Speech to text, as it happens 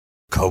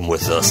Come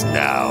with us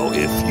now,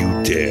 if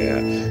you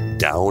dare,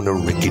 down a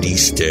rickety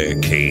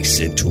staircase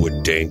into a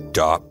dank,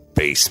 dark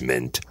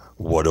basement.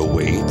 What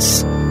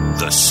awaits?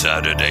 The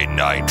Saturday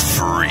Night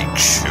Freak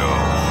Show.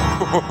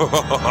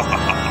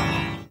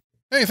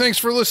 Hey, thanks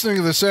for listening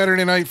to the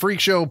Saturday Night Freak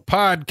Show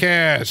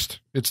podcast.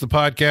 It's the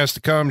podcast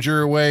that comes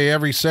your way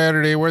every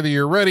Saturday, whether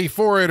you're ready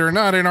for it or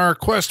not, in our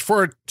quest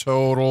for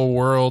total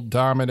world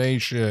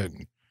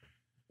domination.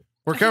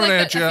 We're coming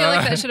at you. I feel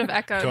like that should have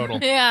echoed. Total.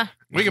 Yeah.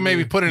 We can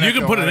maybe put it. You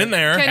can put it in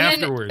there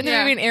afterwards. And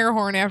then maybe an air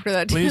horn after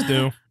that. Please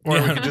do. Or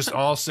we could just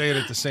all say it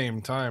at the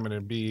same time, and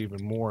it'd be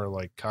even more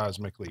like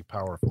cosmically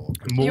powerful.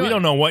 Well, we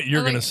don't know what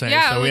you're going to say,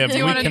 so we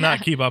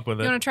cannot keep up with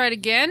it. You want to try it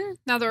again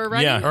now that we're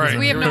ready? Yeah. All right.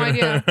 We have no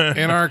idea.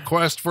 In our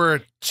quest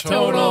for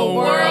total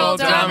world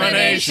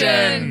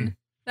domination.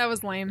 That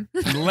was lame.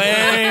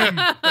 Lame.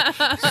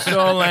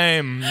 So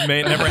lame.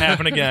 May never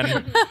happen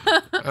again.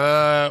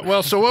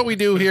 Well, so what we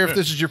do here, if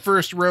this is your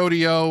first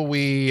rodeo,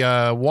 we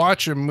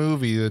watch a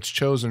movie that's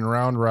chosen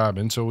round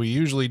robin. So we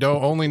usually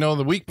don't only know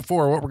the week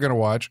before what we're going to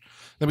watch.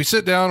 Then we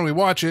sit down and we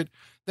watch it.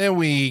 Then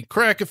we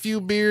crack a few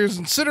beers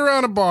and sit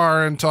around a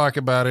bar and talk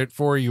about it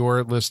for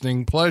your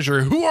listening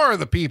pleasure. Who are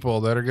the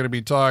people that are going to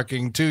be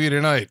talking to you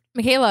tonight?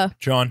 Michaela.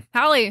 John.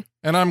 Hallie.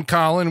 And I'm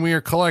Colin. We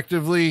are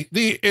collectively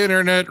the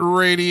Internet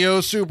Radio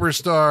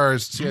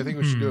Superstars. See, I think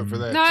we should do it for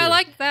that, No, too. I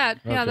liked that.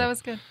 Yeah, Okay. that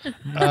was good.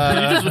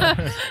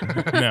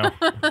 No.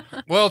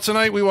 Well,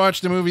 tonight we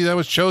watched a movie that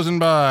was chosen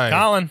by...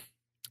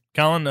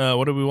 Colin,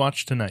 what did we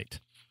watch tonight?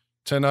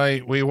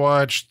 Tonight we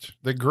watched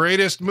the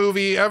greatest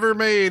movie ever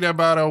made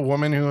about a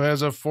woman who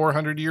has a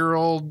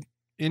 400-year-old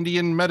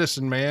Indian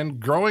medicine man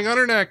growing on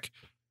her neck.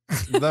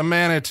 The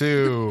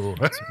Manitou.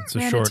 It's a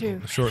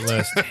Manitou. short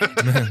list.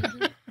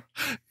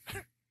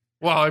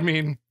 Well, I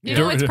mean, You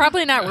know, it's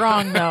probably not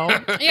wrong, though.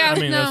 Yeah, I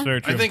mean, that's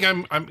very true. I think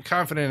I'm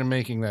confident in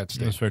making that That's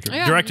statement. very true.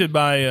 Yeah. Directed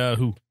by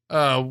who?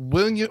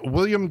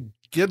 William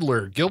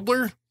Gidler.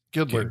 Gildler?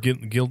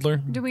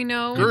 Gildler? Do we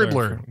know?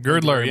 Girdler.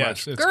 Girdler,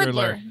 yes. It's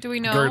Girdler. Do we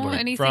know Girdler.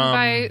 anything From-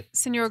 by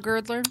Senor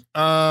Girdler?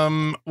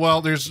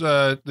 Well,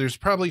 there's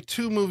probably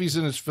two movies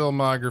in his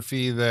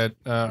filmography that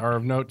are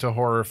of note to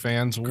horror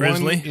fans.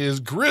 Grizzly. One is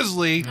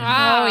Grizzly, Oh,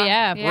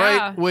 yeah.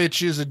 right,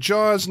 which is a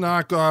Jaws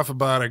knockoff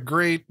about a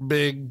great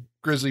big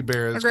grizzly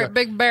bear. A that's great got-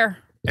 big bear.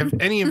 Have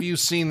any of you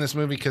seen this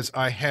movie? Because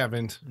I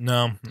haven't.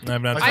 No,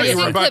 I've not I thought seen you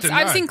were it. about to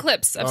I've nod. seen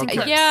clips. I've seen Okay.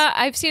 clips. Yeah,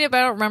 I've seen it, but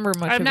I don't remember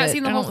much I've of not it.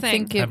 seen the I whole don't thing.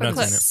 think it I've not was-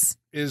 seen it. Clips.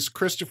 Is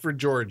Christopher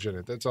George in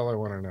it? That's all I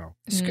want to know.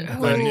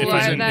 But Ooh, if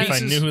I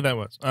that- knew who that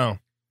was. Oh,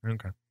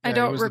 okay. I Yeah, he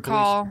don't was the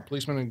recall.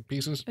 Policeman in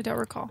Pieces? I don't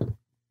recall.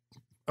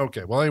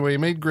 Okay. Well, anyway, he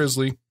made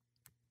Grizzly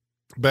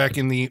back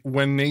in the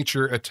When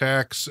Nature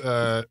Attacks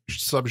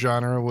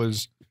subgenre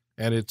was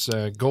at its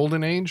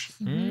golden age.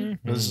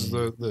 Mm-hmm. This is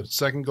the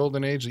second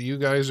golden age that you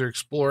guys are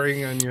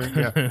exploring on your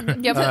Yep.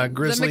 Mm.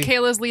 Grizzly. That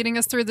Michaela's leading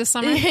us through this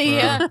summer.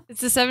 yeah, it's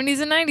the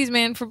 70s and 90s,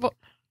 man, for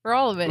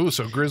all of it. Ooh,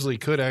 so Grizzly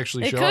could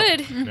actually It show up.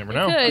 could. Never It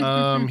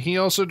know. could. He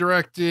also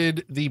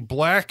directed the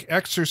Black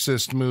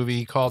Exorcist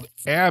movie called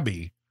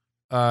Abby,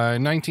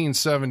 in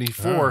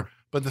 1974. Oh.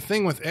 But the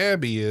thing with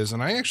Abby is,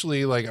 and I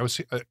actually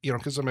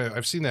because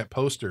I've seen that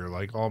poster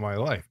like all my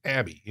life,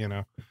 Abby,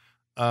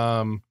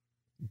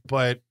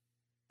 but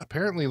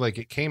apparently like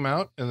it came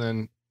out and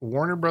then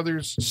Warner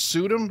Brothers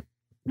sued him.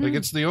 Like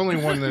it's the only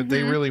one that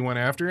they really went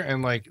after,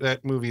 and like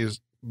that movie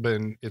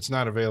it's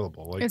not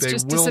available. Like It's they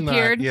just will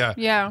disappeared. not. Yeah,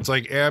 Yeah. it's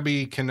like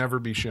Abby can never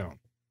be shown.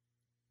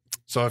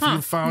 So if Huh.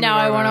 you found Now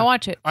it I on want to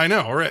watch it. I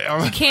know,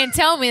 right? You can't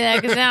tell me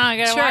that because now I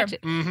got to Sure. watch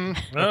it.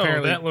 Mm-hmm. Oh,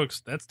 Apparently.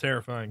 that's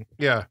terrifying.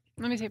 Yeah,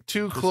 Let me see.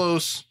 too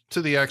close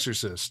to The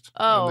Exorcist.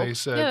 Oh. And they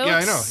said, Yeah, yeah,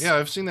 that I know. looks- Yeah,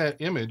 I've seen that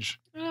image.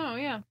 Oh,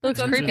 yeah. Looks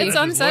It's creepy. It's It just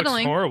looks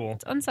unsettling. horrible.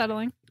 It's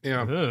unsettling.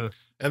 Yeah. Ugh.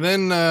 And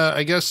then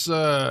I guess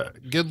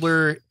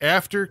Gidler,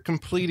 after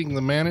completing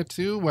The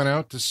Manitou, went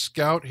out to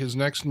scout his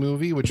next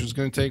movie, which was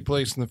going to take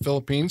place in the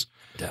Philippines.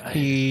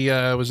 He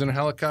was in a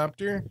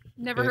helicopter.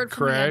 Never It heard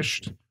from him.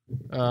 crashed.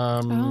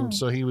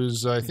 So he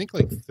was, I think,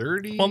 like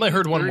 30. Well, they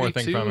heard one more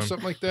thing 32, from him.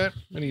 something like that,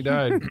 and he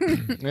died.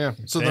 Yeah.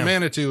 So The Damn.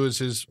 Manitou is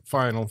his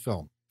final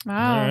film.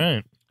 Wow. All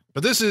right.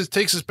 But this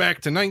takes us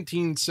back to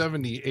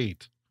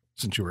 1978,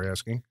 since you were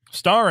asking.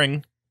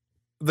 Starring.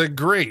 The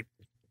great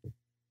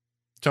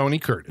Tony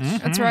Curtis.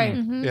 That's right.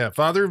 Mhm. Yeah,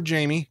 father of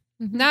Jamie.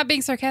 Not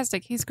being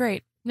sarcastic. He's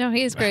great. No,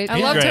 he is great. I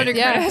He's love great. Tony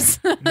Yeah.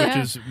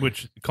 Curtis.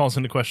 Which calls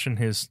into question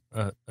his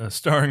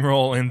starring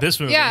role in this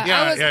movie. Yeah,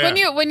 Yeah, I was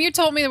yeah, when you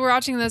told me that we're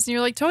watching this and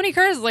you're like Tony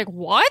Curtis, like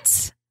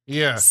what?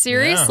 Yeah.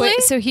 Seriously?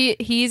 Wait, so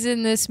he's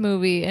in this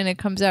movie and it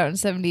comes out in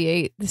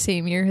 78, the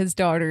same year his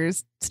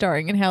daughter's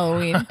starring in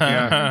Halloween.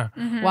 Yeah.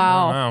 Mhm.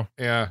 Wow.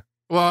 Yeah.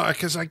 Well,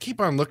 because I keep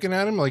on looking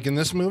at him, like in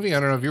this movie. I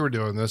don't know if you were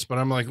doing this, but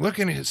I'm like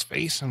looking at his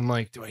face. And I'm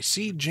like, do I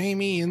see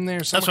Jamie in there?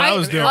 That's what I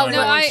was doing. Every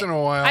No, once in a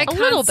while. I A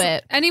little const-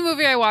 bit. Any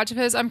movie I watch of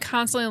his, I'm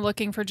constantly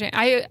looking for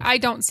I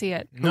don't see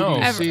it. Who do No.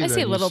 you Ever. see I then?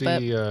 see a You little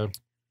bit.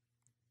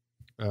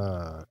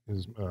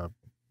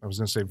 I was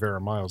going to say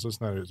Vera Miles.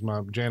 That's not his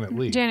mom, Janet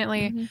Leigh. Janet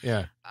Leigh. Mhm.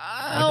 Yeah.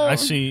 I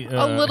see.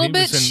 a little he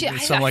bit. was in I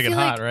Some Like It feel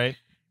Hot, like- right?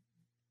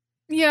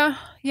 Yeah,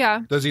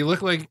 yeah. Does he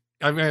look like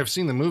I mean, I've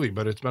seen the movie,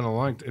 but it's been a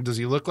long time. Does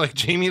he look like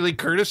Jamie Lee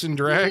Curtis in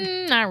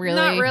drag? Not really.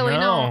 Not really,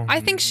 No. no. I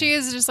think she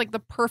is just like the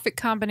perfect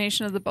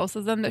combination of the both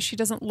of them that she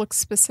doesn't look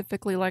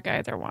specifically like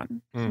either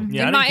one.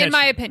 Yeah, In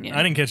my opinion.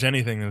 I didn't catch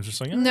anything. It was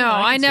just like, No,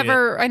 I can see it.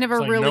 never It's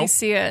like, really nope.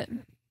 see it.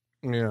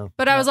 Yeah.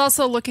 But I was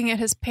also looking at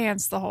his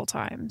pants the whole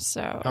time.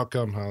 So How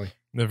come, Holly?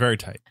 They're very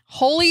tight.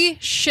 holy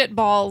shit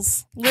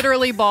balls.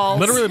 Literally balls.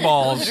 Literally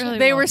balls. They were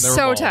They were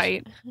so balls.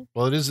 tight.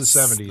 Well, it is the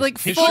 70s. Like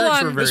His full shirts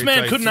on- were very This man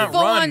tight, could too. not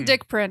Full run on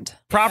dick print.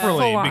 properly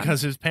Full on.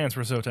 because his pants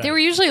were so tight. They were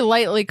usually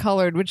lightly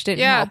colored, which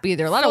didn't help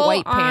either. A lot of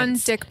white Full on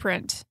pants. dick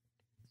print.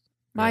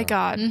 My Yeah.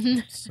 God.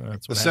 Mhm. So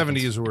that's The what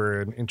 70s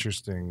were an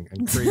interesting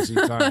and crazy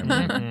time.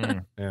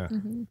 happens. Yeah.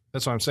 Mhm.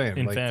 That's what I'm saying.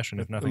 In like, fashion,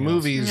 if the nothing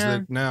movies Yeah.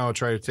 that now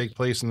try to take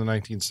place in the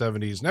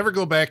 1970s never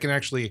go back and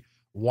actually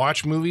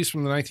watch movies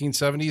from the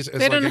 1970s as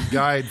They like don't- a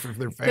guide for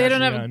their fashion. They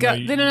don't have Yeah, gut.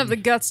 no, they don't have the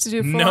guts to do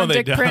else. full No, on they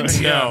dick don't.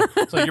 print. No.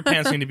 So your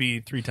pants need to be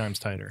 3 times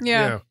tighter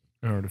Yeah.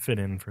 in order to fit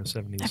in for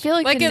 70s. I feel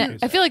like, Like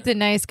I feel like the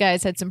nice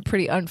guys had some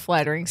pretty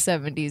unfulfilling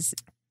 70s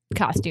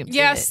costumes. in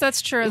Yes, it.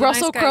 that's true. The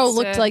Russell nice guys Crowe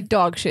looked did. like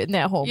dog shit in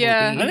that whole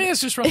Yeah. movie. I think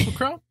it's just Russell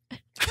Crowe.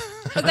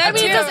 But I that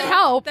mean, it too. doesn't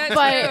help, That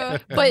but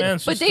too. but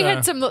man's but just, they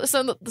had some of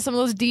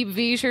those deep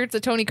V shirts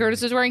that Tony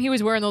Curtis was wearing. He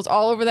was wearing those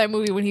all over that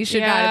movie when he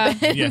should not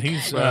have been. Yeah,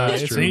 he's Well,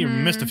 that's true. he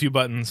missed a few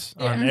buttons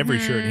on every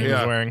shirt he Yeah.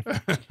 was wearing.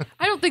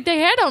 I don't think they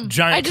had them.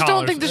 Giant I just collars.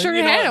 don't think the shirt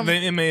You know had what?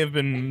 them. They may have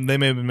been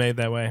made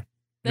that way.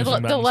 The, Missing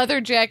the buttons.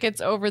 leather jackets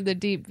over the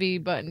deep V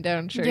button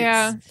down shirts.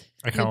 Yeah.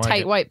 I The kind of like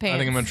tight it. white I pants.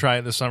 think I'm gonna try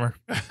it this summer.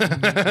 I'm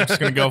just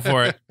gonna go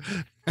for it.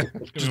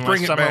 Just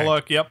bring it summer back.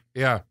 look. Yep.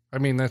 Yeah, I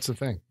mean that's the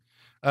thing.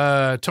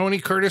 Tony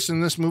Curtis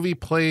in this movie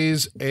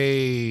plays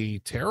a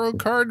tarot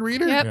card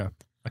reader. Yep. Yeah.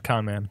 A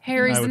con man.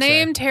 Harry's I the would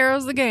name,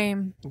 Tarot's the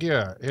game.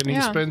 Yeah, and he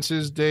Yeah. spends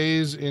his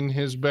days in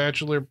his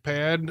bachelor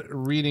pad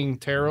reading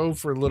tarot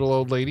for little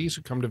old ladies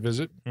who come to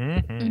visit. say.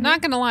 Mhm.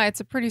 Not gonna lie,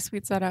 it's a pretty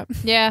sweet setup.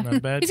 Yeah. Not a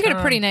bad He's got a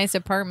time. pretty nice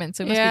apartment,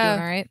 so he must Yeah. be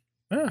doing all right.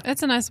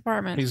 It's a nice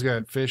apartment, He's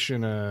got fish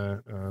in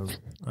a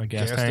A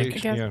gas gas tank.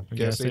 station. Yeah, A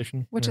gas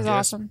station. which is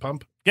gas awesome.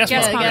 pump. Gas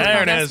Gas pump. pump.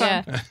 There it Gas is.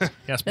 pump. Yeah.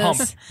 Gas pump.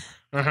 Yes.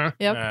 Uh-huh.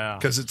 Yep. Yeah.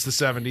 Because it's the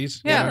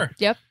 70s. Yeah. Sure.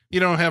 Yep. You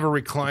don't have a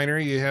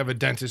recliner. You have a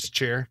dentist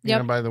chair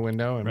Yep. by the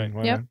window. I mean, Right.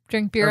 why Yep. not?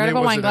 Drink beer Or out maybe of a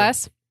was wine it a-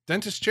 glass.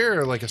 Dentist chair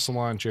or like a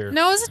salon chair?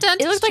 No, it was a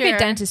dentist. It looked like a chair.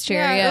 dentist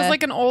chair, It yeah. was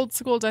like an old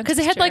school dentist.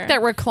 Because it had like chair.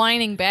 that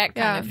reclining back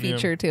kind of Yeah.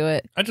 feature to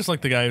it. I just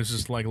like the guy who's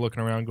just like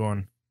looking around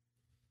going,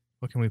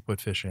 what can we put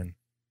fish in?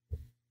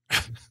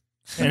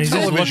 And he's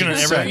just Television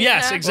looking at set. everything.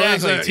 Yes, Well,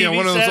 exactly. it's a- yeah, TV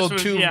one of those sets old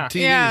with- tube yeah. TVs.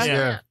 Yeah.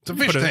 Yeah. It's a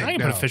fish I tank can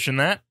now. put a fish in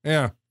that.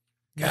 Yeah.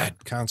 God,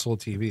 console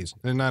TVs.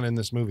 They're not in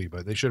this movie,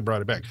 but they should have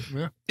brought it back.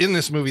 Yeah. In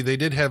this movie, they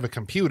did have a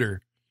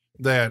computer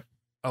that,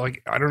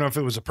 like, I don't know if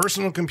it was a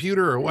personal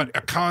computer or what,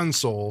 a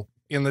console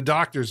in the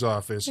doctor's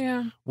office,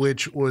 Yeah.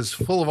 which was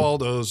full of all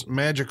those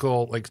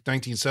magical, like,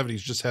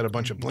 1970s, just had a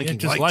bunch of blinking It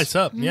just lights. lights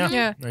up. Yeah.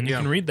 Yeah. And you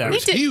Yeah. can read It that.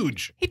 was did-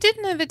 huge. He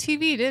didn't have a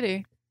TV, did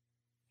he?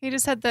 He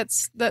just had that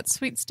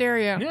sweet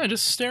stereo. Yeah,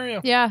 just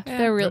stereo. Yeah, Yeah.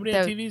 they're real Nobody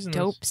had that TVs in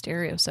dope this.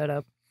 stereo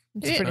setup.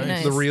 It's Yeah. pretty Nice.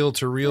 nice. The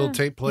reel-to-reel Yeah.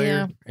 tape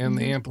player and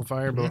the Mhm.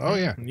 amplifier. But, oh,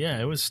 yeah. Yeah,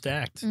 it was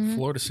stacked. Mhm.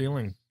 Floor to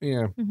ceiling.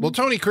 Yeah. Mhm. Well,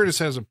 Tony Curtis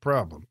has a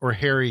problem. Or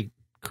Harry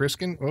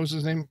Criskin. What was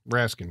his name?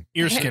 Raskin.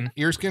 Earskin.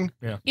 Earskin?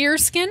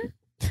 Earskin.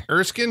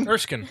 Erskine?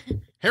 Erskine.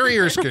 Harry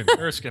Erskine.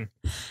 Erskine.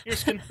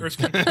 Earskin.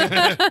 Erskine.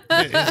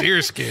 His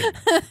earskin.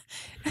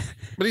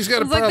 But he's got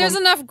a It's like problem. there's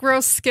enough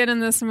gross skin in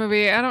this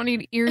movie. I don't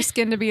need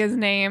Earskin to be his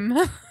name.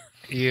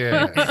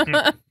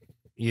 Yeah.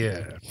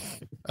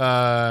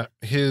 Yeah.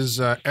 His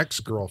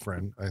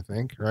ex-girlfriend, I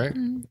think, right?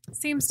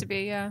 Seems to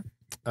be, yeah.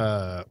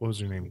 What was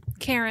her name?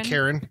 Karen.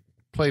 Karen,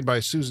 played by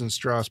Susan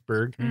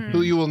Strasberg, Mm.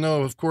 who you will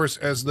know, of course,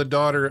 as the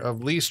daughter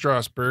of Lee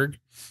Strasberg,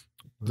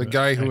 the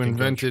guy who acting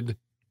invented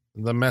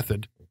the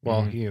method.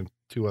 Well, Mhm. he and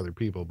two other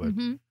people, but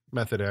Mhm.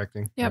 method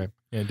acting. Yep. Right?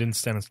 Yeah, didn't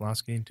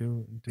Stanislavski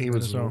do He it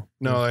was as well?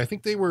 no, I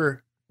think they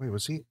were. Wait,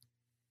 was he?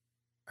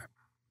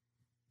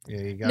 Yeah,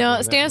 you got No, me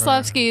with that.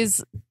 Stanislavski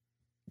is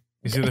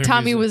He's either-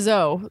 Tommy he's-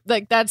 Wiseau.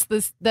 Like that's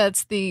the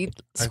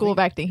school of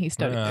acting he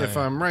studied. If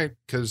yeah. I'm right,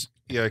 because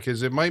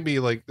it might be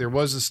like there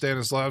was a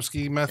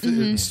Stanislavski method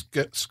Mhm.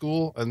 in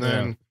school, and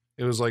then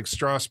it was like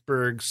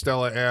Strasberg,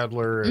 Stella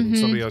Adler, and Mhm.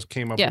 somebody else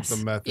came up Yes. with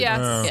the method.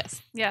 Yes.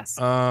 Yes.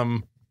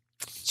 Yes.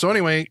 So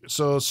anyway,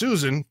 so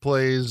Susan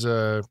plays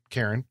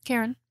Karen,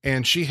 Karen.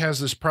 and she has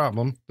this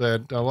problem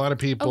that a lot of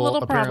people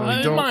little apparently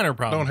problem. A minor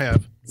problem. don't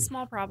have.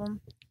 Small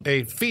problem.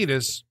 A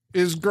fetus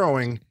is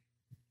growing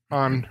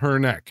on her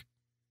neck.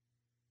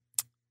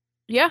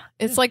 Yeah,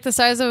 it's like the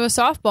size of a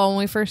softball when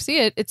we first see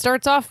it. It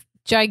starts off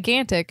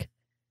gigantic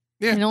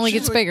Yeah, and only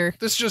she's gets like, bigger.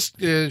 This just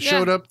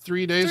showed up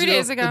 3 days 3 ago.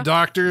 days ago. The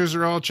doctors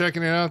are all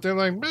checking it out. They're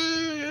like,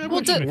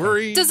 well, do-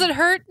 worry. Does it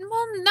hurt?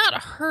 Well,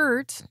 not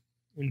hurt.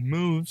 It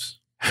moves.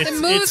 It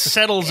It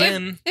settles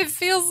in. It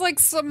feels like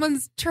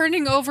someone's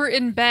turning over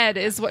in bed,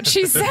 is what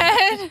she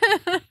said.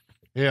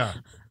 Yeah.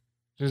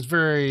 It's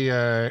very,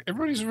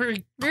 everybody's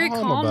very, Very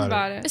calm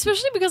about it.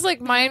 Especially because like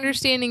my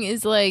understanding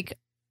is like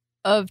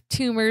of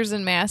tumors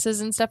and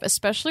masses and stuff,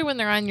 especially when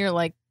they're on your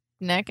like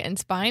neck and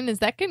spine, is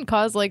that can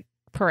cause like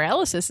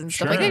paralysis and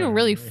stuff. Sure. Like they can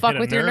really Hit fuck a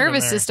with your nerve in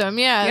nervous there. system.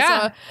 Yeah.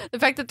 Yeah. So the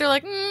fact that they're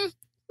like,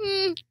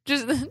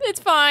 just it's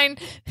fine.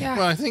 Yeah.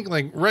 Well, I think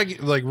like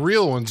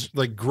real ones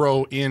like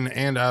grow in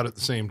and out at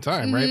the same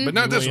time, right? Mhm. But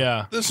not this Yeah.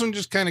 one. This one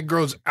just kind of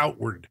grows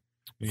outward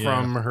Yeah.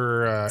 from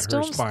her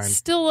Still, spine.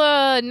 still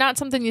not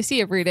something you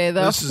see every day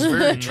though. This is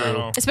very No.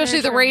 true. Especially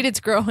Very the true. rate it's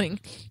growing.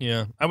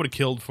 Yeah, I would have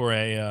killed for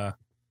a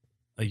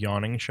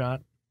yawning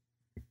shot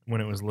when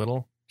it was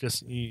little.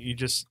 Just you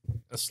just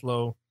a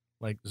slow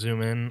like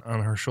zoom in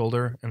on her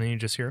shoulder, and then you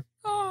just hear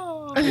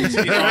you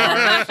see the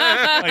arms,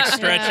 like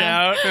stretch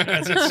out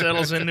as it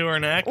settles into her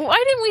neck.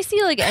 Why didn't we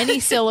see like any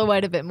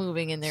silhouette of it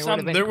moving in there?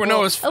 Would've been There were cool.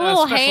 no a little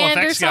special hand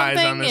or effects guys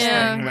on something. this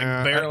Yeah. thing. Like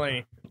Yeah.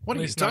 barely. What At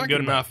are you least not talking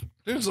good about? enough.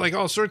 There's like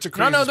all sorts of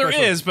No, crazy. there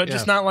special- is, but yeah.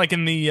 just not like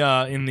in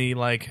the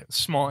like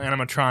small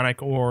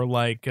animatronic or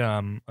like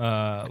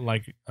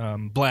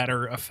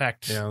bladder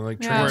effect. Yeah,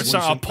 like Yeah. Where it's a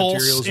translucent pulse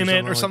materials in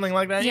it or something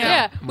like that. Yeah,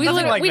 Yeah. we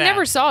Nothing like we that.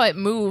 never saw it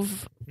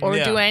move or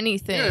Yeah. do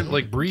anything. Yeah,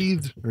 like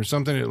breathe or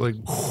something. It like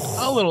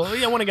A little,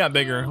 yeah, when it got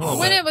bigger. A little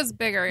When bit. it was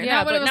bigger. Yeah,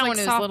 Not when but it was not like when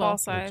it was softball little.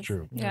 size. That's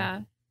true.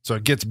 Yeah. so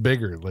it gets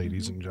bigger,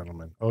 ladies and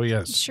gentlemen. Oh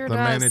yes, It sure the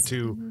does.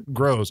 Manitou Mhm.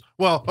 grows.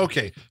 Well,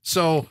 okay.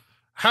 So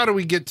how do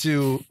we get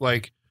to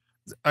like?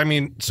 I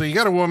mean, so you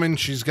got a woman.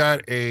 She's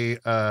got a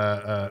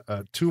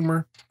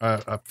tumor,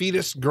 a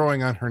fetus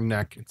growing on her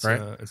neck. It's, right.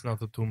 It's not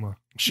the tumor.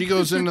 She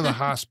goes into the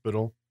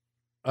hospital.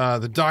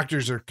 The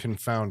doctors are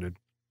confounded.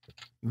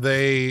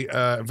 They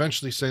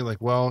eventually say, like,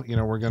 well, you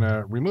know, we're going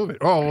to remove it.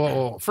 Oh,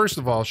 well, first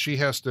of all,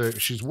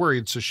 she's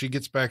worried. So she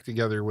gets back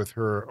together with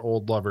her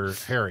old lover,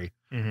 Harry.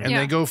 Mhm. And Yeah.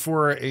 they go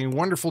for a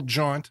wonderful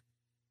jaunt.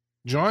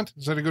 Jaunt?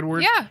 Is that a good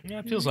word? Yeah. Yeah,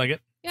 it feels like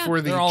it. Yeah.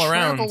 For the They're all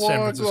around San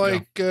travelogue, Francisco.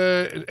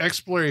 like,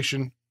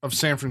 exploration of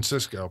San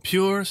Francisco.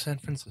 Pure San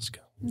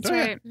Francisco. That's Oh,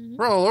 yeah. right.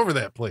 We're all over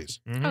that place.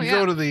 Mhm. Oh, You yeah.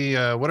 go to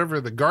the, whatever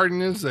the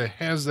garden is that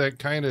has that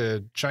kind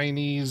of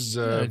Chinese,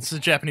 Yeah, it's a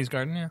Japanese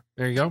garden, yeah.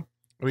 there you go.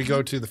 We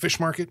go to the fish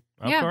market.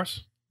 Of Yeah.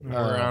 course.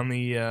 We're on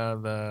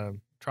the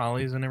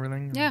trolleys and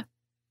everything. Yeah.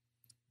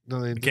 Do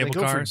they cable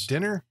go cars. for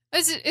dinner?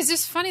 It's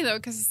just funny though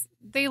because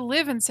they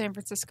live in San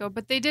Francisco,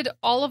 but they did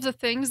all of the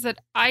things that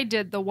I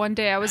did the one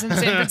day I was in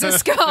San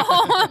Francisco.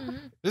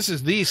 This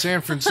is the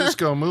San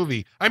Francisco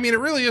movie. I mean, it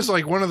really is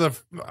like one of the,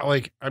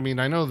 like, I mean,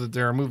 I know that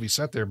there are movies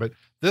set there, but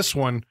this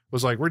one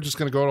was like, we're just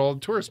going to go to all the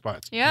tourist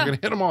spots. Yeah. We're going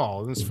to hit them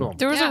all in this film.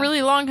 There was Yeah. a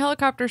really long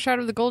helicopter shot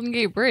of the Golden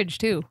Gate Bridge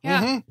too,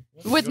 Yeah.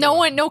 Mhm. with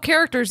no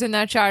characters in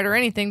that shot or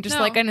anything, just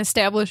No. like an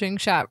establishing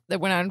shot that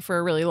went on for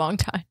a really long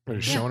time. We're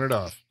just showing it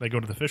off. They go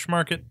to the fish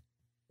market.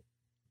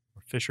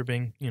 Fish are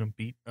being,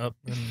 beat up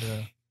and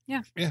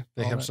Yeah. They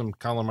All have that. some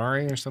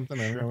calamari or something.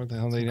 I don't know what the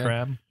hell they have.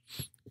 crab.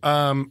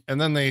 And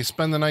then they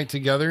spend the night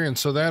together. And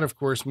so that, of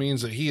course,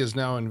 means that he is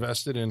now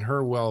invested in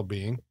her well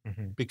being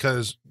Mhm.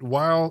 because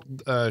while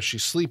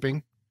she's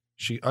sleeping,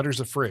 she utters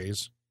a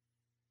phrase.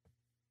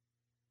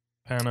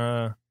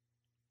 Pana,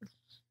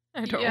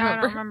 I don't yeah, I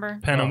remember.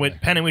 don't remember.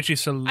 Panawichi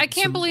Salutu. I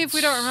can't believe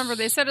we don't remember.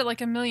 They said it like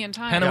a million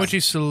times. Panawichi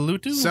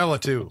Salutu?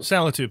 Salatu.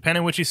 Salatu.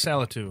 Panawichi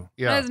Salatu.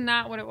 Yeah. That is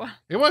not what it was.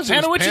 It was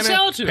Panawichi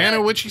Salatu.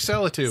 Panawichi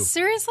Salatu.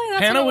 Seriously,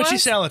 that's what it Panawichi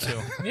was?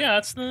 Salatu. Yeah,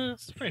 that's the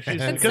phrase. It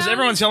Because sounds-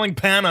 everyone's yelling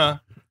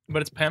Pana,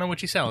 but it's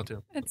Panawichi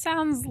Salatu. It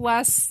sounds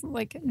less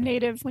like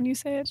native when you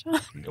say it.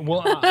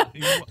 Well,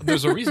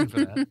 there's a reason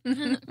for that.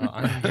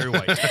 I'm very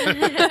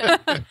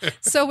white.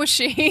 So was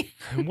she.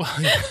 Well,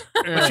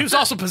 but she was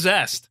also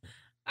possessed.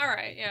 All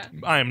right, yeah.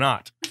 I am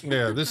not.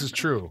 Yeah, this is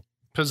true.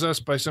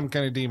 Possessed by some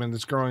kind of demon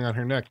that's growing on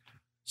her neck.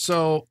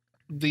 So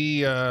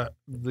the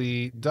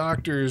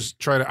doctors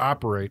try to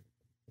operate.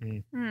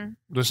 Hmm.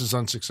 This is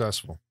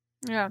unsuccessful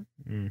Yeah.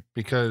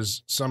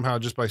 because somehow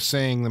just by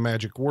saying the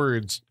magic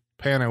words,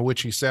 Pana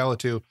Witchy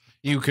Salatu,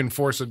 you can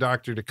force a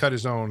doctor to cut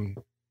his own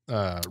It's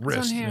on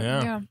wrist. here,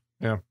 Yeah.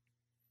 yeah.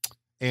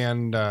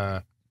 And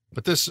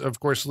but this of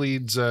course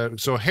leads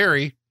so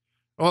Harry,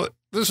 well,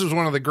 this was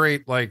one of the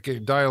great like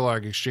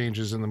dialogue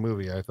exchanges in the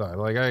movie. I thought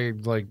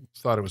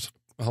thought it was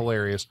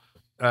hilarious.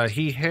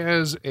 He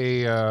has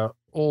a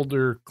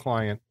older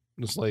client.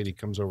 This lady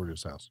comes over to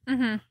his house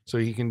Mm-hmm. so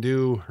he can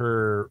do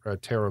her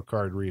tarot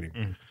card reading.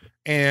 Mm.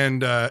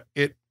 And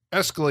it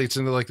escalates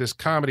into like this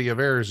comedy of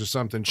errors or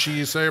something.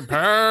 She say,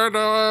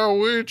 Pana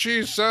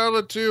Witchy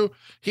Salatu.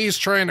 He's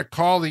trying to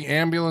call the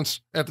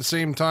ambulance at the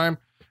same time.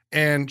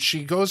 And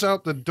she goes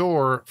out the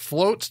door,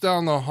 floats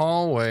down the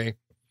hallway,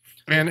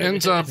 and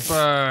ends up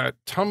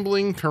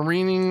tumbling,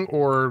 careening,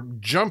 or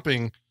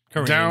jumping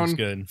Korean's down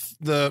good.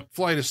 the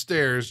flight of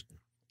stairs,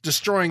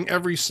 destroying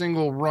every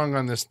single rung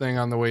on this thing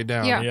on the way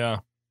down. Yeah. Yeah.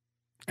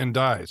 And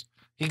dies.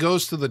 He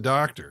goes to the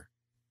doctor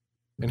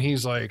and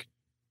he's like,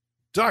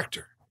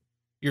 Doctor,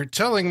 you're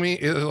telling me,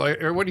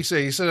 or what do you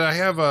say? He said, I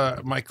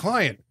have my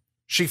client.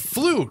 She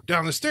flew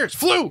down the stairs,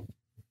 flew.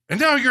 And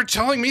now you're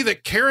telling me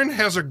that Karen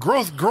has a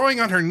growth growing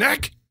on her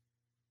neck?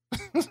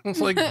 It's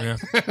like, Yeah.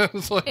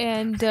 it's like,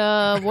 And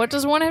what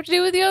does one have to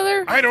do with the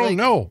other? I don't Like,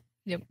 know,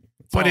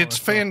 but all- it's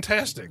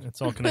fantastic.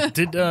 It's all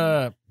connected.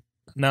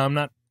 Now, I'm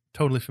not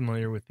totally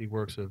familiar with the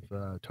works of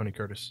Tony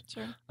Curtis.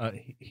 Sure.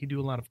 He do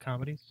a lot of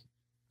comedies.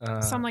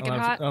 Some Like a It lot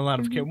Hot. Of, a lot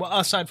of well,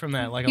 aside from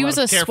that, like He a was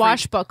lot a of carefree,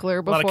 swashbuckler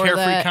a lot before of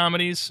carefree that.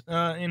 comedies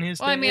in his.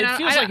 Well, I thing. mean, it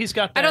feels like he's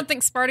got. That. I don't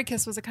think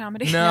Spartacus was a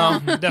comedy. No,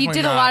 He definitely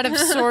did not. a lot of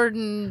sword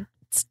and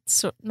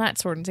not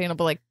sword and sandal,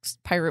 but like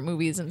pirate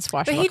movies and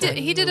swashbuckling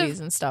he did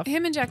movies and stuff.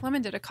 Him and Jack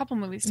Lemmon did a couple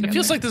movies together. It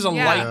feels like there's a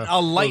Yeah.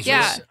 light.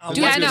 Yeah. a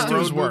Yeah, I lightness know. to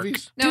his Road work.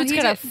 movies? No, Dude's he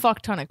got a did.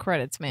 fuck ton of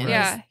credits, man.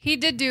 Yeah, he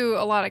did do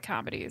a lot of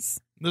comedies.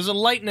 There's a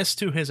lightness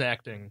to his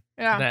acting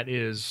Yeah, that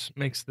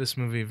makes this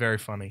movie very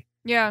funny.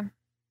 yeah.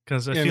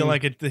 Because I And- feel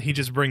like he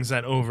just brings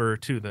that over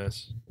to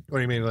this, What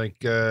do you mean, like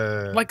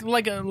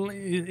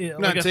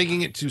not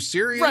taking it too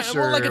serious? right?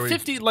 Well, like or a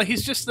 50, like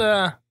he's just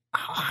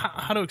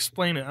how to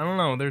explain it? I don't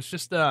know. There's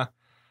just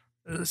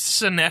this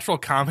is a natural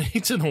comedy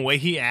to the way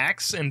he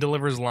acts and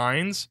delivers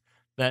lines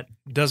that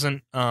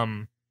doesn't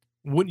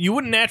you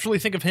wouldn't naturally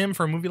think of him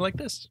for a movie like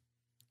this.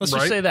 Let's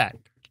just Right. say that.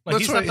 Like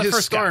That's he's why not the his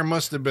first star guy.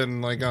 must have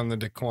been like on the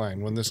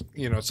decline when this,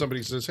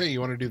 somebody says, "Hey, you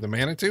want to do the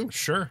Manitou?"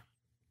 Sure.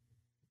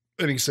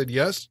 And he said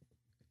yes,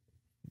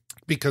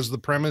 because the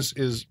premise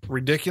is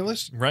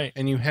ridiculous, Right.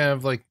 and you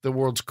have like the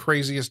world's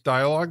craziest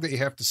dialogue that you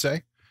have to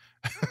say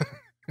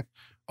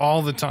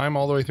all the time,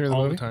 all the way through the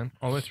All movie. the time,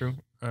 all the way through,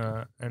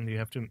 and you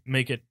have to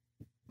make it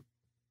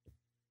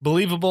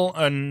believable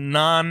and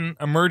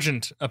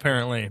non-emergent,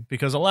 apparently,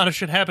 because a lot of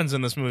shit happens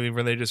in this movie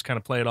where they just kind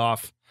of play it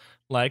off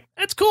like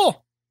it's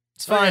cool,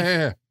 it's Oh, fine.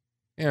 yeah.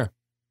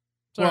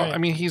 It's all Well, right. I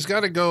mean, he's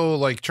got to go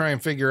like try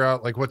and figure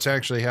out like what's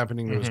actually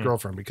happening to his Mhm.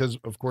 girlfriend, because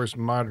of course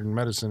modern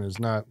medicine is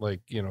not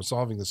like,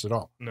 solving this at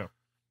all. No.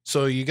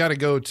 So you got to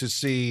go to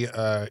see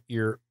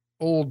your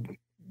old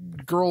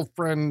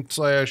girlfriend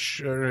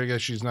slash, I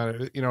guess she's not,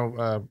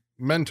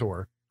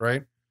 mentor,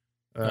 right?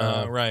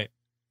 Right.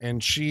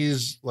 And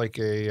she's like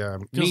a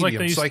Feels like medium,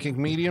 they used- psychic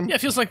medium. Yeah,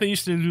 it feels like they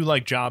used to do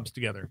like jobs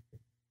together.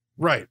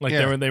 Right. Like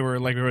yeah. they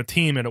were a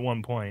team at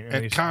one point. And they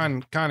At used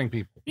to- conning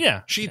people.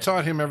 Yeah. She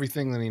taught him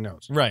everything that he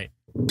knows. Right.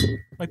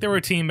 Like they were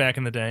a team back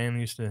in the day and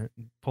used to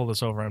pull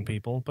this over on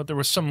people, but there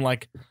was some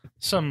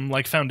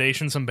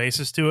foundation, some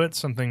basis to it,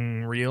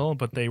 something real,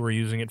 but they were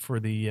using it for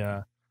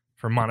the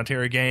for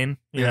monetary gain,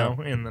 you Yeah.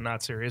 know, in the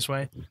not serious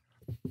way.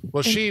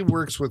 Well, she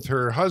works with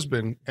her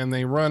husband, and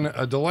they run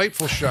a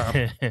delightful shop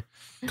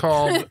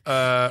called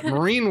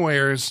Marine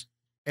Wares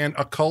and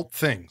Occult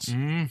Things,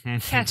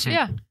 Mhm. Catch it.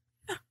 Yeah.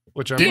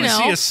 which I'm Didn't You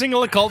see know. a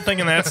single occult thing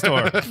in that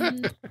store.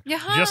 Yeah.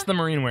 Just the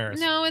marine wares.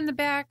 No, in the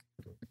back,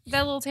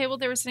 that little table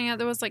they were sitting at,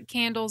 there was like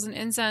candles and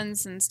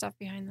incense and stuff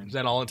behind them. Is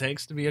that all it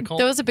takes to be a cult?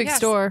 That was a big Yes.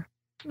 store.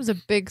 It was a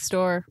big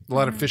store. a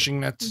lot of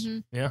fishing nets.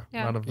 Mhm. yeah,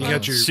 Yeah. a lot of You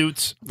got your-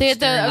 suits. They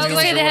had I was Steering gonna say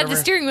wheels they or had the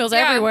whatever. steering wheels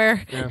Yeah.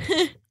 everywhere.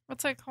 Yeah.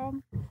 What's that called?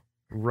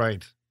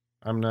 Right.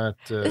 I'm not.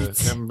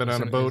 It's- Haven't been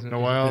on a boat in a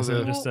while. Is it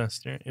The, just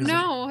a is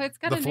No, it's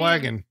got the a name.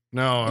 flagging.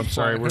 No, I'm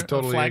sorry. We're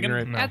totally Flagon?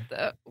 ignorant. No. At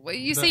the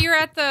you The- say you're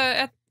at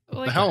the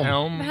like The helm.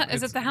 helm?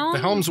 Is it the helm? The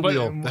helm's But-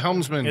 wheel. The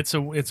helmsman. It's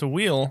a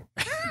wheel.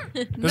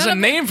 There's None a of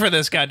name for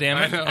this,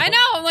 goddammit. know. I know.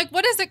 I'm like,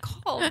 what is it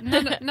called?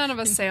 None of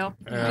us sail.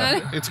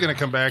 It's going to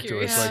come back to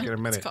us Curious. like in a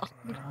minute.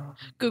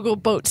 Google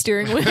boat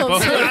steering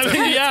wheels.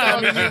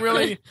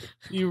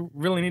 You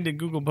really need to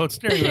Google boat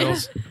steering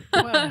wheels.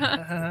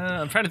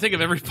 I'm trying to think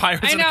of every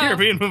Pirates I of the know.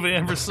 Caribbean movie I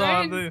ever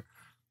saw. Right?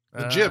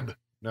 The jib.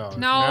 No. No,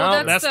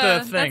 No, that's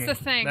the thing. That's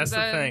the thing. That's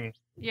the thing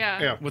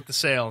Yeah. Yeah. with the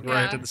sail. Yeah.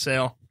 Right to the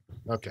sail.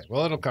 Okay.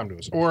 Well, it'll come to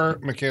us. Or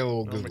Michaela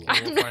will Oh, Google it.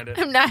 Michaela. We'll find it.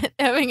 I'm not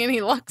having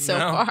any luck so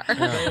No. far.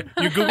 Yeah.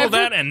 You Google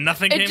that and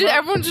nothing came up.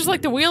 Everyone's just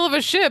like the wheel of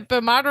a ship, a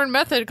modern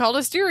method called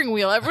a steering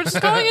wheel. Everyone's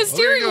just calling it a Oh,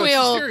 there you steering go. It's a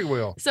wheel. steering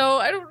wheel. So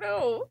I don't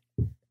know.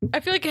 I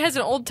feel like it has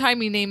an old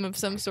timey name of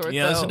some sort.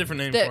 Yeah, that's though, a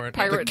different name that for it.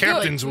 Pirate The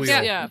captain's wheel.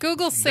 Yeah. Yeah.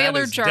 Google That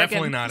sailor is jargon.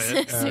 definitely not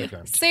it. Okay.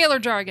 Sailor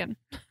jargon.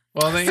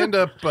 Well, they end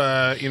up,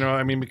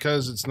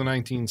 because it's the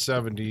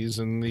 1970s,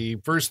 and the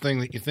first thing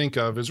that you think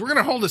of is we're going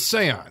to hold a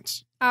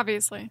seance.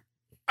 Obviously.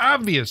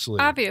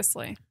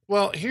 Obviously.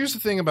 Well, here's the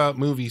thing about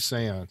movie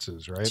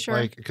seances, right? Sure.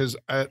 Like, because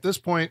at this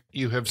point,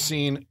 you have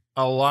seen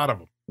a lot of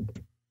them.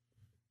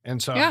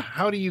 And so, Yeah.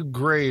 how do you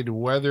grade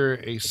whether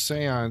a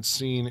seance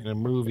scene in a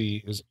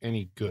movie is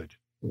any good?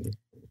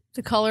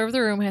 The color of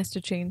the room has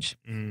to change.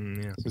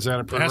 Yes. Is that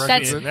a There has, to be,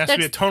 prerequisite? there has to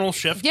be a tonal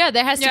shift. Yeah,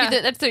 that has to Yeah. be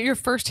that's your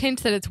first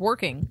hint that it's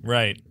working.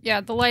 Right.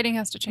 Yeah, the lighting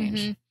has to change.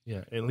 Mhm.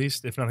 Yeah. At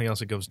least, if nothing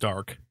else, it goes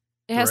dark.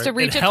 It has to Right.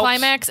 reach It a helps.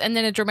 climax and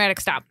then a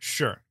dramatic stop.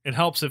 Sure. It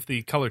helps if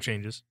the color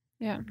changes,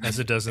 Yeah. as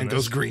it does in And this.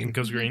 goes green. It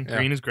goes green. Yeah.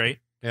 Green is great.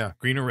 Yeah.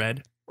 Green or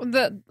red.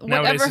 The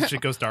Nowadays, whatever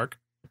it goes dark.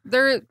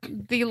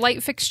 the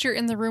light fixture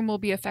in the room will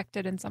be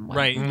affected in some way.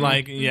 Right. Mhm.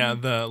 Like, yeah,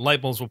 the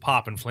light bulbs will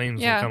pop and flames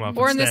will come Yeah. up.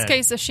 Or in this instead.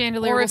 case, a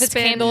chandelier Or will if it's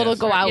spin. candle, it'll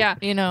go out. Yeah.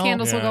 You know,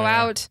 Candles will go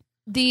Yeah. out.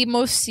 the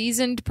most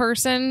seasoned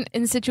person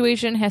in the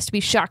situation has to be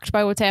shocked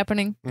by what's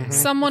happening. Mhm.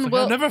 Someone I've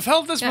will. never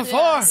felt this Yeah.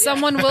 before.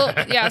 Someone will.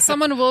 Yeah.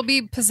 Someone will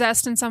be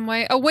possessed in some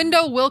way. A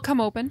window will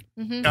come open.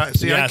 Mm-hmm.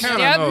 See, Yes. I count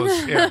Yep. on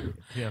those. Yeah.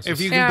 Yes. If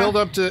you can Yeah. build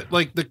up to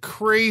like the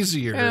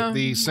crazier Yeah.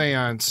 the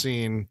seance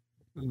scene,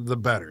 the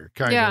better.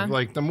 Kind Yeah. of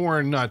like the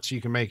more nuts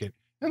you can make it.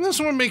 And this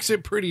one makes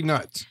it pretty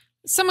nuts.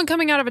 Someone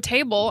coming out of a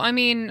table. I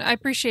mean, I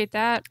appreciate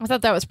that. I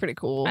thought that was pretty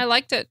cool. I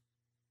liked it.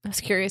 I was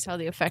curious how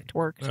the effect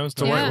worked. That was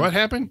So Yeah. what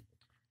happened?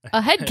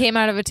 A head came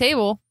out of a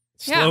table.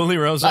 Slowly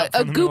rose up A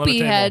from the middle of a goopy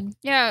table. head.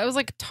 Yeah, it was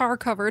like tar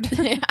covered.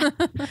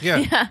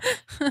 Yeah.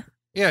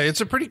 Yeah,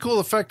 it's a pretty cool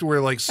effect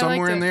where like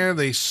somewhere in it. there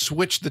they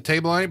switch the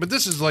table on it. But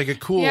this is like a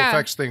cool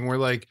effects thing where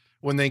like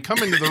when they come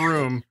into the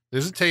room,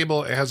 there's a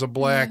table, it has a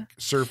black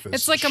surface.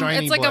 It's like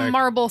shiny a black.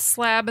 marble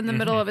slab in the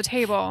middle of a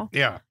table.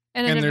 Yeah.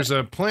 And And there's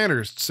a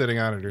planter sitting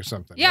on it or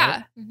something.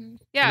 yeah. Right?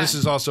 Yeah. And this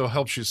is also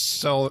helps you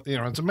sell,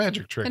 it's a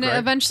magic trick, and right?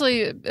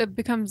 eventually it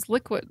becomes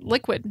liquid.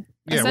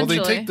 Yeah, well, they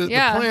take the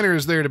planter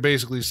is there to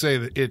basically say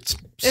that it's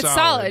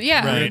solid,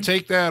 yeah. We're Right. going to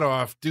take that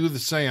off, do the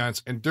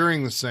seance, and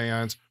during the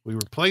seance, we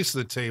replace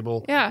the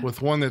table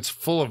with one that's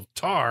full of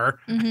tar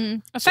so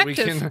we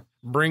Effective. can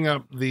bring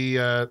up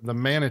the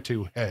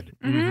Manitou head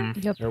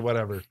Yep. or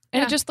whatever. And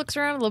Yeah. it just looks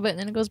around a little bit and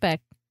then it goes back.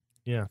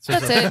 Yeah.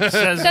 That's it.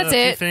 Says That's a few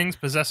it. things,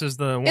 possesses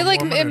the one It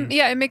like woman.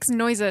 it makes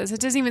noises. It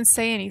doesn't even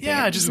say anything.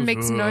 Yeah, it just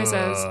makes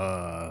noises.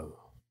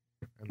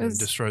 And then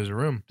destroys the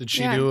room. Did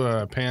she Yeah. do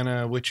a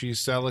Panna Witchy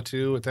Salad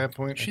too at that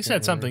point? I She can't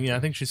said something. remember. Yeah, I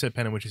think she said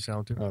Panawitchy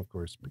salad too. Oh, of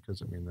course,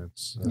 because I mean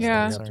that's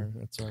Yeah.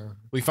 That's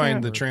we find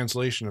Yeah. the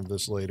translation of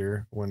this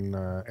later when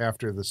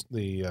after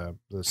the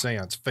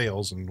seance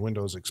fails and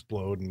windows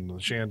explode and the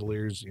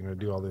chandeliers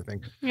do all their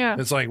thing. Yeah.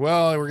 It's like,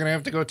 well, we're gonna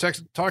have to go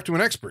talk to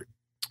an expert,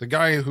 the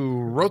guy who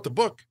wrote the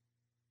book.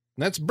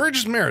 And that's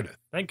Burgess Meredith.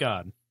 Thank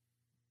God.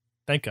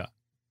 Thank God.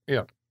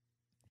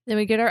 Then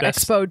we get our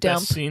expo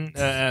dump.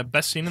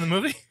 Best scene in the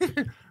movie.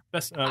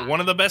 One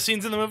of the best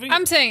scenes in the movie.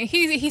 I'm saying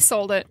he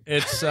sold it.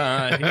 It's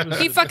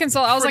He fucking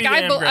sold it. I was like,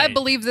 pretty damn I great.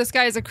 believe this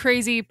guy is a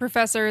crazy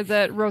professor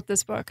that wrote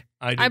this book.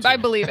 I do I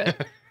too. believe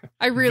it.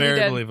 I really Very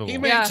did. believable. He Yeah.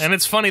 makes- And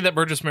it's funny that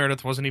Burgess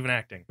Meredith wasn't even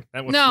acting.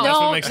 That was, No. that's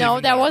what No, makes it no,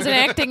 even that better. wasn't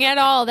acting at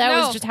all. That No.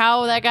 was just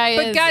how that guy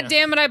But is. god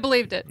damn it, I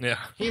believed it. Yeah.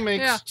 He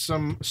makes Yeah.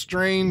 some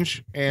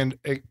strange and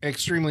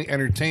extremely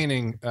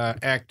entertaining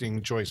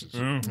acting choices.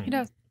 Mhm. He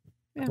does.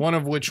 Yeah. One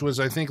of which was,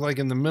 I think, like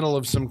in the middle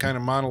of some kind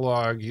of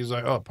monologue, he's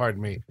like, "Oh,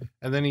 pardon me,"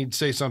 and then he'd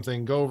say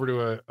something, go over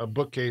to a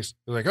bookcase,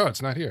 they're like, "Oh,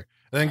 it's not here,"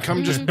 and then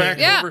come just back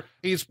Yeah. over.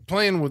 He's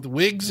playing with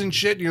wigs and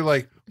shit, and you're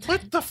like,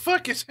 "What the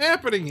fuck is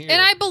happening here?"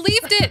 And I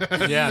believed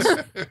it. Yes.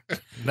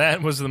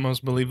 That was the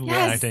most believable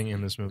Yes. acting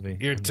in this movie.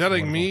 You're It's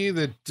telling wonderful. me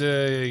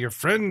that your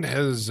friend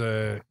has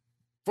a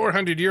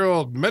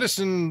 400-year-old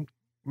medicine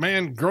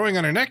man growing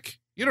on her neck?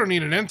 You don't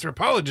need an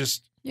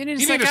anthropologist. You need a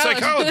You need a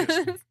psychologist.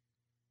 psychologist.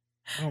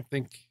 I don't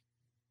think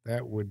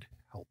that would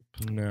help.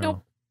 No.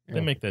 Nope. They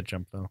Yeah. make that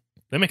jump though.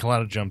 They make a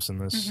lot of jumps in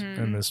this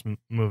Mhm.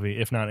 movie,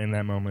 if not in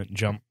that moment.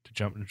 Jump to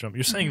jump to jump.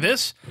 You're saying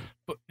this,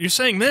 but you're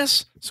saying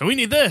this, so we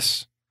need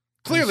this.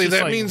 Clearly, It's just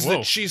that like, means whoa.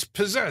 that she's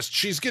possessed.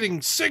 She's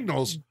getting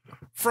signals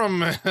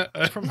from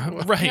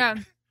Right. Yeah.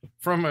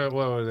 from what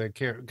was that?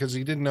 Because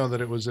he didn't know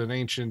that it was an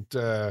ancient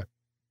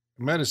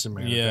medicine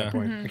man at Yeah. that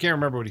point. Mhm. I can't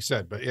remember what he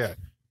said, but yeah,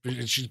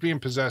 she's being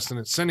possessed and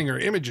it's sending her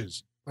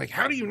images. Like,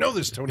 how do you know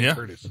this, Tony Yeah.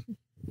 Curtis?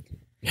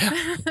 Yeah.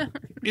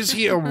 Is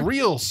he a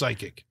real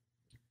psychic?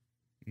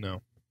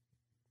 No.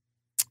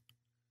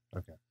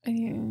 I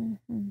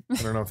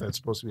don't know if that's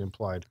supposed to be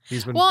implied.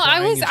 He's been. Well, I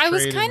plying was his I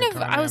was trade in kind the of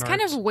con I was man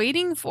kind arts. of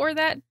waiting for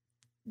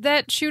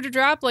that shoe to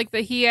drop, like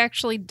that he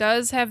actually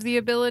does have the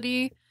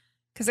ability,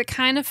 because it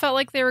kind of felt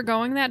like they were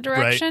going that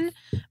direction,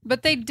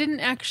 but they didn't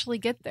actually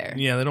get there.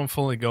 Yeah, they don't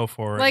fully go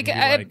for it. Like,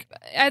 and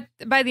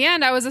be by the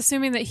end, I was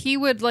assuming that he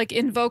would like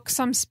invoke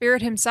some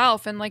spirit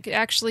himself and like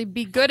actually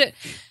be good at.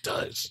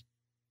 does.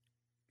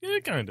 yeah,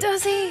 kind of.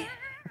 Does he?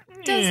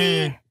 Does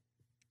he?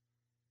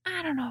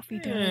 I don't know if he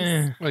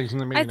does. Well, he's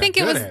maybe I not think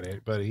it good was- at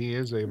it, but he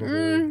is able to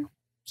Mm,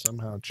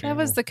 somehow that channel.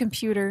 was the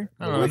computer.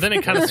 I don't know. Then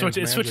it kind of switches.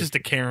 It Magic. switches to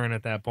Karen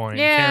at that point.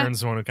 Yeah.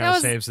 Karen's the one who kind That of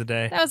was- saves the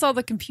day. That was all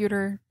the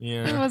computer. It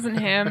Yeah. wasn't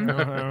him.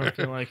 I don't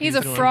feel like He's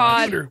a doing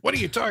fraud. Computer, what are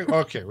you talking?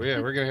 Okay, well, yeah,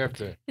 we're gonna have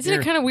to.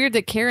 Isn't it kind of weird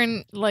that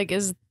Karen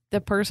is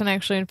the person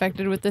actually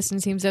infected with this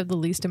and seems to have the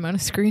least amount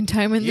of screen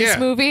time in Yeah. this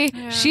movie?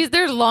 Yeah.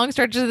 There's long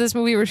stretches of this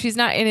movie where she's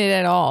not in it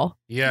at all.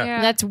 Yeah, Yeah.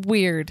 And that's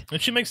weird.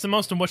 And she makes the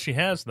most of what she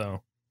has,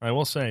 though. I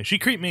will say, she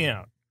creeped me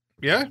out.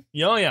 yeah.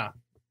 Oh yeah,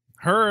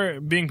 her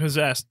being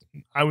possessed,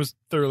 I was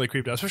thoroughly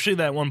creeped out. Especially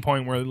that one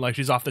point where like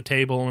she's off the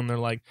table and they're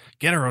like,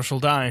 "Get her or she'll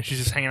die." And she's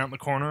just hanging out in the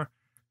corner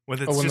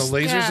with it. Oh, when the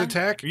lasers Yeah.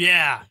 attack,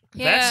 Yeah, that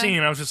Yeah. scene,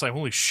 I was just like,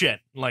 "Holy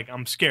shit!" Like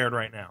I'm scared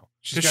right now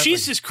because got,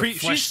 she's like, just the creep.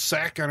 flesh She's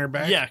sack on her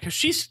back. yeah, because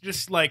she's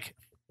just like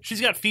she's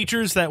got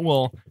features that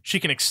she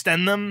can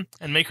extend them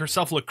and make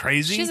herself look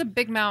crazy. She's a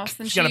big mouth,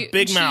 and She's got a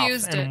big she mouth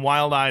used and it.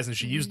 wild eyes, and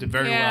she used it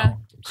very Yeah,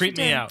 well. Creeped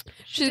she me did. out.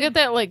 She's got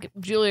that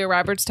Julia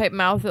Roberts type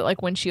mouth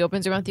that when she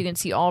opens her mouth you can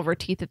see all of her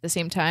teeth at the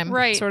same time,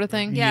 Right. sort of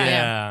thing.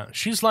 Yeah.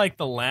 She's like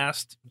the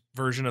last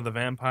version of the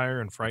vampire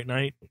in Fright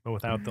Night, but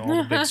without all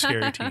the big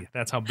scary teeth.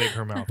 That's how big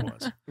her mouth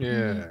was.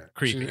 yeah,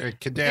 Creepy. She's a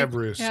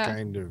cadaverous Yeah.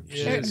 kind of.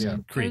 Yeah. She's, yeah.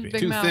 Creepy.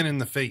 Big Too mouth. thin in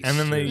the face. And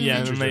then they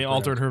Features are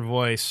altered pronounced. her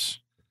voice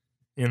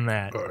in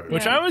that,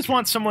 which Yeah. I always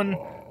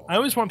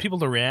want people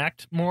to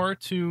react more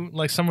to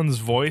like someone's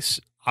voice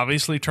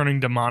obviously turning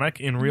demonic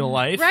in real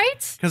life.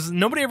 Right? Because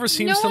nobody ever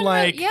seems No to one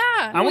like. yeah.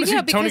 I want to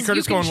see Tony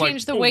Curtis going like,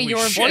 change the way "Holy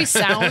your shit." voice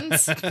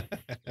sounds.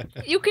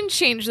 You can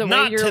change the way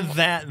Not your to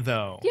that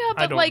though. Yeah, I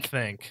but don't like-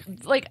 think.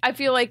 like. I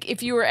feel like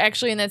if you were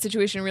actually in that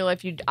situation in real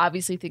life, you'd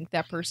obviously think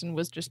that person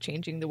was just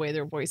changing the way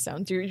their voice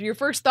sounds. Your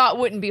first thought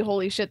wouldn't be,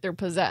 "Holy shit, they're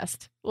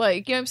possessed."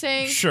 Like, you know what I'm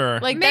saying? Sure.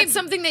 Like Maybe- that's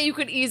something that you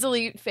could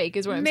easily fake.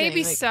 Is what I'm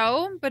Maybe saying. Like,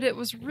 so, but it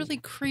was really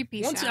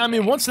creepy.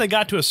 Once they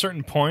got to a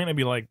certain point, I'd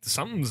be like,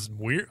 something's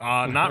weird.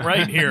 Not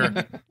right here.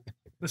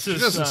 This She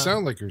is doesn't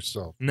sound like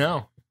herself.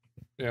 no.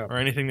 Yeah. Or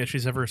anything that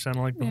she's ever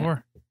sounded like Yeah.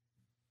 before.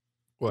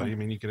 Well, you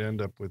mean you could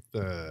end up with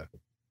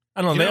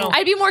I don't know. You They know, all,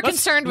 I'd be more Let's-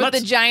 concerned with the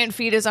let's- giant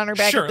fetus on her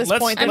back sure, at this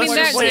let's, point. I Than mean, what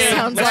that her voice too.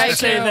 sounds let's like.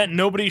 just say too. that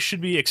nobody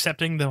should be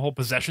accepting the whole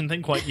possession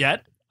thing quite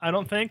yet. I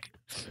don't think.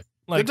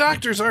 the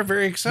doctors are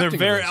very They're accepting.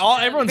 very. of this.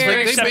 Everyone's Very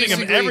very They accepting of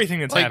basically, everything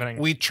that's like, happening.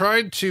 We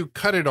tried to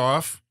cut it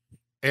off,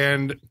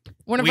 and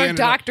One of we our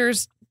ended up-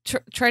 doctors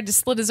tried to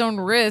slit his own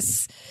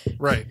wrists.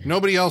 right,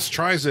 nobody else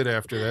tries it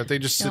after that. They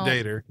just No.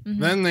 sedate her. Mhm.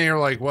 Then they are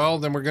like, well,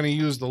 then we're going to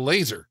use the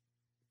laser,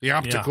 the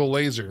optical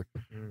laser,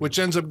 which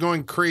ends up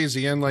going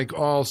crazy. And like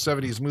all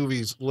 70s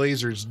movies,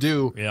 lasers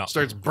do, Yeah.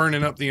 starts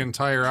burning up the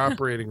entire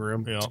operating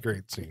room. Yeah. It's a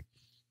great scene.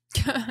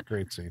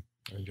 Great scene.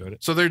 I enjoyed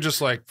it. So they're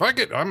just like, fuck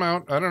it, I'm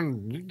out. I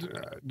don't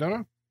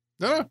know.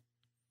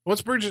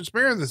 What's Bridget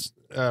Spare this?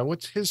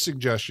 What's his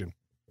suggestion?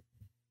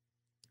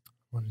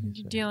 What did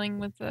he say? Dealing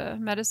with the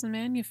medicine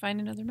man, you find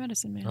another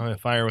medicine man. Oh, yeah,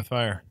 fire with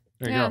fire.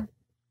 There you Yeah. go.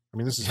 I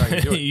mean, this is how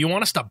you do it. You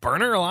want us to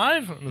burn her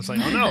alive? And it's like,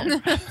 oh no,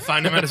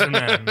 find a medicine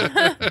man.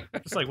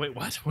 It's like, wait,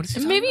 what? What is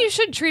he? Maybe you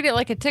should treat it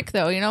like a tick,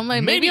 though. You know,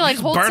 maybe Maybe like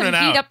just hold burn some it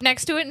heat out. up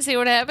next to it and see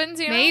what happens.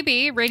 You know?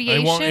 Maybe It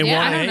radiation. won't, it yeah,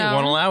 won't, I don't it know.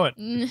 won't allow it.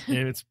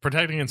 It's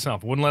protecting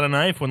itself. Wouldn't let a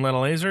knife, wouldn't let a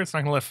laser. It's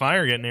not going to let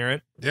fire get near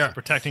it. Yeah. It's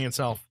protecting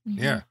itself.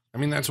 Yeah. I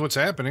mean, that's what's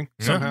happening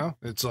Yeah. somehow.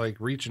 It's like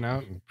reaching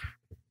out. And,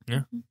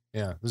 Yeah.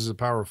 Yeah. This is a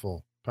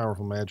powerful,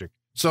 powerful magic.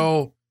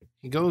 So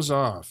he goes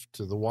off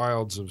to the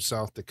wilds of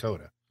South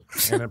Dakota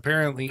and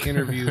apparently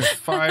interviews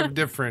 5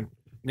 different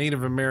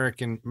Native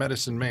American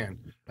medicine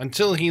men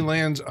until he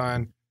lands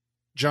on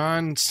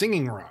John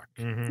Singing Rock.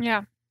 Mm-hmm.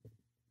 Yeah,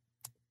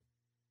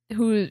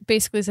 Who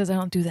basically says, "I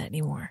don't do that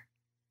anymore."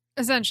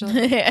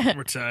 essentially. yeah.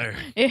 Retire.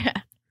 Yeah.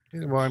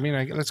 Well, I mean,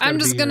 that's I'm gotta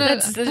just be gonna-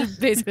 That's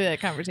basically that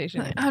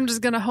conversation. I'm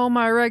just gonna hoe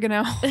my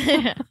oregano.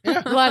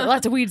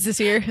 Lots of weeds this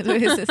year. he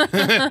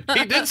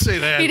did say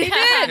that. He He did.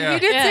 Yeah. He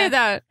did Yeah. say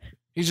that.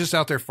 He's just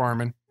out there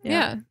farming.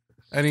 Yeah.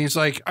 And he's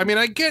like, I mean,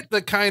 I get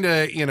the kind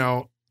of,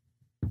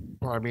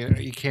 well, I mean,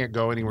 you can't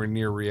go anywhere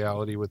near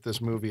reality with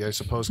this movie, I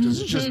suppose,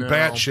 because it's just No.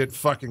 batshit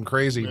fucking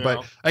crazy. No.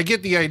 But I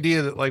get the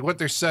idea that, like, what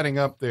they're setting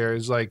up there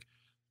is like,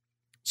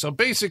 so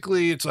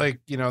basically, it's like,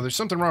 there's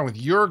something wrong with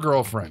your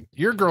girlfriend.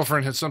 Your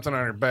girlfriend has something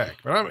on her back.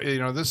 But,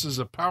 this is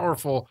a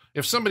powerful,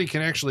 if somebody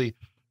can actually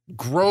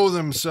grow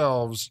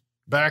themselves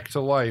back to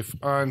life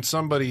on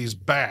somebody's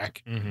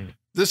back, Mm-hmm.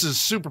 this is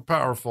super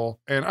powerful,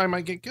 and I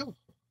might get killed.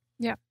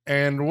 Yeah.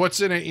 And what's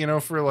in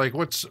it, for like,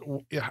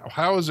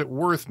 how is it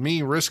worth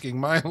me risking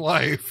my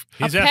life?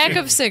 A pack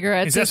of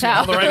cigarettes He's is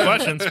asking all how. the right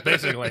questions,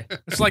 basically.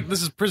 It's like,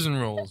 this is prison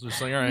rules.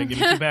 It's like, all right, give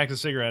me 2 packs of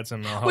cigarettes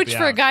and I'll help Which you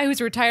for a out. guy who's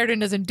retired and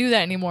doesn't do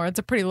that anymore, it's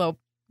a pretty low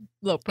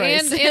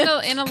price.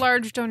 And a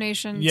large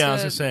donation Yeah, I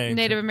was to gonna say,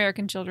 Native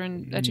American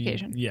children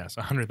education. Yes,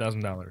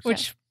 $100,000.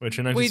 which Which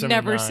in we'd 1979,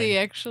 never see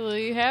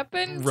actually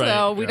happen. Right.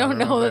 So we Yeah, don't I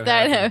don't know know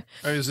that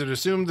happened. Is it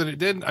assumed that it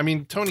did? I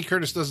mean, Tony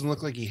Curtis doesn't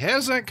look like he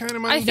has that kind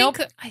of money.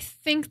 I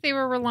think they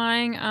were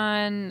relying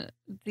on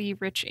the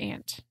rich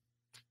aunt.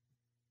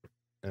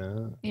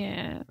 Yeah.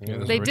 Yeah,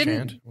 there's They a rich didn't.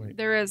 aunt. Wait.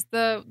 There is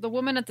the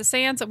woman at the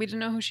seance that we didn't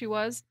know who she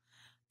was.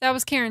 That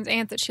was Karen's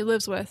aunt that she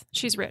lives with.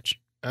 She's rich.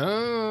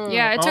 Oh,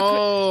 Yeah, it took-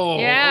 yeah,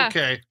 yeah.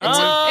 okay.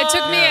 It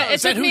took me. yeah. It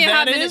Is that took who me a that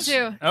hot minute is?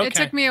 too. Okay. It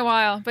took me a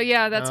while, but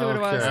yeah, that's who it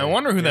was. I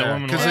wonder who that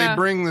woman was. Because Yeah. they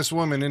bring this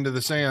woman into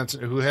the seance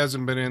who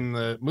hasn't been in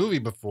the movie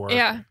before.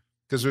 Yeah,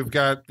 Because we've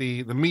got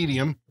the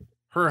medium,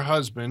 her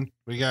husband,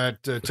 we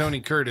got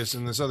Tony Curtis,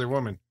 and this other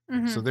woman.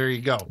 mhm. So there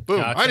you go.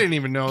 Boom. Gotcha. I didn't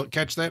even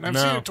catch that, and I've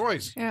No. seen it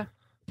twice. yeah.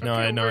 No,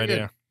 I had no very good.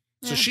 idea.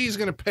 So Yeah. she's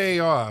going to pay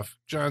off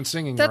John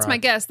Singing That's my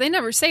Rock. guess. They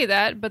never say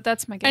that, but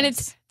that's my guess.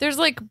 And there's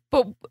like,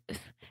 but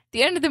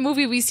the end of the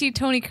movie, we see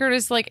Tony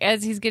Curtis, like,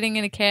 as he's getting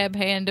in a cab,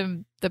 hand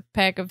him the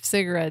pack of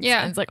cigarettes.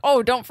 Yeah. And it's like,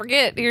 oh, don't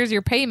forget, here's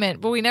your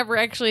payment. But we never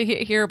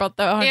actually hear about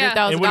the It would have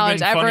 $100,000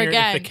 been ever funnier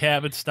again. if the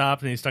cab had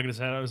stopped and he stuck his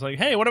head out. I was like,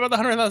 hey, what about the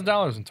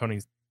 $100,000? And Tony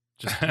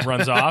just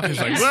runs off.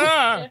 He's like,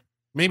 ah!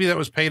 Maybe that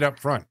was paid up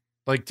front.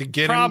 Like to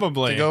get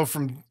Probably. him to go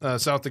from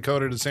South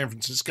Dakota to San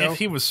Francisco. If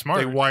he was They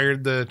smart,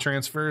 wired the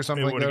transfer or they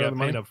something like would that. have of got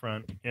the paid money. up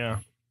front. Yeah.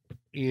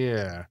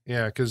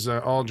 Yeah, because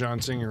all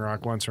John Singing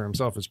Rock wants for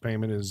himself as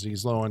payment is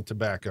he's low on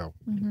tobacco.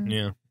 Mhm.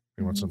 Yeah.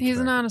 He wants some he's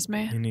an tobacco. honest He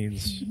man.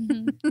 needs.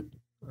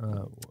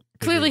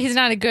 Clearly, he's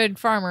not a good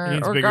farmer He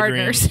needs or bigger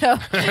gardener, dreams. so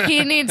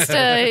he needs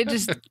to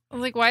just.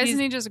 Like, why isn't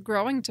He's- he just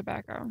growing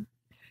tobacco?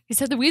 He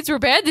said the weeds were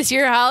bad this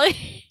year,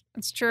 Holly.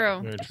 It's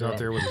true. Very He's true. out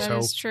there with his That hoe.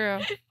 is true.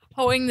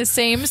 Hoeing the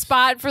same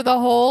spot for the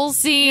whole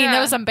scene. Yeah.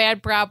 That was some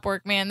bad prop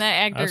work, man. That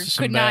actor That's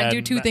some could not bad-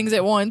 do 2 things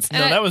at once. No,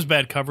 that was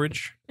bad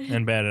coverage.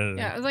 and bad editing.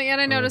 Yeah, I was like, and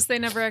I noticed they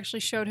never actually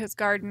showed his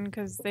garden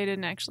because they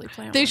didn't actually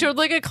plant. They one. showed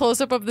like a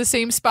close up of the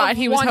same spot Of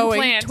he was one hoeing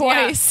plant,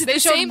 twice. yeah. The They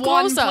showed same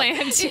one close up.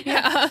 plant.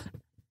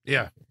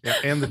 Yeah. Yeah,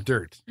 and the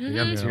dirt. You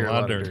got to Mhm. see a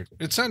lot of dirt.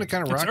 It sounded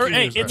kind of It's, rocky.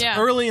 it's Yeah.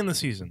 early in the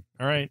season.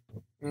 All right,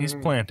 he's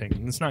Mhm.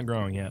 planting. It's not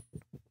growing yet.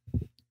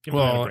 Give him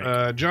a break.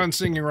 Well, John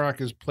Singing Rock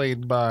is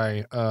played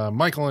by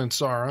Michael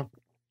Ansara,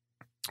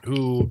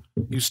 who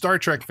you Star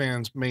Trek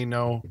fans may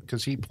know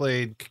because he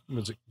played,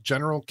 was it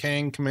General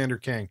Kang, Commander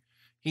Kang?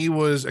 He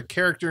was a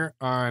character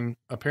on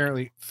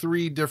apparently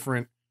 3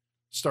 different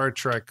Star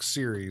Trek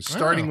series,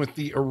 starting with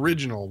the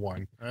original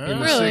one in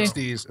the Really?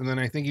 60s, and then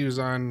I think he was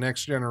on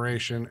Next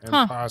Generation and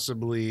Huh.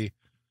 possibly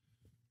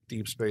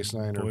Deep Space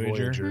Nine or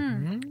Voyager. Voyager.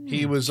 Mm,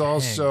 He was Kang.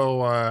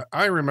 also,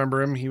 I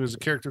remember him, he was a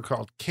character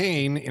called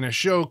Kane in a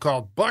show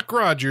called Buck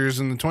Rogers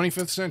in the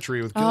 25th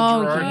Century with Gil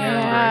Oh, Gerard. and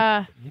Andy Gray.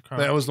 yeah. Okay.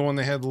 That was the one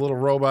that had the little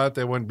robot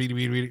that went beady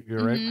beady beady.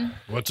 You're right. Mhm.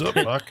 What's up,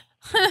 Buck?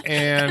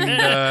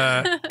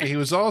 And he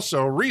was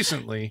also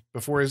recently,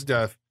 before his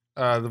death,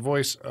 the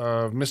voice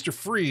of Mr.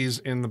 Freeze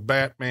in the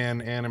Batman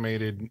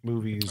animated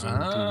movies and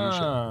TV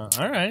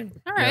show. All right.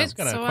 All right. It's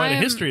got so quite a I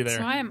am- history there.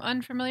 So I am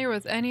unfamiliar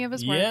with any of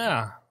his work.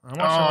 Yeah. I'm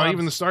watching a lot Oh, of-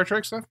 even the Star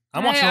Trek stuff?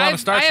 I'm watching a lot of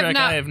Star I have Trek.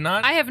 not- I have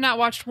not. I have not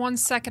watched 1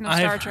 second of I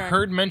Star have Trek.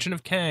 heard mention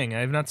of Kang. I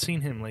have not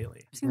seen him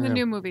lately. I've seen the Yeah.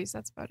 new movies.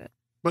 That's about it.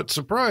 But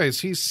surprise,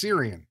 he's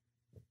Syrian.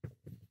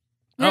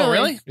 Oh,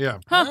 really? Yeah.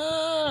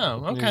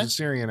 Oh, He's okay. a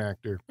Syrian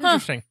actor.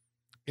 Interesting.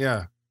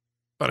 Yeah.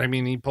 But I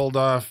mean, he pulled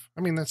off,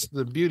 I mean, that's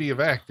the beauty of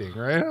acting,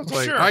 right? I was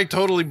like, Sure. I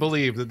totally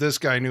believe that this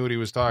guy knew what he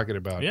was talking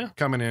about. Yeah.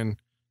 Coming in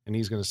and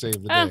he's going to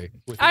save the Oh, day.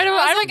 with I his- don't.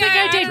 I don't think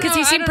I did don't because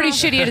he know. seemed I pretty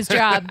don't know. shitty at his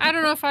job. I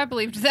don't know if I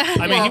believed that.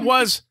 I mean, he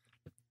was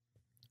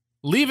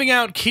leaving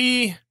out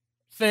key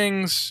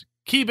things,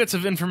 key bits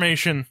of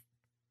information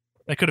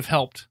that could have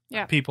helped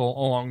Yeah. people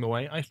along the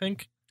way, I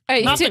think.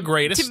 Hey, Not to, the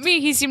greatest. To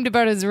me, he seemed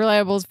about as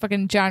reliable as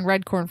fucking John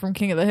Redcorn from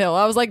King of the Hill.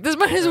 I was like, this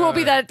might as well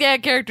be that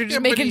character just Yeah,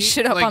 but making he-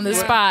 shit up like, on the what-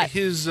 spot.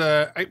 His,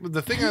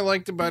 the thing I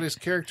liked about his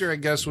character, I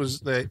guess,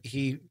 was that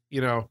he,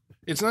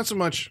 it's not so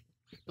much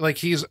like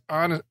he's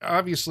honest,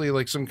 obviously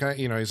like some kind,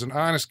 he's an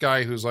honest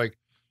guy who's like,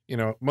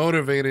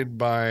 motivated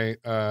by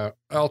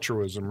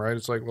altruism, right?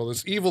 It's like, well,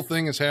 this evil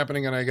thing is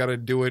happening and I got to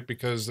do it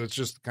because that's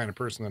just the kind of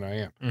person that I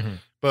am. Mm-hmm.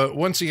 But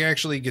once he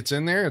actually gets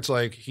in there, it's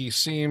like he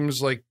seems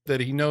like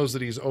that he knows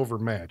that he's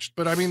overmatched.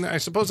 But I mean, I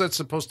suppose that's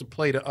supposed to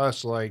play to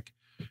us like,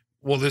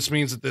 well, this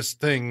means that this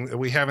thing that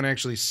we haven't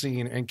actually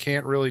seen and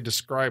can't really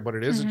describe what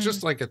it is. Mhm. It's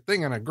just like a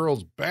thing on a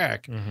girl's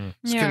back Mm-hmm.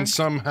 Yeah. can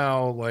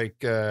somehow like,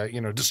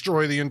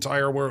 destroy the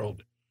entire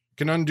world,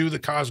 can undo the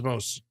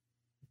cosmos.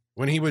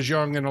 When he was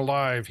young and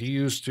alive, he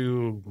used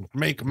to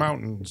make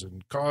mountains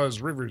and cause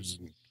rivers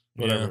and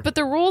whatever. But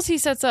the rules he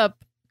sets up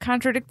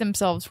contradict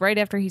themselves right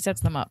after he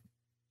sets them up.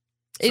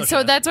 Such So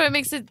as? that's why it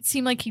makes it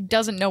seem like he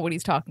doesn't know what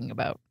he's talking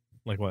about.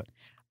 Like what?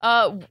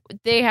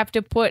 They have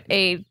to put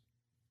a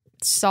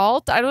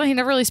salt. I don't know. He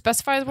never really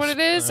specifies what it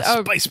is.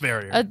 Spice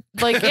barrier.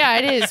 Yeah,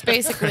 it is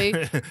basically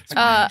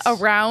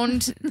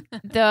around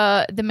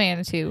the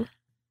Manitou,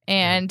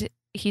 and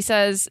he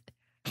says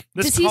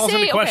This does he calls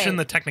into say- question okay.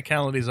 the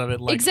technicalities of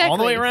it, like all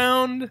the way Exactly.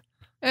 around,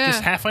 Yeah.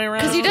 just halfway around.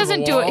 because he to the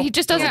doesn't do it. wall? He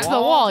just does Yeah. it to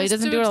the wall. He Just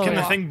doesn't do do it it to on Can the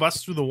the wall. thing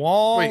bust through the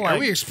wall? Wait, are Like,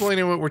 we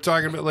explaining what we're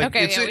talking about? Like,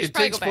 Okay, yeah, we it should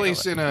probably takes go back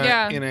place over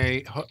in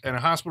it. a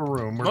hospital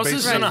room. Where most of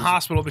this is basically- in a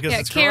hospital because Yeah,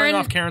 it's Karen- growing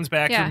off Karen's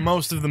back yeah. for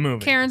most of the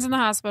movie. Karen's in the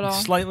hospital.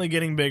 It's slightly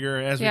getting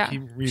bigger as Yeah. we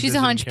keep She's revisiting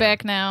a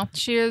hunchback now.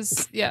 She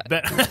is, yeah.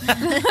 Bed,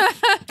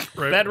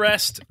 Right. bed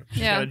rest.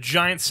 She's Yeah. got a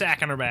giant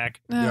sack on her back.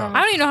 Yeah.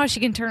 I don't even know how she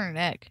can turn her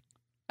neck.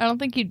 I don't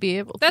think you'd be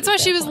able to. That's at why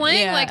that she was point.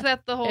 laying Yeah. like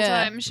that the whole Yeah.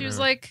 time. She was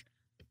Yeah. like,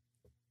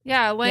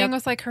 laying Yep.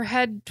 with like her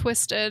head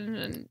twisted.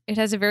 And It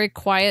has a very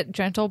quiet,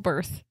 gentle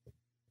birth,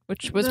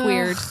 which was Ugh.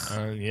 weird.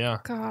 Yeah.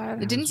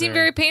 God. It didn't was seem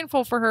very- very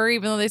painful for her,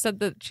 even though they said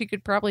that she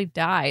could probably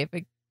die if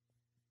it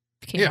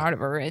came Yeah. out of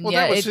her. And Well,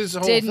 yeah, that was it his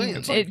whole didn't. thing.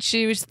 It's like-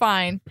 She was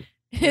fine.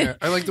 Yeah,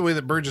 I like the way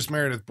that Burgess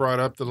Meredith brought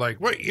up the like,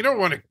 wait, you don't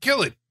want to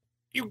kill it.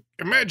 You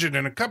imagine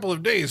in a couple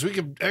of days we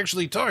could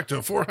actually talk to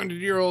a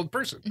 400-year-old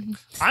person.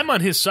 I'm on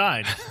his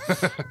side.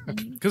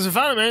 Because if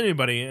I'm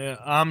anybody,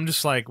 I'm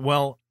just like,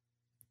 well,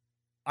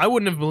 I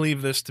wouldn't have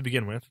believed this to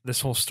begin with.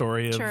 This whole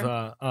story of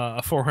Sure.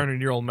 a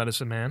 400-year-old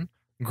medicine man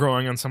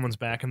growing on someone's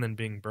back and then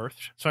being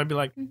birthed. So I'd be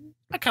like,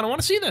 I kind of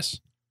want to see this.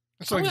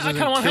 It's like I doesn't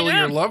kinda wanna kill hang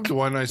your out. loved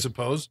one, I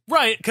suppose.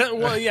 Right.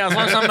 Well, yeah, as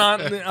long as I'm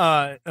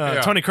not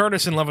Yeah. Tony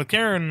Curtis in love with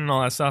Karen and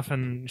all that stuff,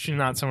 and she's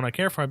not someone I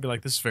care for, I'd be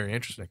like, this is very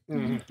interesting.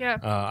 Yeah.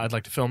 I'd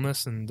like to film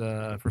this and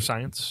for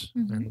science.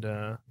 Mhm.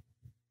 And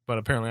but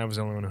apparently I was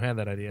the only one who had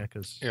that idea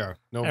because Yeah,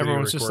 no. everyone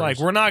was video just like,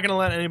 recordings. we're not going to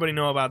let anybody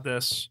know about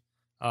this.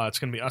 It's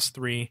going to be us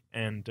three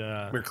and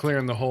We're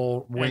clearing the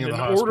whole wing and of the an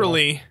hospital.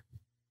 orderly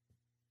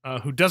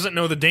who doesn't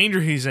know the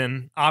danger he's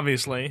in.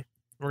 Obviously,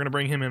 we're going to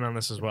bring him in on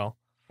this as well.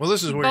 Well,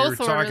 this is what Both you were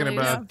talking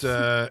orderlies.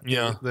 about.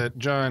 Yeah. That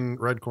John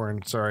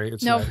Redcorn. Sorry,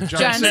 it's No, not.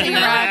 John Singing Singing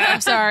Rock. Rock. I'm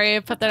sorry, I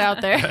put that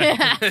out there.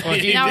 Well,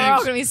 he now we're all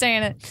leaves- going to be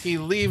saying it. He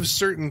leaves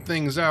certain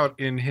things out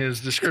in his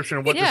description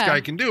of what this Yeah.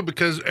 guy can do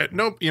because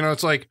nope,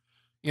 it's like,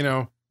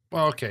 well,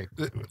 okay,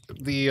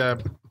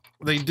 the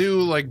they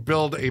do like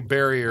build a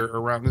barrier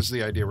around. This is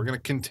the idea. We're going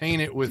to contain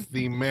it with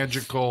the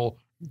magical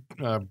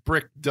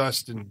brick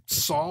dust and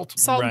salt.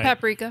 Salt and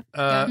paprika.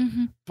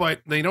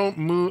 But they don't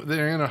move.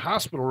 They're in a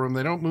hospital room.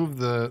 They don't move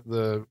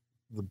the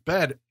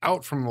bed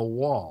out from the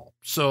wall.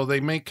 So they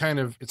make kind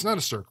of. It's not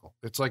a circle.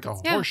 It's like a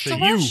horseshoe.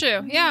 It's a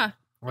horseshoe. Yeah.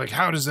 Like,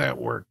 how does that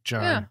work,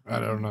 John? Yeah. I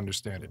don't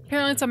understand it.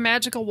 Apparently, it's a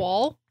magical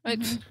wall.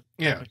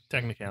 Yeah.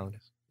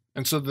 Technicalities.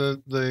 And so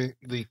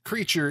the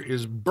creature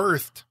is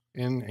birthed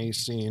in a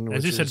scene.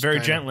 As you said, very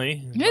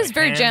gently. It is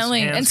very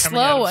gently and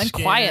slow and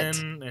quiet.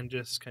 And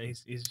just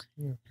he's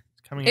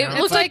coming It out.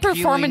 looked like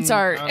performance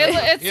art.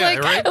 It's like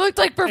right? It looked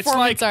like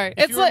performance art.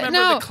 If It's you like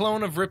remember the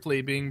clone of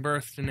Ripley being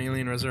birthed in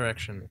Alien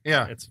Resurrection.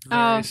 Yeah. It's very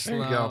There you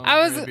slow. go.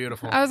 Very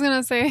beautiful. I was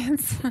gonna say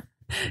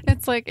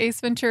it's like Ace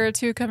Ventura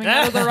 2 coming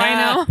out of the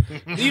rhino.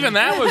 Even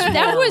that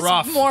was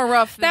rough. more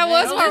rough. That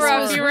was more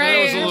rough. You're That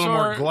was right. a little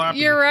more gloppy.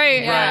 You're right.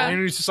 Right. Yeah.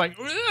 And he's just like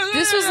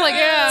This was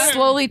like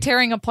slowly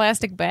tearing a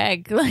plastic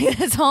bag. Like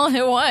that's all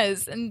it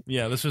was. And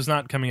yeah, this was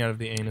not coming out of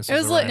the anus. It of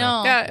was the like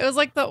rhino. it was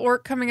like the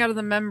orc coming out of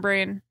the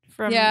membrane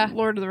from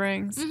Lord of the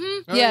Rings.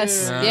 Oh,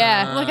 yes, yeah.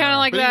 yeah. Look kind of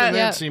like But that. even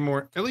Yeah. that seemed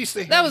more. At least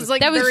they. That was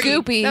like That was dirty.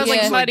 goopy, That was yeah.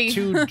 like like muddy.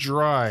 too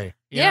dry.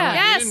 You Yeah. know?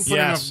 Yes. You didn't put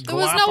Yes. enough There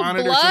was glop no on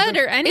it blood something?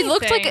 or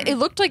anything. it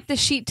looked like the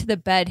sheet to the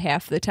bed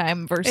half the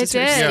time versus It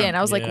her did. skin.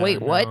 I was like, Yeah,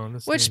 wait, what? no,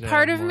 this Which needs to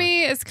part have of more.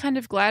 me is kind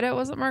of glad it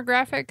wasn't more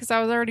graphic because I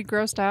was already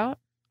grossed out.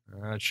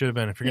 It should have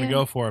been. If you're gonna Yeah.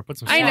 go for it, put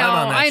some I slime know,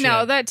 on that I know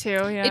shit. that too.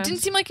 Yeah, It didn't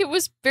seem like it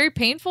was very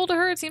painful to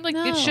her. It seemed like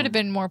No. it should have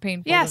been more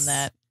painful Yes. than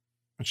that.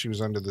 She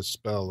was under the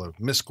spell of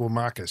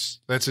Misquamacus.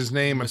 That's his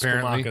name,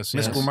 apparently. Misquamacus,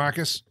 yes.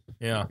 Misquamacus.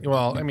 Yeah.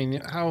 Well, I mean,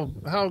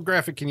 how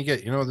graphic can you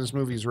get? You know, this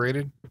movie's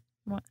rated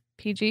What?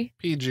 PG?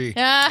 PG.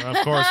 Yeah. Of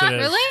course it is.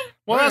 Really?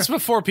 Well, that's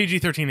before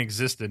PG-13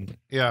 existed.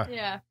 Yeah,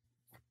 Yeah.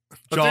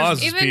 But Jaws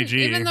is Even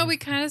PG. even though we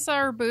kind of saw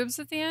her boobs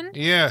at the end.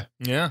 yeah,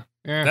 yeah.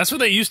 yeah. That's what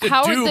they used to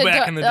Howard do the back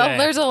Duck- in the oh, day.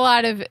 there's a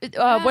lot of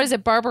what is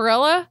it,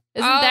 Barbarella?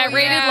 Isn't Oh, that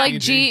rated yeah. like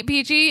PG.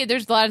 PG?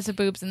 There's lots of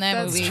boobs in that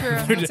That's movie. true.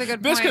 That's a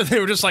good Basically, point. they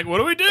were just like, "What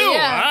do we do?"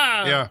 Yeah.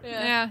 Ah. yeah.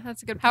 Yeah,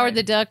 that's a good point. Howard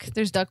the Duck.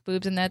 There's duck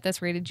boobs in that.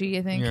 That's rated G,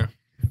 I think. Yeah.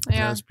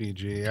 Yeah. That's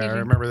PG. I PG.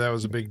 remember that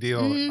was a big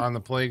deal Mhm. on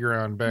the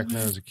playground back when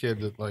I was a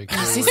kid. That like You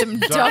there see were some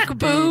duck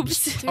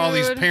boobs. All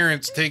these Dude.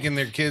 parents taking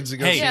their kids to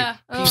go Hey. see Yeah.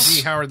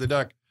 PG Howard the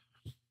Duck.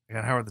 I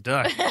got Howard the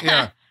Duck.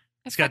 Yeah,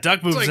 It's got duck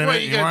it's boobs like in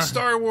wait, it. you got want-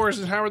 Star Wars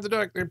and Howard the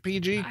Duck. They're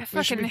PG. I They should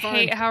fucking be fine.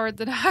 hate Howard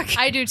the Duck.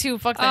 I do too.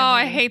 Fuck that. Oh,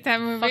 I movie. hate that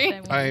Fuck movie. that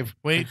movie. I've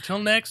Wait till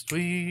next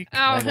week.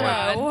 Oh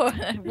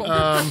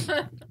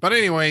god. But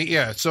anyway,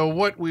 yeah. So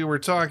what we were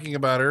talking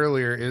about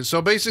earlier is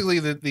so basically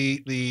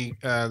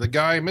the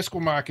guy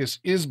Misquamacus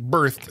is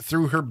birthed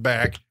through her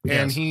back,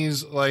 and Yes.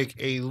 he's like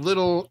a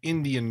little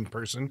Indian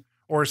person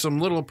or some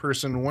little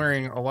person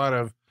wearing a lot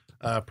of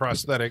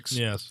prosthetics.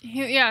 Yes.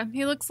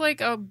 He looks like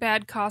a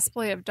bad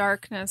cosplay of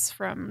Darkness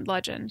from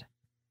Legend.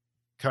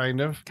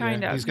 Kind of.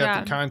 Kind of, He's got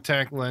yeah. the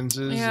contact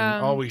lenses Yeah.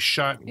 and always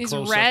shot in He's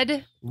close up,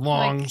 red.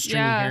 long like, stringy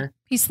yeah. hair.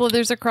 He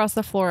slithers across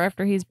the floor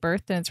after he's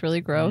birthed, and it's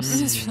really gross.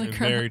 It's really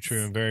Very gross.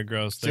 true. Very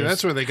gross. See,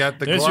 that's where they got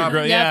the there's your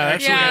glob. yeah,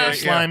 that's Yeah. your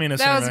sliminess.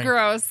 That and was everything.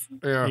 gross.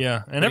 Yeah.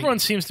 Yeah, and everyone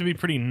seems to be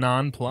pretty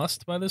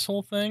nonplussed by this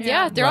whole thing.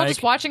 Yeah, they're all Like,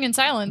 just watching in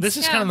silence. This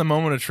is Yeah. kind of the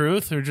moment of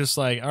truth. They're just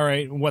like, all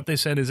right, what they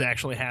said is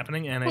actually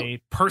happening, and a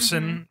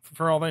person,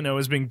 for all they know,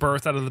 is being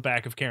birthed out of the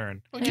back of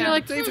Karen. Like, Yeah.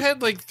 like they've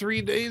had like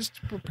 3 days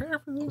to prepare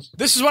for this.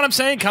 This is what I'm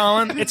saying,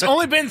 Colin. It's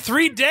only been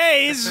 3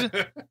 days,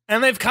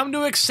 and they've come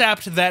to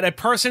accept that a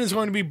person is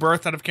going to be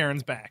birthed out of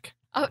Karen's back.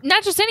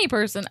 not just any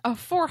person, a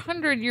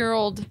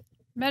 400-year-old.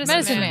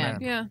 Medicine man.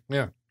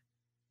 Yeah.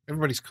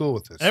 Everybody's cool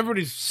with this.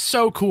 Everybody's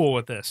so cool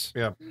with this.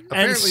 Yeah.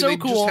 Apparently, so they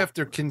cool. just have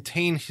to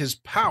contain his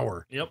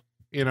power. Yep.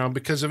 You know,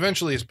 because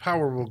eventually his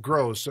power will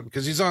grow. So,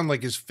 because he's on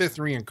like his 5th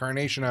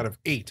reincarnation out of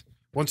 8.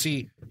 Once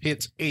he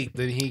hits 8,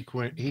 then he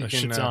can.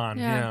 Shit's on.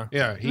 Yeah.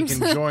 Yeah. Yeah, he can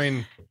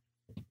join.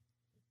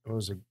 What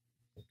was it?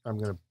 I'm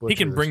gonna. He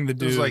can butcher bring the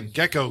this. It was dude. like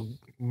Gecko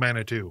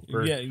Manitou.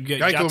 Or, Yeah, you get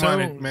Geico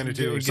Gato-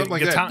 Manitou or G- something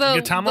like that.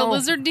 Gata- The Gatamo?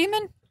 lizard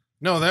demon?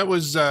 No, that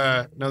was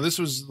this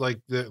was like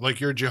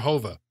your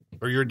Jehovah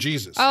or your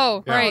Jesus.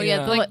 Oh, Yeah. right. Oh,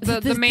 yeah, Like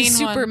the main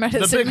super one.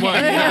 medicine The big one,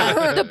 man.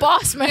 yeah. The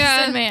boss medicine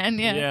Yeah. man.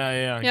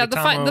 Yeah. Yeah, the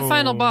Gatamo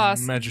final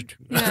boss. Magic-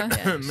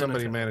 Yeah.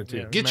 Somebody Manitou.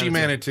 Yeah, Gitchy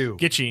Manitou.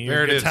 Gitchy.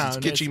 There it is. Gata-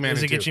 It's Gitchy is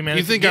Manitou. it Gitchy Manitou?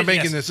 You think I'm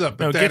making Yes. this up,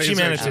 but No, that Gitchy is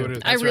Manitou. actually what it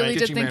is. I That's really right.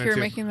 did Gitchy think you were Manitou.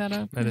 making that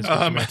up. That is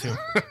Gitchy Manitou.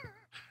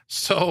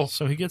 So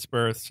So he gets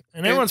birthed,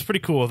 and everyone's pretty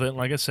cool with it.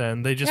 Like I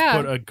said, they just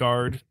Yeah. put a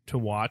guard to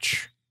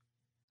watch.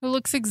 Who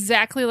looks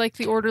exactly like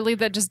the orderly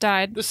that just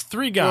died. There's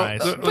 3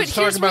 guys. Well, But let's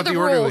here's talk where about the the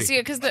orderly. rules.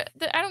 Yeah, because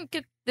I don't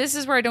get. This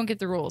is where I don't get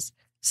the rules.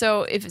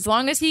 So if as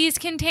long as he's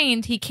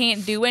contained, he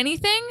can't do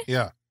anything.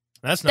 yeah,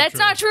 That's not That's true.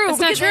 not true. It's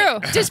not because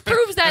true. It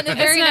disproves that in the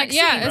very It's not, next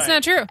yeah, scene. it's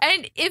not true.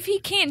 And if he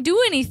can't do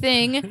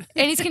anything and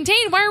he's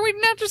contained, why are we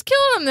not just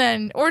killing him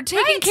then, or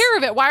taking care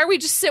of it? Why are we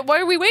just Why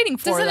are we waiting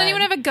for? Doesn't then?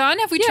 anyone have a gun?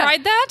 Have we Yeah.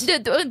 tried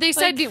that? They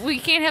said we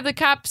can't have the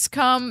cops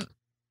come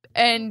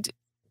and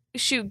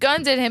shoot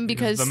guns at him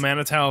because the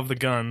Manitou of the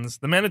guns.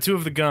 The Manitou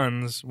of the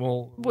guns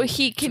will. well,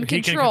 he can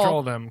He control. can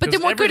control them. But then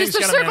 'cause what good is the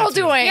everything's got a circle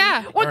Manitou. doing?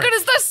 Yeah. What good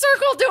is the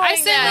circle doing? I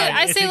say then?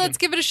 I If say you let's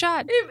give it a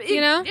shot. It-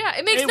 You know? Yeah,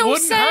 it makes It no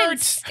wouldn't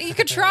sense. You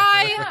could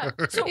try.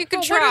 So, You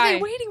could but what are try.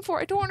 they waiting for?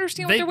 I don't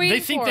understand what they're They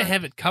waiting think for. they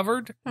have it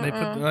covered. They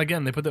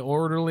put the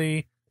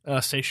orderly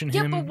station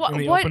Yeah, him but in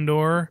the what- open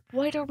door.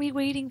 What are we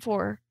waiting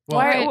for?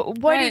 Well,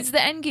 What right. is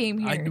the end game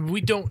here? We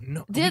don't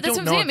know. Yeah, we that's don't what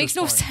I'm know saying. at It makes this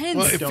no point. sense.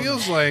 Well, it Don't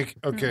feels know. like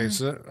okay,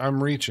 so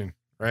I'm reaching,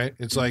 right?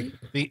 It's like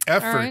the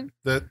effort right.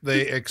 that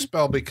they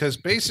expel because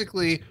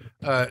basically,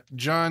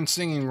 John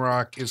Singing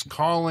Rock is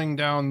calling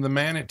down the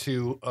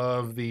Manitou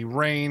of the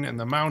rain and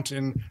the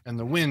mountain and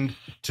the wind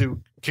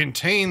to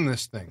contain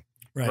this thing,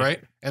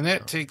 right? And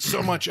that takes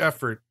so much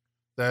effort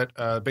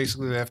that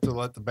basically they have to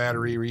let the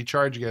battery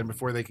recharge again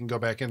before they can go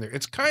back in there.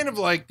 It's kind of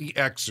like The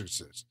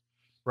Exorcist,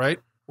 right?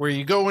 Where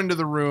you go into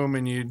the room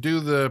and you do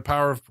the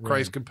power of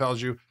Christ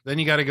compels you, then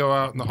you got to go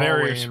out in the Barrier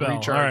hallway and spell.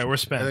 recharge, All right, we're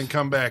spent. and then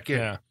come back in.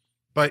 Yeah.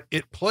 But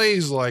it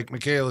plays like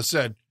Michaela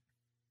said.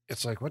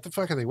 It's like, what the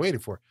fuck are they waiting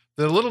for?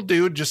 The little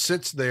dude just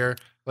sits there,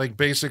 like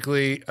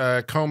basically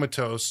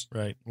comatose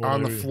Right.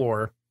 on the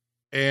floor,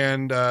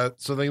 and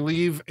so they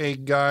leave a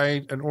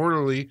guy, an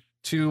orderly,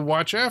 to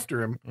watch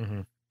after him.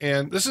 Mhm.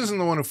 And this isn't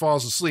the one who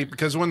falls asleep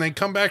because when they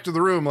come back to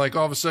the room, like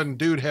all of a sudden,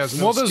 dude has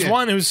no Well, there's skin.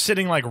 one who's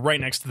sitting like right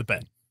next to the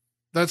bed.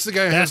 That's the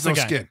guy who That's has no the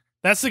guy. skin.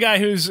 That's the guy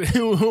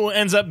who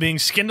ends up being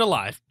skinned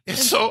alive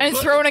It's so and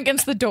thrown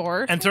against the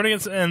door. and turning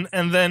it and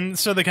then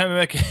so they come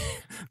back.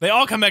 They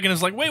all come back and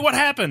it's like, wait, what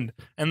happened?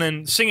 And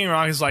then Singing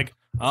Rock is like,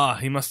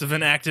 he must have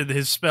enacted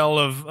his spell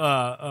of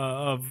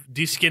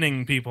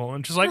de-skinning people.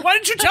 And she's like, why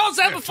didn't you tell us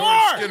that before?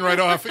 skin right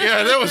off.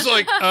 Yeah, that was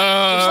like,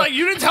 It's like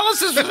you didn't tell us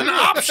this was an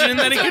option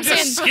that he could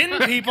just skin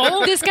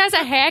people. This guy's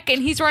a hack,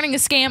 and he's running a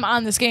scam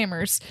on the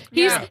scammers.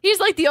 He's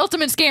like the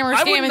ultimate scammer.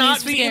 I would scamming not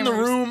these be in the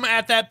scammers. room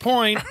at that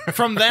point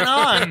from then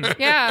on.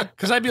 Yeah.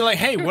 Because I'd be like,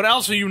 hey, what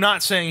else are you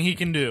not saying he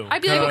can do?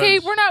 I'd be like, okay,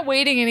 we're not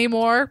waiting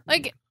anymore.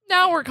 Like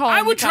now we're calling.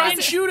 I would the try cops.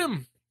 and shoot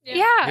him.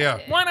 Yeah. yeah.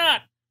 Why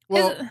not?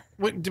 Well,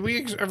 did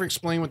we ever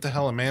explain what the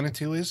hell a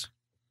Manitou is?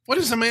 What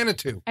is a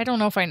Manitou? I don't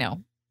know if I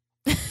know.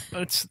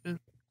 It's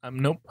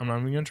nope. I'm not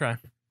even gonna try.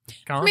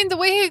 Colin? I mean, the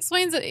way he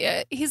explains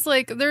it, he's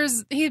like,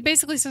 he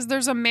basically says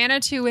there's a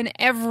Manitou in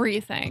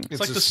everything. it's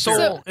like a the spirit.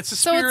 soul. It's the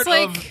so spirit it's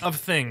like- of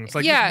things.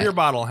 Like Yeah. this beer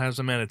bottle has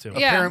a Manitou.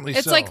 Yeah. Apparently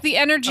it's so. like the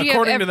energy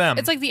According of to them.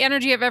 It's like the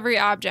energy of every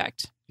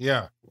object.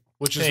 Yeah.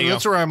 Which is There you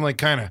that's where I'm like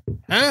kind of,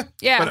 huh?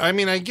 Yeah. But I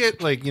mean, I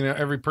get like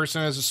every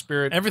person has a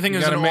spirit. Everything You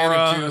is got an a aura,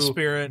 Manitou a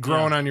spirit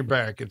growing on your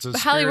back. It's a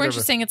But Holly, spirit weren't of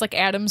you a- saying it's like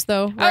atoms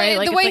though? Right?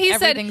 Like the way it's like he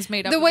said, everything's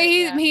made up. the of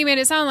way it, he made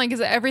it sound like is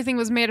that everything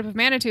was made up of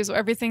Manitous. So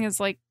everything is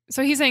like,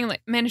 so he's saying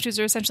like Manitous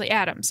are essentially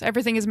atoms.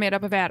 Everything is made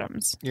up of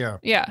atoms. Yeah.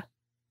 Yeah.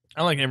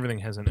 I like everything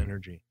has an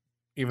energy.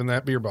 Even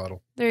that beer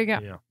bottle. There you go.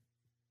 Yeah.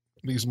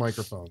 These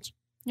microphones.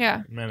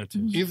 Yeah. Manitou.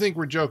 You think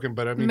we're joking,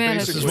 but I mean,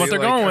 Manitus. basically, This is what they're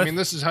like, going I with. mean,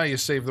 this is how you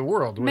save the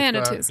world. With,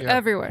 Manitous yeah.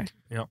 everywhere.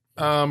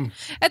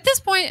 At this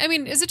point, I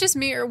mean, is it just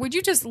me or would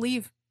you just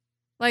leave?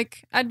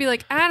 Like, I'd be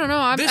like, I don't know.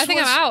 I think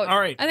I'm out. All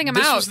right. I think I'm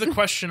this out. was the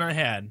question I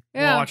had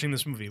Yeah. while watching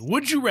this movie.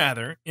 Would you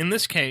rather, in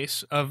this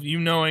case of you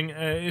knowing,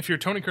 if you're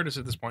Tony Curtis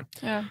at this point,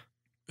 Yeah.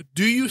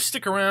 do you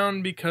stick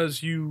around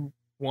because you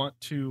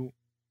want to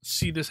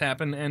see this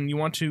happen and you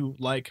want to,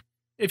 like,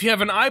 if you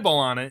have an eyeball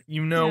on it,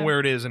 you know Yeah. where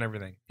it is and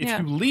everything. If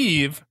Yeah. you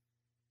leave,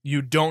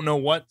 you don't know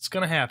what's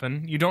going to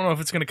happen. You don't know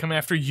if it's going to come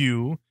after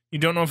you. You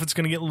don't know if it's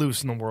going to get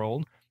loose in the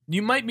world.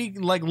 You might be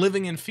like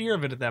living in fear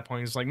of it at that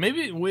point. It's like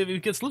maybe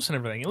it gets loose and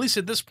everything. At least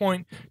at this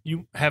point,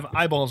 you have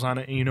eyeballs on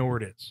it and you know where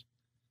it is.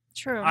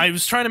 True. I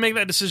was trying to make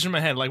that decision in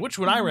my head. Like, which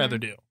would I rather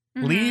do?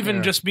 Mhm. Leave Yeah.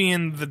 and just be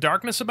in the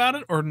darkness about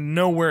it, or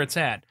know where it's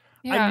at?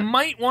 I Yeah.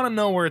 might want to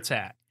know where it's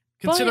at,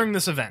 considering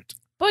this event.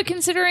 But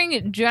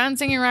considering John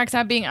Singing Rock's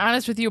not being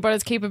honest with you about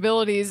his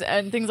capabilities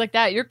and things like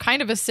that, you're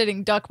kind of a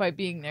sitting duck by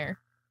being there.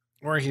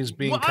 Or he's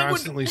being Well, I would-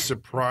 constantly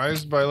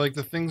surprised by like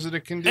the things that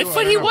it can do. It's- I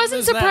But don't he know. wasn't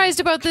Is that- surprised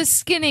about this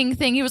skinning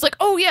thing. He was like,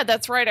 "Oh yeah,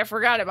 that's right. I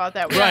forgot about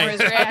that." Right. Whatever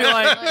his I'd be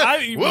like,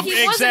 reaction was. He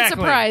wasn't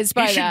exactly. surprised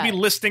by He should that. be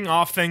listing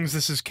off things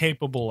this is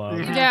capable of.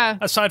 Mhm. Yeah.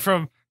 Aside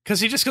from, because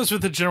he just goes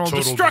with the general Total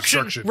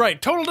destruction. destruction.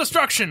 Right, total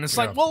destruction. It's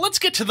Yeah. like, well, let's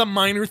get to the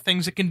minor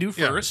things it can do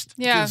Yeah. first.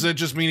 Yeah. Does that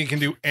just mean he can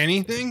do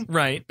anything?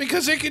 Right.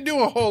 Because it can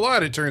do a whole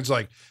lot. It turns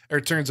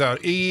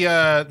out he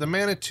the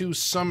Manitou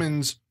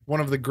summons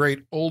one of the great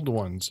old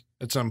ones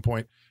at some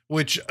point,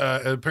 which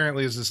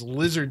apparently is this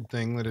lizard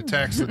thing that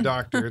attacks the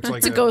doctor. It's like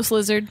It's a ghost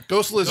lizard.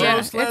 ghost lizard. Yeah.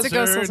 Ghost It's a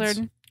ghost lizards.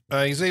 lizard.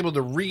 He's able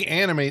to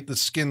reanimate the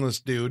skinless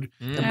dude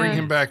and Yeah. bring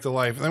him back to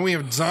life. And then we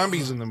have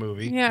zombies in the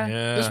movie.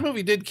 Yeah. This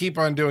movie did keep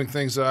on doing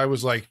things that I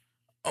was like,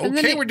 And then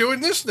okay, the- we're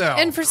doing this now.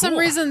 And for some Cool.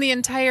 reason, the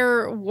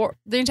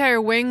entire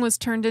wing was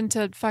turned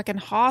into fucking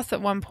Hoth at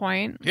one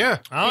point. Yeah.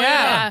 Oh,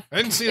 Yeah. I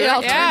didn't see It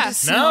all that. Yeah. turned to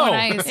snow No.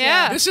 and ice.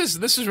 Yeah. This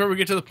is where we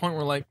get to the point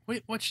where, like,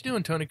 wait, what you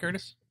doing, Tony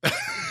Curtis?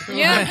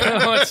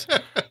 Yeah.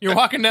 You're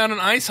walking down an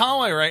ice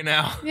hallway right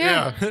now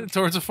Yeah.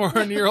 towards a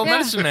 400-year-old Yeah.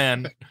 medicine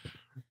man.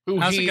 Who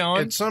How's it he,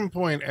 going? at some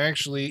point,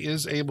 actually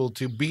is able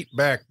to beat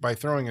back by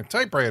throwing a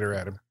typewriter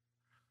at him.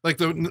 Like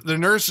the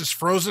nurse is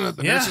frozen at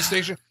the nurse's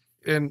station,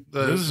 and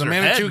the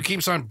Manitou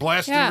keeps on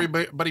blasting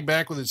everybody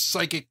back with his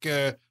psychic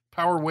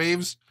power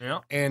waves. Yeah.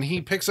 And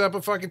he picks up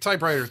a fucking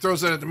typewriter,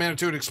 throws it at the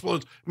Manitou, it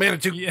explodes.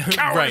 Manitou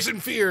cowers in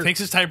fear. Takes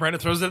his typewriter,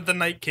 throws it at the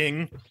Night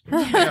King.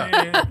 Was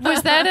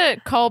that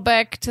a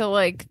callback to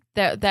like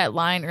that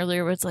line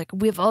earlier where it's like,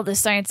 we have all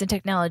this science and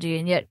technology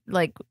and yet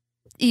like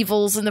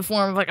evil's in the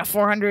form of like a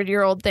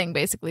 400-year-old thing,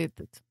 basically.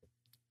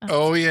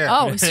 Oh yeah.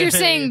 Oh, so you're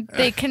saying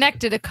they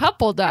connected a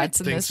couple dots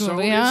in this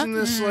movie, huh? Isn't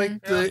this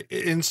like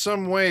in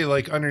some way,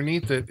 like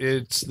underneath it,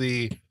 it's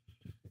the,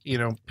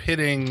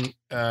 pitting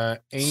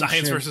ancient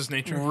science versus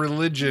nature,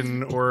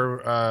 religion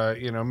or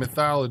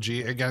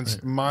mythology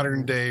against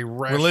modern day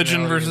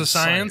religion versus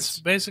science,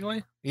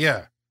 basically.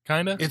 Yeah.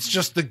 Kinda. It's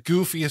just the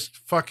goofiest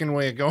fucking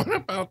way of going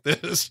about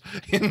this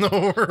in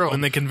the world.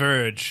 When they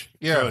converge,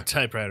 throw a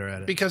typewriter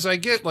at it. Because I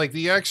get like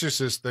the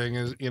Exorcist thing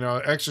is,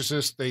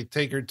 Exorcist, they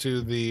take her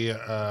to the,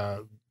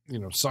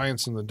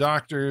 science and the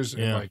doctors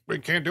and like, we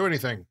can't do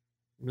anything.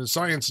 The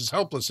science is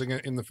helpless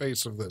in the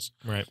face of this.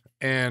 Right.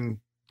 And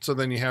so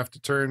then you have to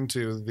turn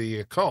to the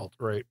occult,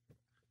 right?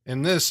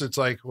 In this, it's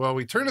like, well,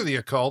 we turn to the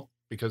occult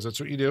because that's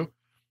what you do.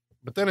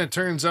 But then it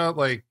turns out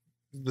like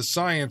the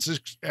science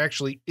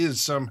actually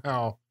is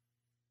somehow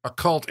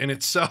occult in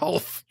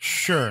itself.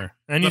 Sure.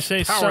 And you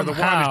say power, somehow.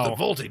 The wattage, the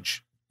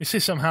voltage. You say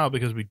somehow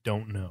because we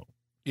don't know.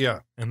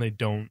 Yeah. And they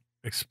don't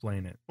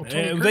explain it. Well,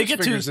 Tony they get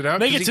figures to it out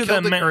they get to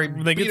the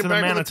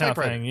Manitou thing.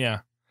 thing,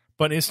 yeah.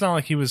 But it's not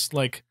like he was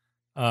like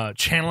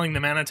channeling the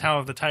Manitou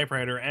of the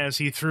typewriter as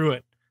he threw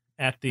it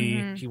at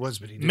the. He was,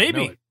 but he didn't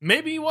know it.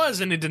 Maybe he was,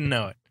 and he didn't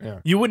know it. Yeah.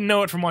 You wouldn't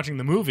know it from watching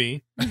the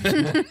movie. we're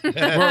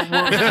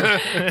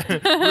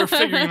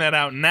figuring that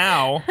out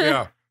now.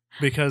 Yeah.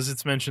 Because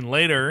it's mentioned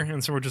later,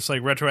 and so we're just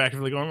like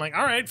retroactively going like,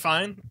 all right,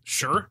 fine,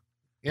 sure.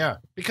 Yeah,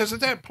 because at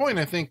that point,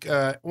 I think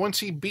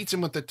once he beats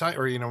him with the type,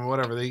 or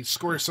whatever, they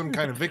score some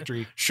kind of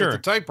victory with the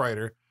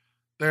typewriter.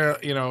 There,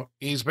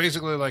 he's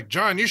basically like,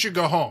 John, you should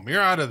go home. You're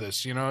out of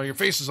this. Your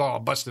face is all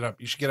busted up.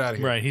 You should get out of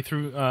here. Right. He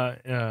threw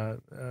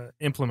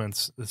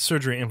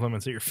surgery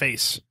implements at your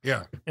face.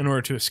 Yeah. In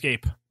order to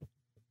escape.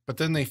 But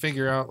then they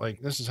figure out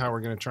like, this is how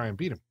we're going to try and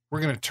beat him.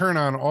 We're going to turn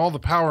on all the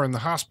power in the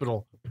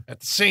hospital at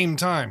the same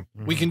time.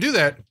 Mm-hmm. We can do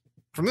that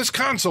from this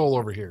console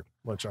over here,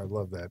 which I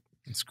love that.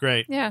 It's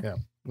great. Yeah.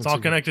 It's all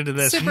connected to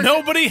this.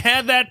 Nobody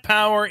had that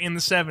power in the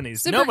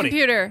 70s.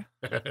 Supercomputer.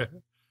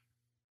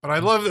 But I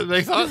love that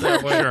they thought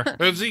that way.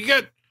 Because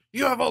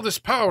you have all this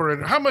power,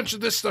 and how much of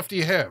this stuff do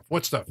you have?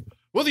 What stuff?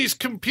 Well, these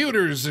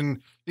computers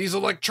and these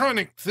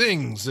electronic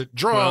things that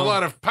draw a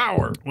lot of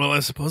power. Well,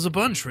 I suppose a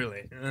bunch,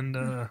 really. And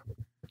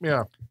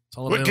yeah. It's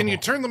all but can you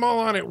turn them all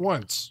on at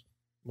once?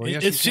 Well,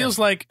 yes, it feels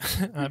like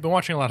I've been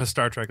watching a lot of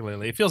Star Trek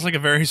lately. It feels like a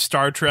very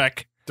Star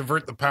Trek.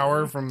 Divert the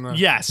power from the.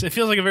 Yes, it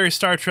feels like a very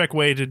Star Trek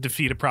way to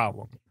defeat a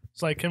problem.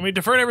 It's like, can we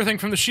divert everything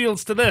from the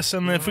shields to this?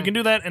 And if we can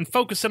do that and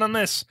focus it on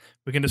this,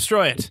 we can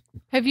destroy it.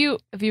 Have you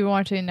been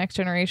watching Next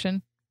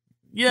Generation?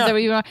 Yeah. Is that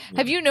what you want?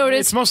 Have you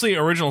noticed? It's mostly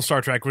original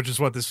Star Trek, which is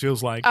what this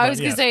feels like. I was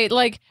going to say,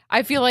 like,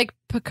 I feel like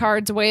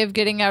Picard's way of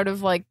getting out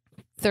of, like,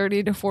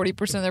 30 to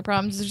 40% of their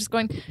problems is just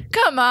going,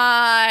 come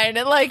on.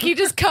 And, like, he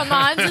just come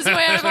on his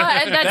way out of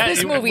it. And that's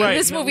this movie. Right.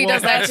 This movie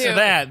does that,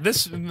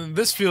 too.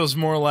 This feels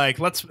more like,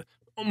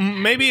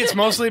 maybe it's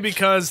mostly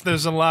because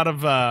there's a lot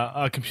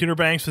of computer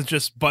banks with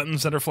just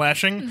buttons that are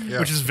flashing,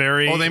 which is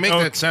very... Oh, they make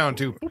that sound,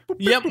 too.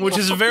 Yep, which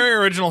is a very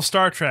original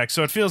Star Trek.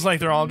 So it feels like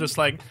they're all just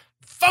like,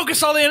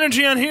 focus all the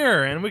energy on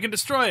here, and we can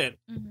destroy it.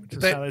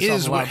 That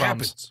is what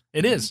happens.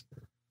 It is.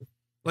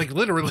 Like,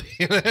 literally.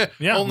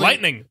 Yeah,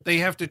 lightning. They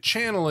have to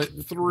channel it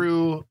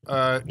through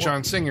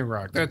John Singing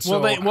Rock. That's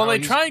they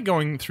tried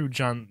going through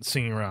John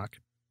Singing Rock.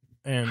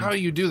 And how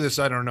you do this,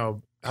 I don't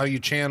know. How you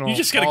channel. You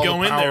just got to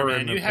go in there,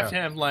 man. You have to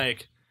have,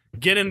 like,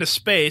 get into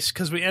space,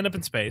 because we end up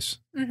in space.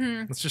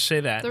 Mm-hmm. Let's just say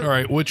that. All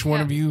right, which one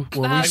of you,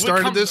 when we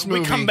started this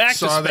movie,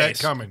 saw that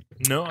coming?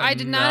 No, I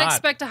did not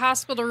expect a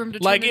hospital room to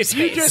turn like, into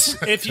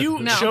space. if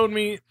you showed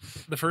me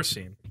the first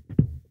scene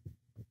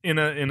in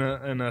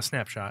a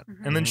snapshot,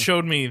 and then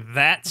showed me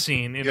that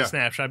scene in a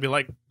snapshot, I'd be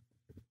like,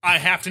 I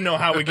have to know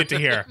how we get to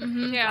here.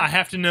 I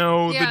have to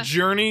know the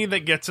journey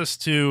that gets us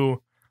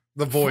to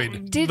the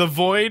void. The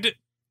void,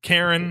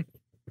 Karen,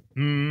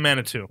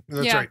 Manitou.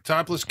 That's right.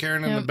 Topless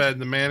Karen in the bed,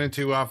 the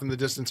Manitou off in the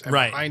distance, and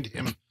behind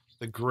him,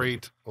 the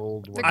great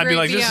old one. I'd be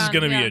like, this is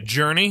going to be a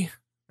journey,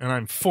 and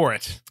I'm for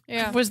it.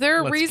 Yeah. Was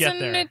there a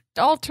reason it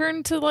all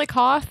turned to, like,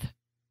 Hoth?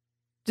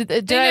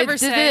 They never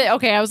said.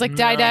 Okay, I was like,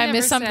 did I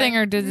miss something,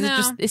 or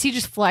is he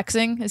just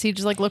flexing? Is he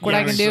just like, look what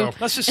I can do? So.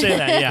 Let's just say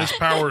that, yeah. His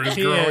power is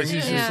growing.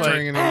 He's just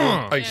turning into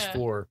an ice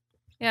floor.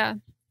 Yeah.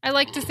 I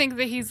like to think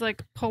that he's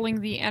like pulling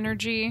the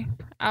energy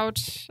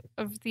out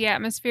of the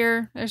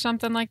atmosphere or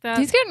something like that.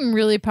 He's getting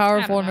really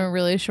powerful in a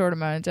really short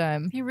amount of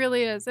time. He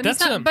really is.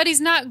 And but he's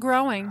not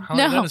growing.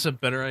 That is a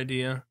better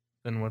idea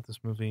than what this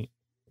movie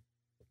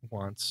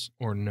wants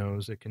or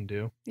knows it can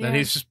do. Yeah. That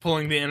he's just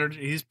pulling the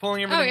energy. He's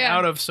pulling everything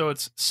out of, so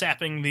it's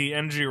sapping the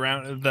energy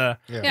around the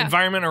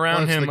environment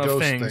around him the of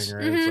ghost thing. Thing,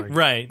 right? It's like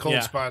Right.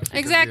 cold spots. because of the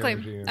Exactly.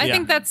 energy. I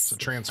think that's It's a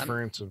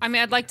transference of. I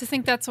mean, I'd like to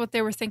think that's what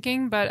they were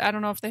thinking, but I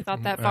don't know if they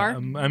thought that far.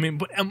 I mean,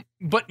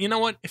 but you know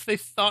what? If they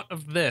thought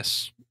of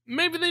this,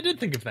 maybe they did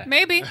think of that.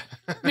 Maybe.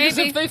 Because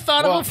if they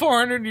thought of a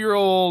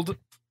 400-year-old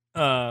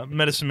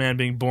medicine man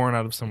being born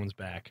out of someone's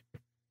back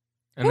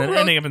and then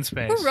ending up in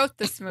space. Who wrote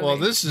this movie? Well,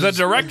 this is The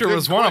director a good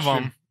was one of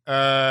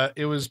question.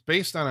 It was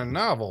based on a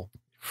novel.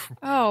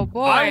 Oh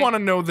boy! I want to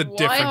know the What?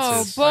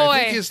 differences. Oh, boy. I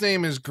think his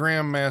name is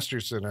Graham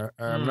Masterson.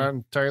 I'm not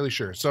entirely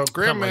sure. So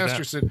Graham Something like that.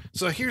 Masterson.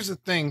 So here's the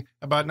thing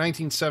about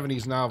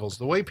 1970s novels.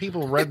 The way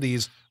people read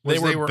these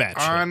was They they were were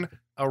batshit. on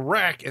a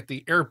rack at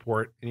the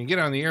airport, and you get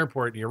on the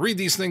airport, and you read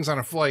these things on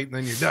a flight, and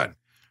then you're done.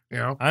 You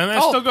know, And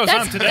that still goes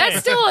on today. That's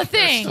still a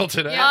thing. still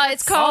today.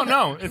 It's called. Oh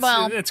no! It's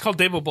well, it's called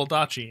David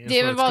Baldacci. is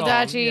David what it's called.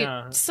 Baldacci.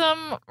 Yeah.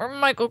 Some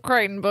Michael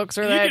Crichton books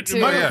are You that could,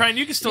 too. Michael Yeah. Crichton,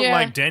 you can still Yeah.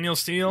 like Daniel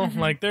Steele.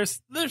 Like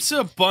there's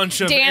a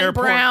bunch of Dan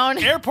airport, Brown.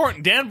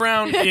 Dan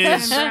Brown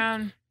Dan is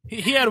Brown.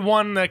 he had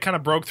one that kind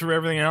of broke through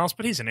everything else,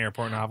 but he's an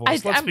airport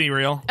novelist. Let's be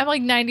real. I'm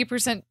like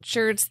 90%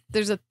 sure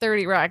there's a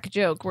 30 Rock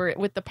joke where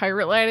with the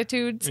pirate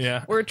latitudes,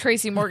 Yeah. where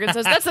Tracy Morgan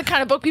says that's the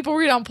kind of book people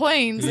read on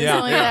planes. and Yeah.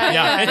 something like that.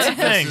 Yeah, it's a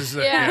This thing. is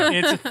Yeah.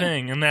 It's a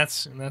thing, and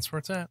that's where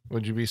it's at.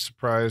 Would you be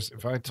surprised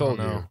if I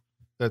told Oh, no. you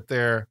that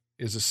there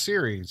is a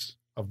series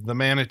of the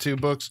Manitou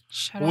books,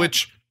 Shut up.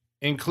 which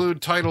include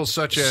titles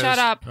such as Shut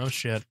up. Oh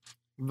shit!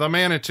 The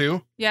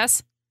Manitou,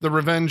 Yes, The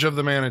Revenge of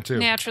the Manitou,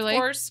 naturally. Of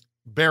course.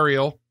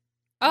 Burial,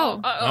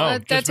 Oh,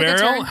 Just that's a good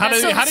burial. turn. How do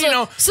So- you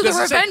know? So the Does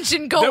it say- Revenge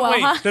and Goa,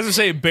 Wait, huh? does it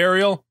say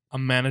burial? A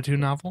Manitou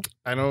novel?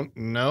 I don't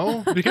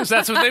know. Because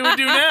that's what they would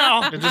do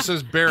now. It just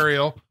says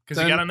Burial.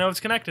 Because you Then gotta know it's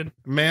connected.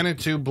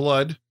 Manitou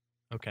Blood,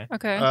 Okay.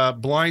 Okay.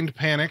 Blind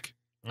Panic,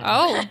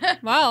 Oh,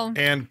 well.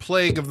 and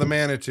Plague of the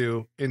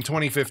Manitou in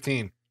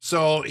 2015.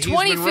 So he's been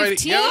writing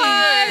 2015?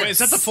 Wait, is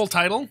that the full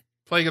title?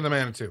 Plague of the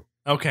Manitou.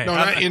 Okay. No,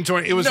 not in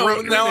 20. It was no,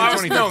 written no, in I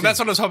was, 2015. no, that's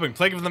what I was hoping.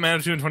 Plague of the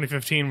Manitou in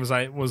 2015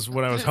 was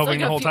what I was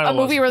hoping the whole a title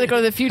movie was. where they go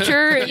to the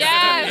future.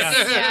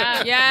 Yes.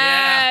 Yeah.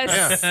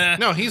 Yes. Yeah.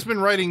 No, he's been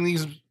writing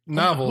these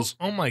novels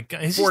Oh my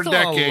god, is he for still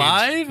decades.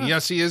 alive?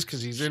 Yes, he is,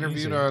 because he's interviewed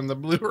Jesus. on the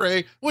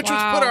Blu-ray, which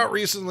Wow. was put out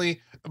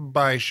recently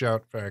by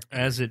Shout Factory.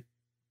 As it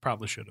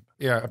probably should have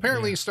been. Yeah,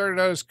 apparently Yeah. he started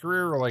out his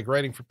career like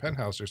writing for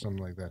Penthouse or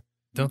something like that.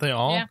 Don't they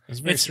all? Yeah. It's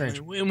very strange.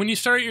 When you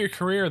start your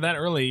career that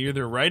early, you're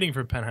either writing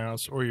for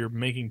Penthouse or you're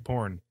making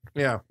porn.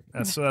 Yeah,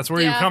 That's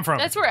where you come from.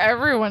 That's where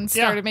everyone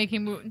started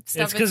making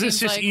stuff. It's because it it's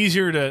seems just like.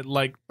 easier to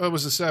like. well, it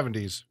was the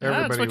 70s. Yeah, that's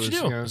Everybody what was, you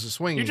do. it was a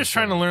swing. You're just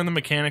trying to learn the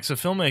mechanics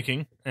of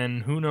filmmaking,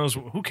 and who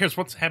cares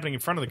what's happening in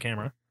front of the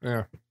camera?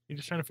 Yeah. You're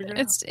just trying to figure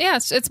it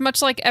It's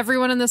much like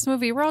everyone in this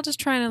movie. We're all just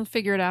trying to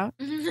figure it out.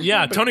 out.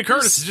 Yeah, Tony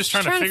Curtis is just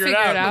trying to figure it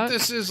out. But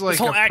this is like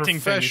whole a acting thing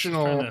is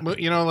professional, trying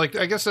to- you know, like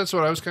I guess that's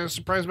what I was kind of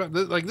surprised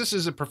about. Like this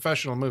is a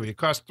professional movie. It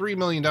cost $3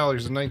 million in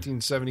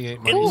 1978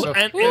 money. Ooh, So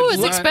and Ooh, it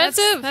it's lo-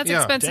 expensive. That's Yeah.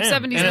 expensive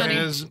Damn. 70s And money.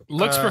 it is,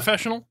 looks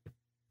professional.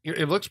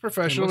 It looks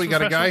professional. It looks We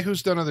got a guy professional.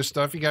 who's done other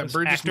stuff. You got There's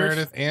Burgess actors.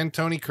 Meredith and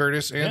Tony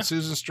Curtis and Yeah.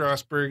 Susan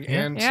Strasberg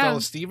Yeah. and Yeah.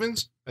 Stella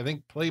Stevens. I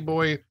think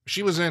Playboy.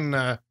 She was in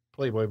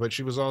Playboy, but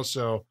she was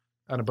also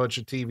on a bunch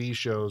of TV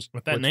shows.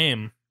 With that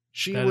name.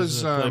 She that was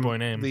is a Playboy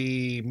name.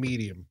 the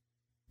medium.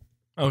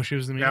 Oh, she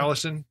was the medium.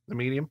 Allison, the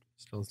medium.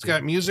 Still It's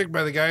got music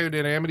by the guy who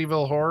did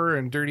Amityville Horror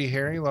and Dirty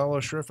Harry, Lalo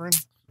Schifrin.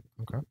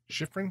 Okay.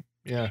 Schifrin?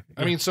 Yeah.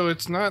 I Yeah. mean, so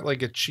it's not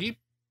like a cheap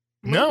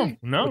No, movie,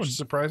 no. which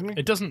surprised me.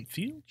 It doesn't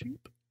feel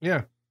cheap.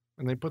 Yeah.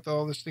 And they put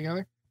all this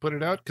together, put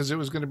it out, because it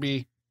was going to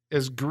be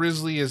as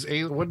grisly as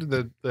what did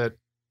that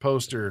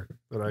poster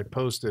that I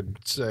posted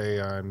say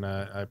on,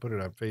 I put it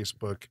on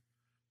Facebook.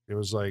 It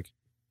was like,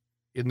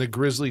 in the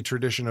grisly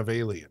tradition of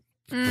Alien.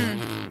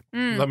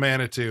 The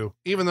Manitou.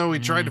 Even though we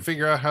tried to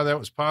figure out how that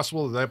was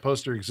possible, that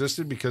poster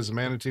existed because the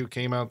Manitou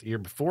came out the year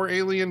before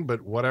Alien,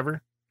 but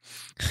whatever.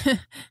 Hey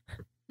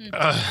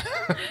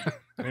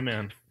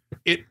man.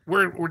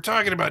 We're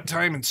talking about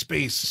time and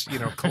space,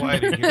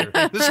 colliding here.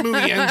 This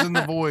movie ends in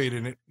the void,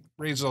 and it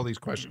raises all these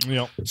questions.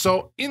 Yep.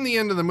 So, in the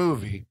end of the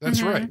movie,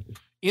 that's Mhm. right.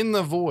 In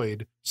the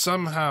void,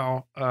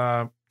 somehow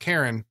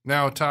Karen,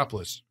 now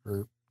topless,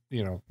 or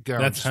gown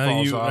That's just how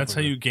falls you. off That's of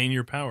how her. you gain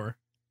your power.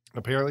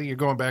 Apparently, you're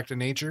going back to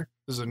nature.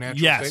 This is a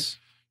natural Yes. state.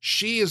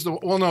 She is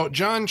no,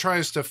 John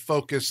tries to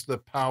focus the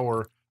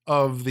power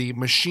of the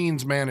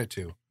machine's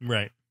Manitou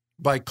Right.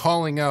 by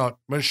calling out,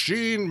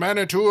 "Machine,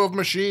 Manitou of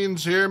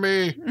machines, hear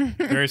me.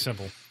 Very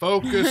simple.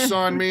 Focus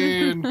on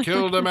me and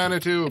kill the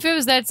Manitou." If it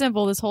was that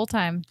simple this whole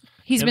time,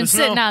 he's Yeah, been there's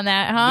sitting no- on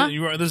that,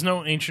 huh? There's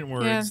no ancient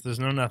words. Yeah. There's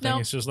no nothing.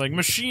 Nope. It's just like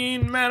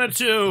machine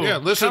Manitou. Yeah,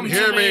 listen, come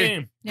hear to me.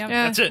 Yep. Yeah.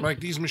 That's it.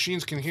 Like these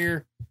machines can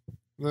hear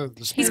the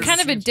He's spirit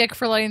kind of a machines. dick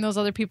for letting those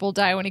other people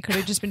die when he could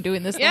have just been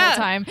doing this the Yeah. whole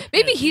time.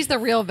 Maybe he's the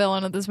real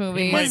villain of this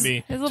movie. He might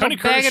be. his little Tony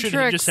bag Curtis of should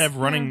tricks. just have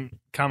running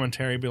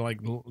commentary. Be like,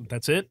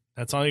 that's it.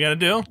 That's all you got to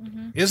do.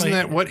 Isn't like-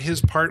 that what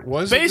his part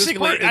was? at this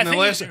Basically, part? I In the think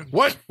last, it-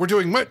 what we're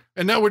doing, what,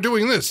 and now we're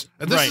doing this,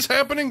 and this Right. is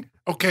happening.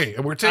 Okay,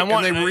 and we're I taking.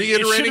 want. And they It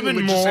should reiterating have been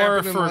what just more happened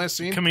in the for last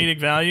scene. comedic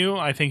value.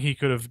 I think he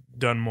could have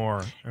done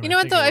more. And You know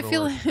what though? I think it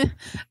feel would've worked.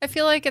 I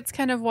feel like it's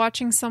kind of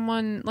watching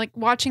someone like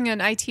watching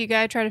an IT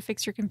guy try to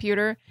fix your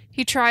computer.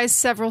 He tries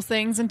several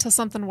things until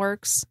something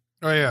works.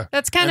 Oh yeah,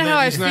 That's kind And of then how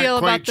I he's not feel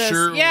quite about this.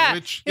 sure Yeah.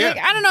 which- You're yeah.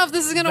 like, I don't know if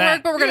this is going to That-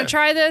 work, but we're going yeah. to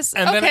try this.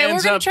 And then Okay, it we're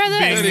ends going up to try being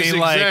that this. is the,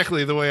 like-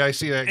 exactly the way I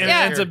see that. And guy's it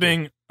ends up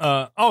character.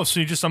 being, so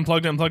you just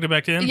unplugged it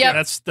back in? Yep.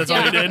 That's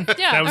all you did?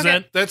 Yeah, That was okay.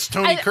 it? That's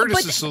Tony but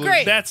Curtis's solution.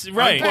 great. That's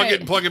right. Unplug it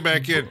and plug it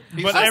back in.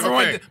 He's But like,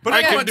 everyone, okay, but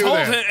I can everyone do told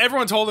that. him.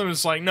 Everyone told him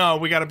it's like, no,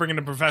 we got to bring in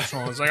a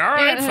professional. It's like, all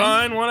right, Yeah.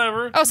 fine,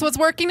 whatever. Oh, so it's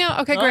working now?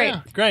 Okay, Oh, great.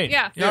 yeah, great.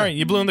 Yeah. All right,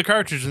 you blew in the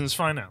cartridge and it's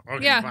fine now.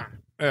 Okay, Yeah. fine.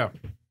 Yeah.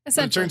 But it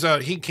Essentially. turns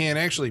out he can't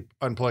actually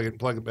unplug it and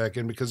plug it back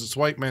in because it's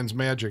white man's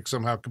magic,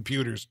 somehow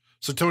computers.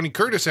 So Tony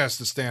Curtis has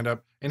to stand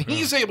up and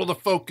he's able to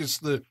focus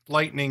the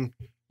lightning,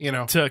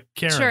 To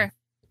Karen. Sure.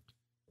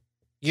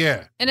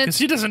 Yeah. And Because it's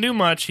he doesn't do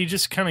much. He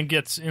just kind of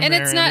gets in And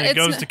there it's and not- then it it's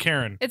goes not- to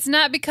Karen. it's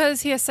not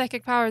because he has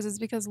psychic powers, it's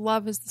because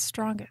love is the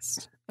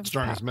strongest. Of the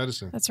Strongest power.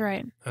 medicine. That's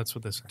right. That's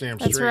what they say. Damn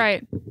That's straight.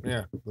 right.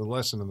 Yeah. The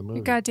lesson of the movie.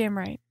 You're goddamn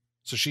right.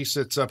 So she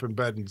sits up in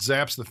bed and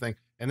zaps the thing.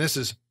 And this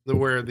is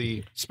where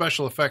the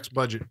special effects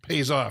budget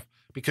pays off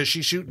because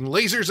she's shooting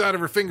lasers out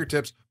of her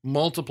fingertips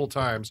multiple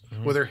times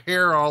with her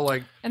hair all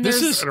like And This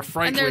there's is- at a and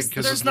fright there's,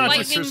 because there's of the not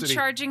lightning electricity.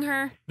 charging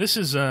her. This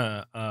is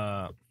a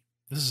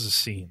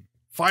scene.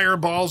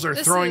 Fireballs are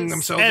This throwing is-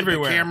 themselves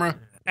Everywhere. at the camera.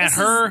 At This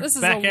her, is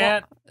back a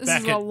at, This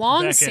back is at, a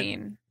long back at.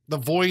 scene. The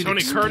void Tony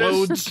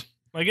explodes. Curtis.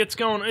 Like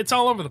it's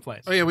all over the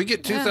place. Oh yeah, we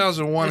get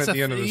 2001 It's at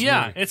the end of this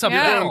yeah, movie. it's a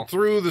Yeah. battle. Going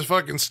through the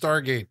fucking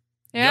Stargate.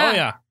 Yeah. Oh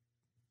yeah,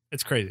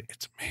 it's crazy.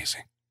 It's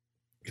amazing.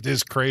 It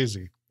is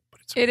crazy,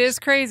 but it's It is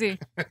crazy.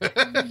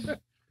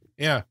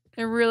 yeah.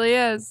 It really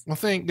is. Well,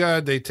 thank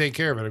God they take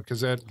care of it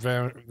because that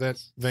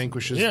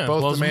vanquishes Yeah,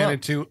 both blows the them up.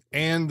 Manitou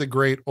and the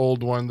great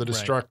old one, the Right.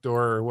 Destructor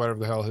or whatever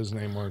the hell his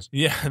name was.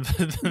 Yeah,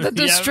 The Yeah,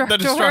 Destructor.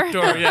 the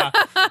Destructor. Yeah.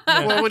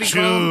 Well, what do you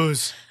call him?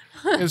 Choose.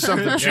 It's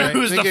something. right?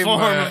 Choose They the gave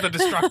form him, of the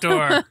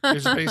Destructor.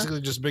 It's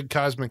basically just a big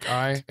cosmic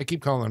eye. I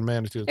keep calling him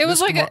Manitou. It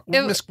was like a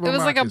it was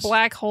like a Miskmamakis.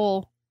 black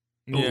hole.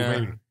 Ooh,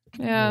 maybe.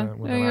 Yeah.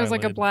 With I think an it was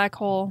like a eyelid. black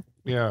hole.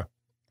 Yeah.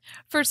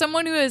 For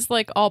someone who is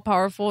like all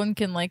powerful and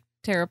can like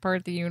tear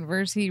apart the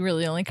universe, he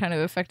really only kind of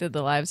affected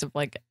the lives of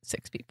like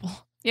 6 people.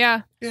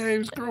 Yeah. Yeah, he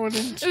was growing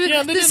in. Yeah, they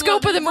The didn't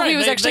scope let- of the movie right,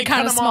 was they- actually they cut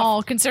kind of him off.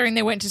 small considering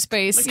they went to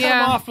space. They cut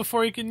Yeah. him off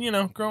before he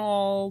can, grow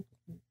all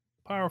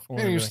powerful.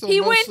 Yeah, he was and still He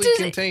went mostly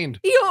to- contained.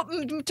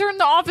 You turned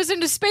the office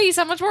into space.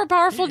 How much more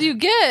powerful do you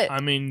get? I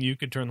mean, you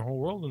could turn the whole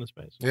world into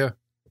space. Yeah.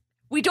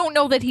 We don't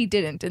know that he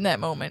didn't in that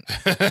moment.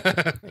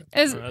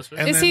 Is That's what-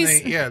 And is then he?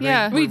 they- yeah, they-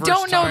 yeah. We reversed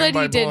don't know time that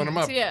by he blowing didn't. him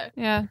up. Yeah.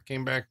 Yeah.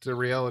 Came back to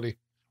reality.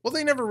 Well,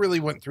 they never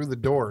really went through the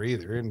door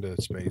either into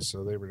space,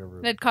 so they were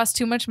never. That cost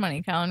too much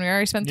money, Colin. We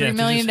already spent Yeah, $3 to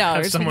million. just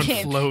have We someone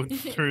can't- float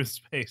through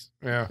space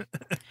Yeah.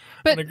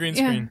 But on a green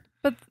yeah, screen.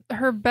 But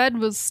her bed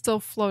was still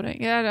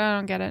floating. Yeah, I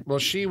don't get it. Well,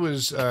 she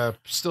was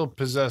still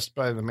possessed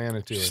by the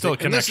Manitou. I She's still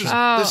think. a And this is, connection.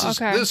 Oh, this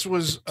is okay. this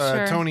was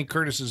Sure. Tony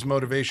Curtis's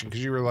motivation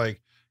because you were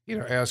like,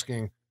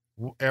 asking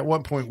at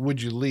what point would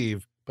you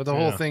leave? But the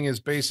whole Yeah. thing is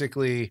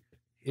basically,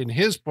 in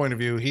his point of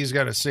view, he's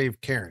got to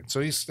save Karen,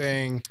 so he's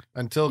staying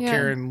until Yeah.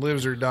 Karen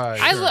lives or dies.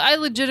 I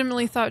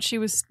legitimately thought she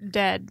was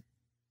dead.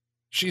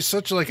 She's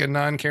such like a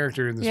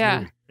non-character in this Yeah.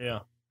 movie. Yeah.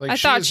 Like I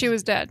thought is- she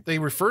was dead. They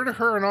refer to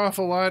her an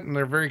awful lot, and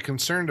they're very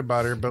concerned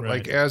about her. But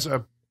like Right. as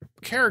a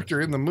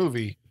character in the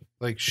movie,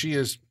 like she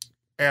is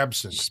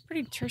absent. She's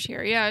pretty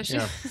tertiary. Yeah. She,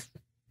 Yeah.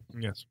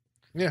 Yes.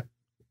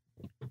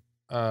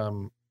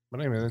 But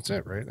anyway, that's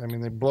it, right? I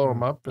mean, they blow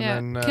him up, and Yeah.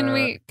 then Can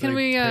we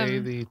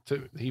pay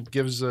he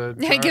gives a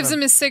Yeah, he gives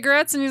him his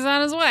cigarettes and he's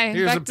on his way.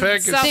 Here's back a to pack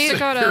of South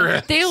Dakota.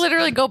 cigarettes. They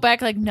literally go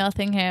back like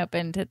nothing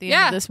happened at the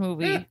end Yeah. of this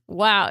movie. Yeah.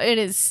 Wow, it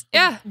is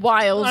Yeah.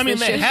 wild. I mean,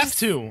 this they shit. have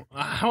to.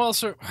 How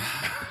else?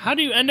 How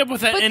do you end up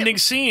with that But- ending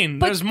scene?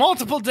 but- There's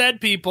multiple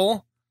dead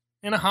people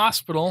in a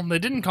hospital. They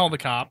didn't call the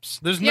cops.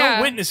 There's Yeah.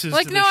 no witnesses.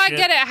 Like, to no, this I shit.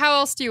 get it. How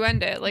else do you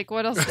end it? Like,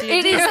 what else do you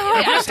It do? is.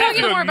 I'm just have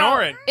talking to more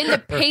ignore about it. in the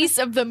pace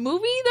of the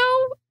movie,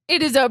 though.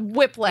 It is a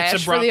whiplash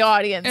It's for the abrupt.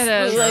 audience. It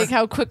is. Like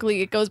how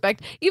quickly it goes back.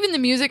 Even the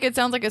music, it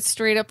sounds like a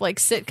straight up like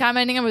sitcom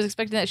ending. I was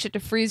expecting that shit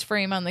to freeze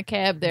frame on the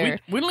cab there.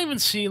 We don't even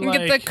see You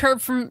like get the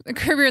Curb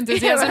Your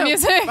Enthusiasm Yeah.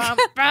 music. Bum,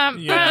 bum,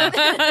 Yeah.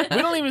 bum. we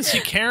don't even see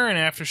Karen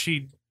after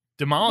she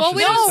demolishes. Well,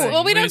 we this don't. thing.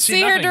 Well, we don't see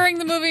see her nothing. during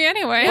the movie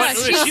anyway. Yeah, But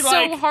she's she so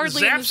like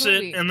hardly in this zaps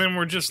movie. it, and then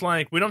we're just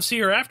like we don't see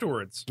her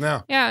afterwards.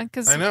 No, Yeah,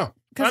 because I know.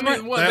 I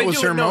mean, well, That they was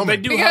do, her no,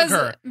 moment. They do because hug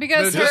her.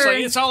 because They're Just her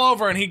like it's all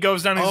over, and he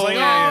goes down. and He's like,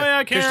 yeah. "Oh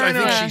yeah, 'Cause Karen." I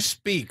think Yeah. she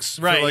speaks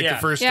Right, for like yeah. the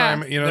first Yeah.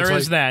 time. There it's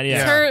is like, that,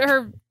 yeah.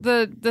 her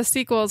the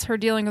sequel is her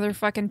dealing with her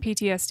fucking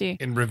PTSD.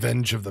 In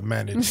Revenge of the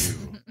Manitou.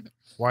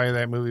 Why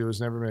that movie was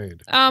never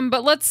made.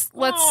 But let's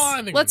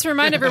I think let's we-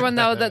 remind everyone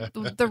though that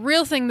the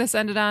real thing this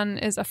ended on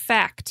is a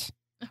fact.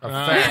 A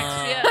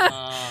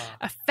fact.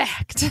 A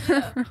fact.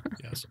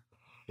 Yes.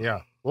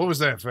 Yeah. What was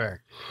that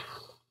fact?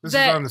 This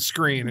That is on the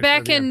screen.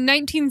 Back in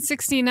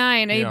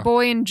 1969, a Yeah.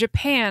 boy in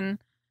Japan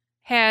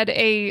had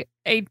a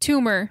a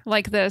tumor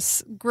like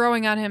this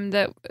growing on him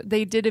that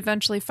they did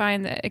eventually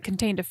find that it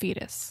contained a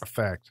fetus. A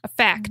fact. A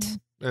fact.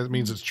 That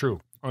means it's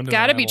true.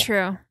 Gotta be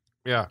true.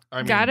 Yeah. I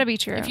mean, Gotta be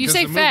true. If you Because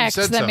say the movie facts,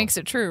 said that so. makes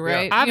it true, Yeah.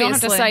 right? You don't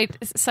have to Obviously.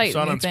 cite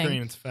Saw it on anything.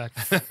 screen. It's a fact.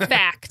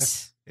 Fact.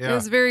 It Yeah.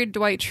 was very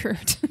Dwight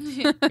Schrute.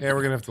 Yeah,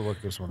 we're gonna have to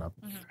look this one up.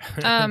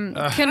 Can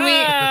we?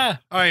 Ah,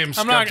 I am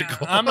I'm not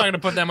skeptical. going to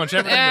put that much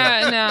effort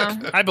into it.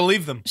 No. I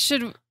believe them.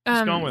 Should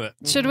Just going with it.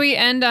 should we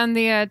end on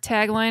the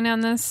tagline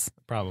on this?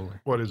 Probably.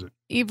 What is it?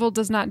 Evil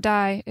does not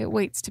die; it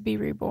waits to be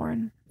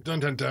reborn. Dun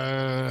dun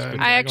dun.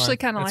 I actually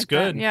kind of That's like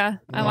good. that. Yeah,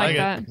 I I like like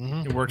that.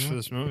 Mhm. It works for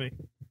this movie.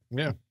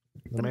 Yeah.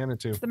 The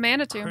Manitou. It's the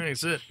Manitou.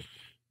 That's it.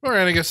 All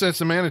right, I guess that's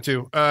the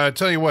Manitou.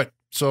 Tell you what.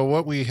 So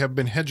what we have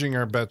been hedging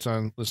our bets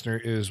on, listener,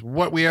 is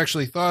what we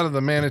actually thought of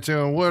the Manitou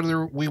and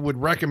whether we would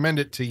recommend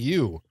it to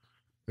you.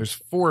 There's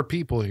 4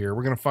 people here.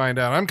 We're going to find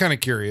out. I'm kind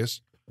of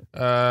curious.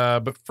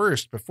 But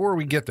first, before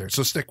we get there,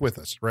 so stick with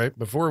us, right?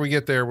 Before we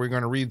get there, we're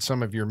going to read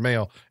some of your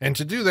mail. And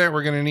to do that,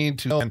 we're going to need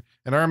to,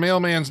 and our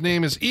mailman's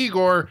name is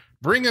Igor.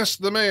 Bring us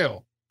the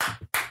mail.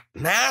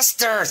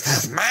 Masters,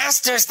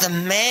 the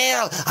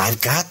mail.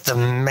 I've got the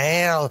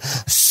mail.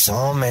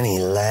 So many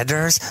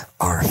letters.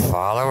 Our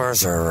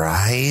followers are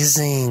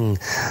rising.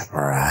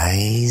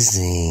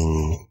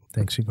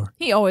 Thanks, Igor.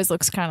 He always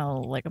looks kind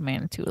of like a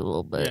Manitou a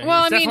little bit.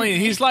 Well, He's I mean,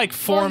 he's like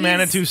 4 well, he's-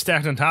 Manitou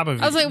stacked on top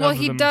of I was like, well, of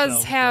he themselves,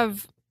 does so.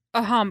 have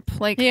a hump.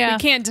 Like, Yeah. we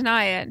can't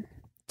deny it.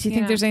 Do you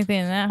think Yeah. there's anything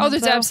in that? Oh,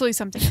 there's though? absolutely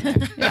something in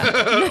there.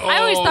 Yeah. I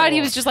always thought he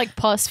was just like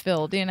pus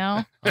filled, you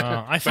know?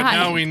 I But think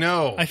now we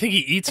know. I think he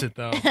eats it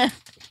though.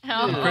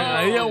 Oh.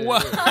 Yeah,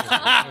 what?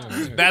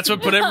 That's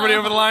what put everybody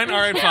over the line. All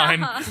right,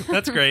 fine.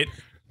 That's great.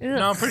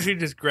 No, I'm pretty sure he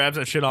just grabs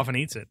that shit off and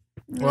eats it.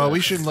 Well, we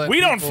should let We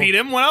don't people- feed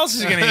him. What else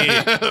is he gonna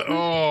eat?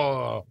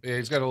 Oh, yeah,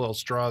 he's got a little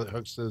straw that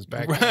hooks to his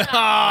back. Oh,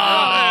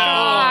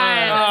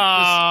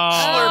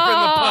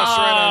 Slurping the pus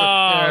right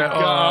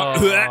out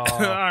of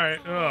All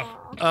right.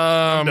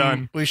 I'm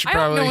done. We should I hope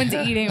probably. no one's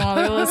eating while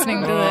they're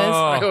listening to this.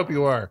 I hope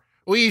you are.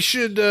 We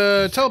should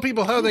tell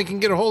people how they can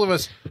get a hold of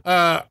us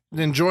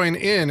and join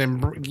in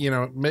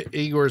and,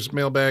 Igor's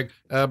mailbag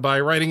by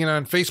writing it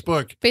on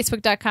Facebook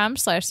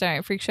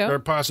Facebook.com/Saturday Freak Show. or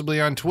possibly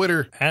on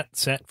Twitter At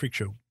Sat Freak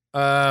Show.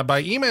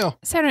 by email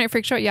Saturday Night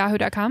Freak Show at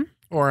yahoo.com.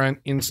 or on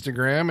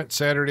Instagram at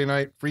Saturday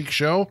Night Freak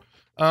Show.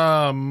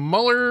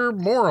 Muller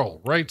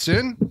Moral writes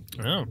in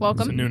Oh, Welcome.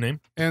 That's a new name.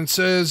 and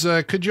says,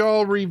 could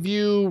y'all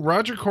review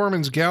Roger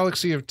Corman's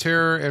Galaxy of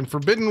Terror and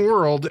Forbidden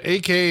World,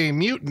 aka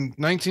Mutant,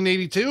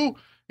 1982?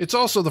 It's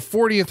also the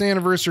 40th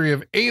anniversary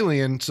of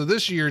Alien, so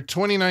this year,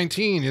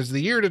 2019, is the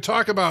year to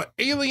talk about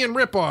Alien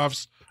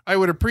ripoffs. I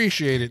would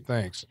appreciate it.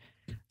 Thanks.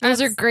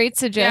 Those are great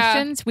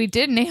suggestions. We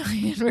did an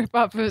alien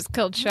ripoff. It was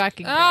called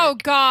Shocking. Oh,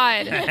 Dark.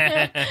 God.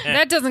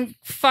 That doesn't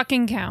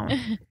fucking count.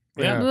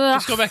 Yeah.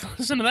 Just go back and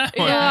listen to that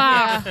one.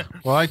 Yeah.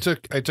 Well, I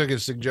took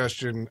his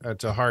suggestion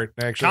to heart.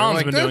 Actually, Colin's I'm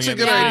like, been that's a doing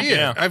good it. idea.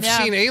 Yeah. I've Yeah.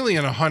 seen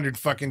Alien 100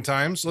 fucking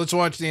times. Let's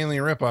watch the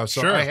Alien ripoff.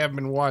 So Sure. I have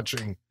been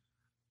watching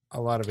a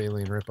lot of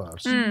Alien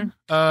ripoffs. Mm.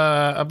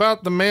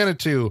 About the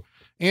Manitou,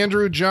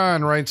 Andrew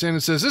John writes in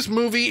and says, this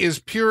movie is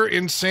pure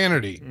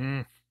insanity.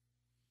 Mm.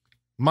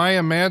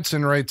 Maya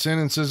Madsen writes in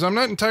and says, I'm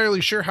not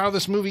entirely sure how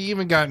this movie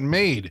even got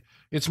made.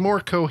 It's more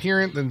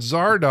coherent than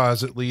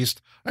Zardoz, at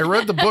least. I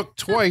read the book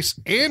twice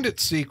and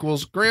its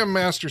sequels. Graham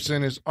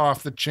Masterson is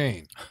off the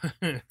chain.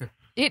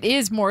 It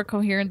is more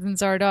coherent than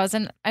Zardoz.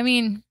 And I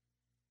mean,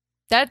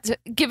 that's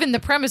given the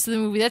premise of the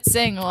movie, that's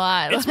saying a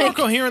lot. It's more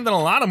coherent than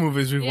a lot of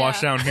movies we've Yeah.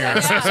 watched down here. Yeah.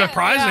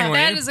 Surprisingly.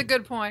 That is a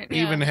good point.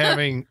 Yeah. Even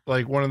having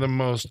like one of the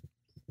most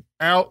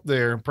out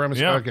there premise.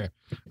 Yeah. Okay.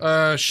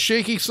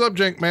 Shaky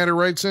Subject Matter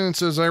writes in and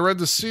says, I read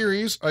the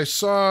series. I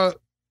saw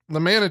the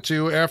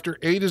Manitou after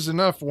 8 is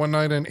Enough one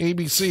night on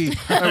ABC.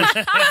 I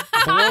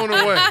was blown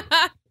away.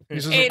 He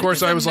says, of 8 course,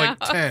 is I was like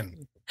enough.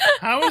 10.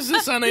 How is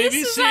this on ABC?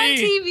 This is on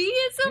TV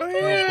at some point.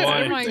 Yeah, boy.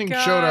 everything Oh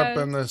my showed up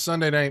God. in the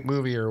Sunday night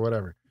movie or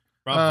whatever.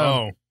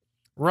 Bravo.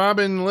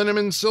 Robin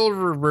Linneman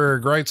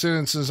Silverberg writes in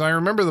and says, I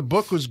remember the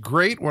book was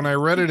great when I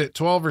read it at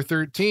 12 or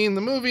 13.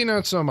 The movie,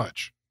 not so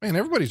much. Man,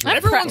 everybody's read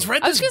Everyone's it.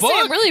 read I was this going to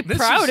say, I'm book. really This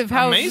proud is of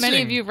how amazing.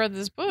 many of you have read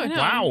this book. I know.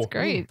 Wow. It's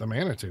great. The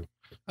Manitou.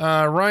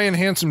 Ryan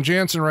Handsome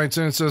Jansen writes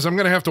in and says, I'm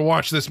going to have to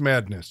watch this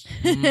madness.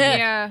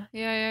 Yeah.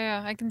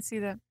 I can see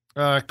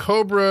that.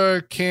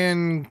 Cobra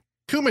Can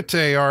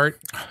Kumite art.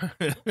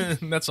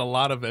 That's a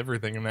lot of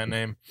everything in that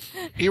name.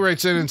 He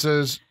writes in and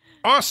says,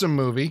 awesome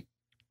movie.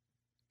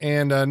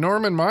 And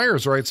Norman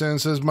Myers writes in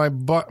and says, my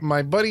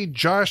buddy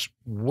Josh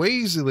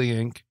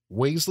Wazelink,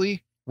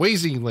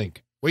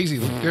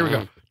 there we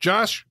go.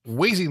 Josh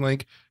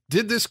Wazelink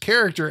did this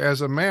character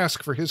as a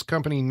mask for his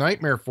company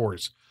Nightmare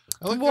Force.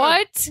 I looked it up.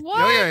 What?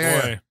 Oh,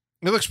 yeah. Boy.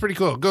 It looks pretty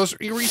cool.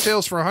 He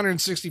retails for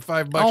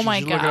 $165. Oh You my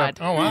should look it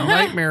God. up. Oh, wow.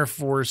 Nightmare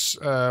Force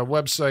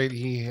website.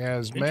 He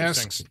has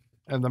masks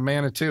and the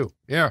Manitou.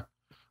 Yeah.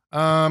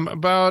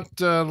 About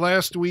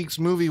last week's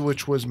movie,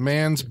 which was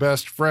Man's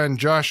Best Friend,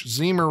 Josh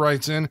Zemer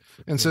writes in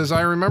and says,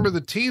 I remember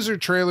the teaser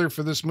trailer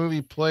for this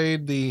movie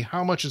played the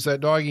How Much Is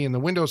That Doggy in the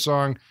Window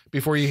song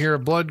before you hear a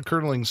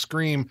blood-curdling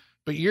scream.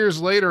 but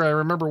years later, I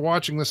remember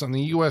watching this on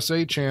the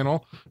USA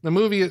channel. The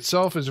movie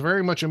itself is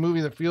very much a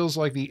movie that feels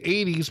like the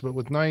 80s, but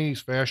with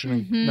 90s fashion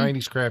and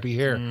 90s crappy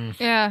hair.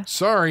 Yeah.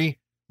 Sorry,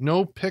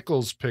 no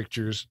Pickles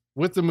pictures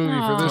with the movie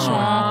for this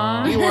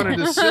Aw. one. He wanted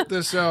to sit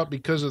this out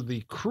because of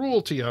the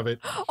cruelty of it.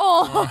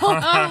 Oh,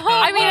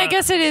 I mean, I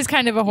guess it is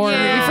kind of a horror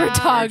movie for a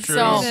dog. true.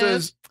 So He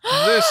says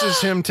this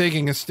is him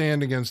taking a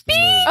stand against the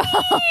movie.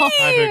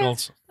 Hi,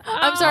 Pickles.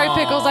 I'm sorry,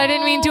 Pickles. I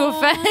didn't mean to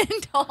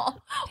offend. Oh,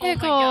 my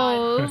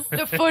God. Pickles.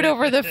 The foot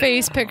over the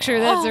face picture.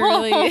 That's a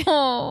really.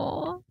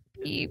 Oh,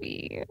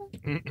 Evie.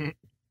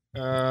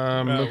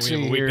 Let's we have see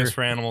a weakness here.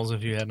 for animals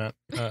if you had not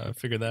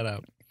figured that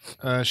out.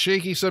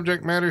 Shaky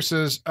Subject Matter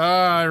says,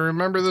 I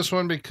remember this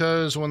one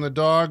because when the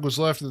dog was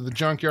left at the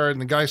junkyard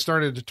and the guy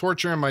started to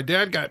torture him, my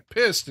dad got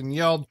pissed and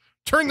yelled,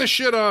 "Turn the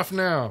shit off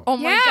now." Oh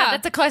my Yeah. God,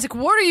 that's a classic.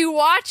 What are you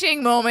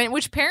watching moment?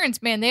 Which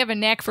parents, man, they have a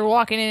knack for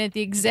walking in at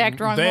the exact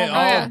wrong They, moment.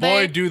 oh don't boy,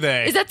 they? do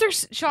they! Is that their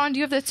Sean? Do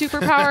you have that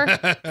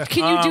superpower?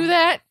 Can you do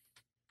that?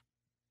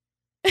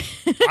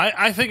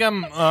 I think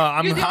I'm You're the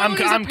only one who's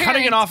a I'm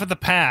cutting it parent. off at the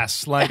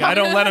pass. Like I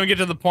don't let him get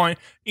to the point.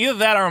 Either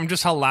that, or I'm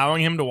just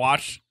allowing him to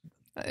watch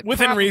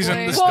within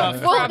reason the Probably.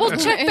 stuff. We'll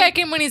check back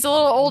in when he's a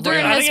little older Right.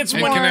 and I has think it's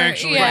more. when he can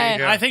actually- yeah.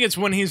 Yeah. I think it's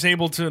when he's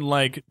able to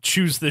like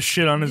choose this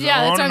shit on his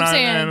Yeah, own. that's what I'm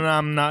saying. And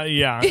I'm not.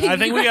 Yeah, I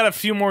think we got a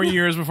few more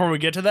years before we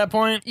get to that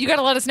point. You got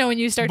to let us know when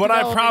you start. But I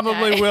developing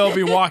probably that. will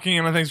be walking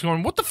and things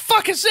going, "What the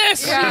fuck is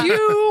this?" Yeah.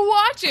 You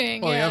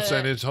watching? Well, yeah. the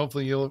upside is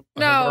hopefully you'll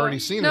No, have already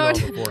seen no,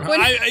 it all before.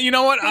 when- You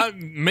know what?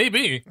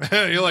 Maybe.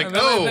 You're like, That's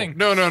the oh, thing.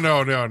 no.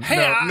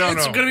 Hey, it's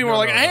no, gonna be more no,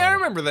 like, no, "Hey, no. I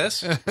remember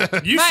this.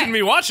 You shouldn't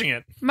be watching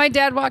it." My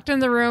dad walked in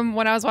the room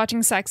when I was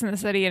watching Sex in the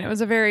City, and it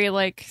was a very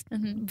like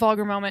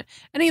vulgar moment.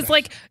 And he's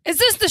like, "Is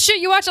this the shit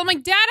you watch?" I'm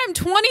like, "Dad, I'm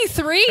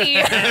 23."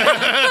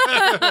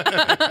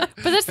 But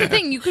that's the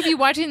thing. You could be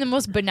watching the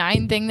most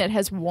benign thing that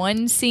has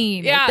one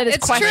scene Yeah, that is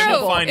it's questionable.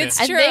 true. Find it. It's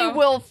and true. they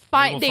will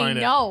find. They will find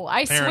it. know.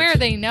 I Parents. swear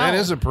they know. That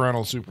is a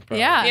parental superpower.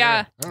 Yeah.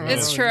 Yeah, I don't know.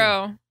 it's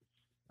true.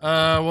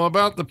 Well,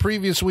 about the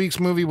previous week's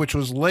movie, which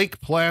was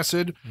Lake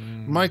Placid,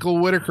 Michael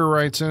Whitaker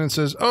writes in and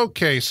says,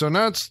 "Okay, so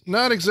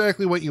not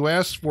exactly what you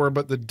asked for,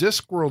 but the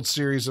Discworld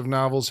series of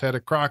novels had a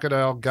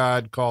crocodile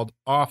god called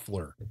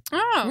Offler."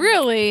 Oh,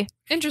 Really?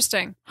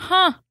 interesting.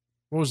 Huh.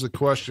 What was the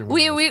question?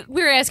 We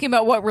were asking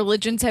about what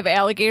religions have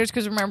alligators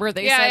because remember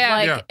they Yeah, said yeah.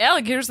 like Yeah.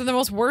 alligators are the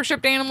most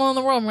worshipped animal in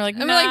the world. And we're like,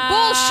 I'm nah, like,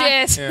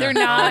 bullshit. Yeah. They're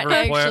not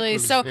Robert Platt actually.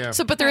 was- So yeah.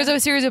 but there is a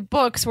series of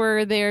books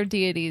where they are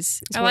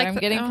deities. Is I what like I'm the-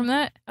 getting oh. from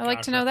that. I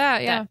like to know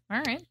that. Yeah. All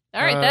right.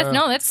 All right. That's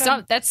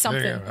Good. that's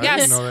something. There you go. I Yes.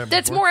 didn't know that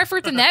That's before. more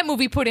effort than that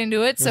movie put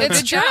into it. So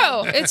It's good true.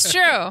 job. It's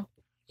true.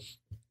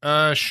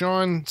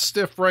 Sean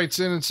Stiff writes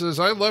in and says,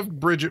 "I loved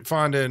Bridget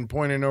Fonda in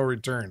Point of No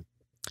Return."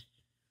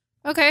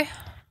 Okay.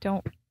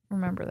 Don't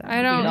remember that.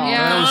 I don't- movie at all.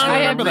 yeah. That was I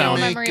a have no remake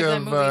memory of that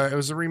movie. it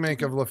was a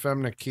remake of La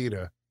Femme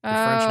Nikita. Oh,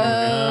 French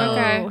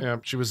movie. okay. Yeah,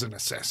 she was an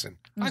assassin.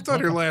 I thought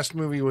her last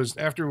movie was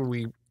after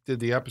we did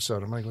the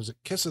episode. I'm like, was it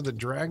Kiss of the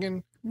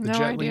Dragon? The No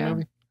Jet Li idea.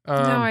 movie? No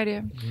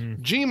idea.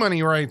 G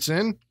Money writes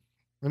in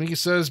and he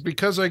says,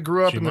 "Because I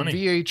grew up in the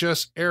G-Money.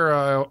 VHS era,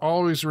 I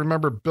always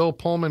remember Bill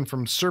Pullman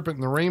from Serpent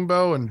and the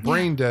Rainbow and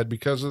Brain Dead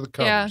because of the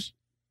Yeah. covers."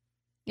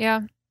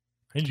 Yeah.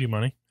 Hey, G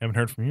Money, haven't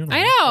heard from you. in a I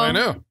while. know. I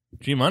know.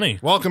 G Money.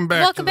 Welcome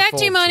back. Welcome to the back,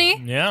 fold, G Money.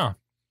 sir.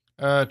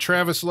 Yeah.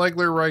 Travis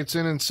Legler writes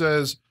in and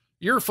says,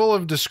 "You're full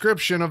of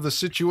description of the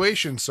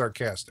situation,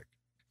 sarcastic."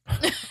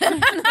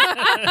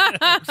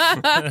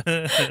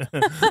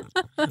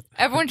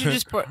 Everyone should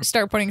just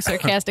start putting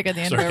sarcastic at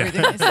the end of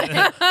everything they say.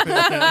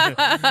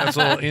 That's a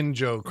little in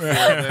joke. For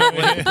that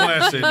Lake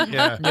Placid.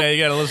 Yeah. Yeah,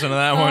 you got to listen to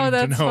that Oh, one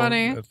that's to know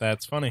funny. that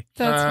that's funny.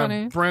 That's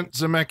funny. Brent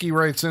Zemecki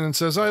writes in and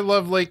says, "I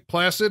love Lake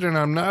Placid, and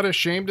I'm not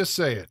ashamed to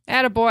say it."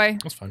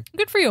 Attaboy. That's fine.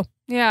 Good for you.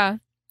 Yeah.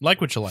 Like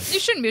what you like. You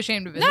shouldn't be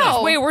ashamed of it. No.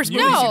 There's way worse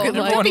movies No. you could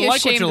Everyone like. Don't be like what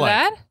ashamed you of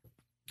like.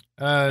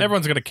 that.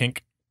 Everyone's got a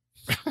kink.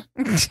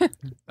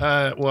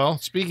 Well,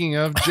 speaking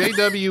of,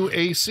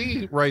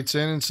 JWAC writes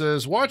in and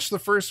says, "Watch the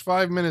first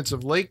 5 minutes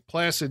of Lake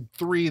Placid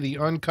 3, the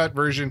uncut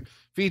version,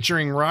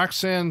 featuring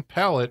Roxanne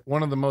Pallett,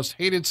 one of the most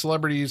hated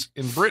celebrities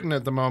in Britain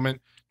at the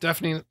moment.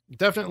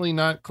 Definitely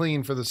not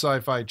clean for the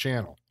Sci-Fi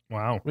Channel."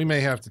 Wow. We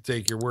may have to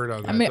take your word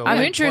on that. I mean, though. I'm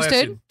Lake interested.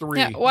 Placid 3.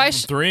 Yeah. Why?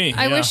 3.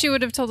 I yeah. wish you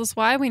would have told us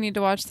why we need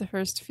to watch the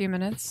first few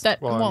minutes.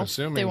 That, Well, well, I'm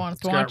assuming they want us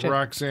it's to watch got it.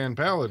 Roxanne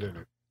Pallett in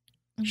it.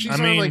 She's I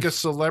on mean- like a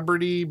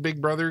celebrity Big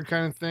Brother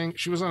kind of thing.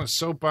 She was on a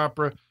soap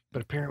opera,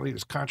 but apparently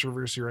there's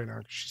controversy right now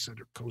because she said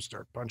her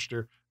co-star punched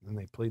her, and then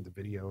they played the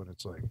video, and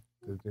it's like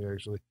they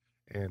actually,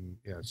 and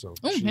yeah, so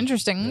Oh, she-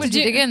 interesting. Would Did you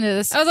you- dig into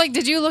this? I was like,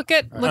 did you look I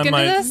into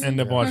might this?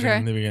 end up watching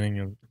Okay. the beginning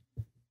of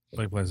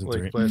Lake Placid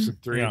 3. Lake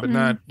Placid 3, Yeah. but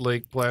not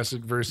Lake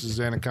Placid versus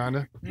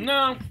Anaconda.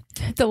 No.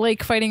 The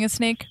lake fighting a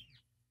snake.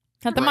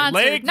 Not the Right.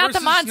 monster. Lake Not the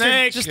versus monster.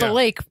 snake. Just Yeah. the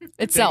lake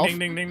itself. Ding,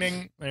 ding, ding, ding,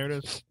 ding. There it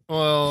is.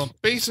 Well,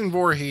 Basin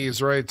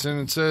Voorhees writes in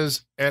and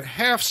says, at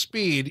half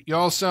speed,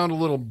 y'all sound a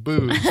little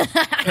booze.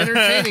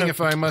 Entertaining, if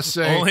I must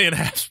say. Only at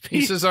half speed.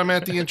 He says, I'm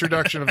at the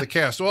introduction of the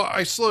cast. Well,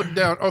 I slowed it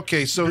down.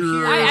 Okay, so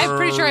here... I'm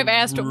pretty sure I've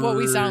asked what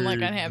we sound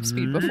like on half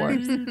speed before.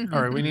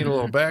 All right, we need a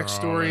little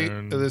backstory.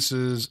 Colin. This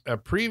is a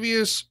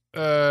previous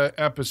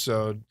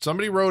episode.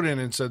 Somebody wrote in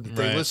and said that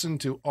they Right.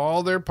 listened to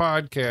all their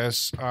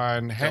podcasts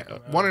on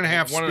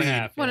 1.5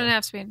 speed.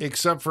 1.5 speed.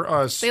 Except for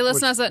us. They listen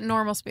which- to us at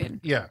normal speed.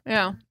 Yeah.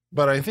 Yeah.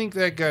 But I think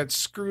that got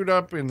screwed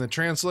up in the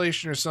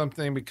translation or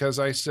something because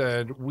I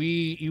said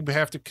you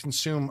have to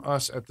consume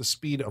us at the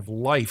speed of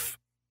life,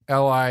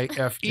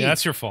 LIFE. Yeah,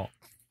 that's your fault.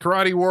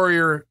 Karate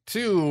Warrior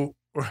 2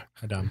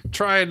 Dumb.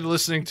 tried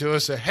listening to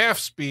us at half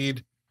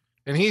speed,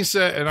 and he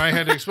said, and I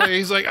had to explain.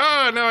 He's like,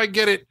 "Oh, now I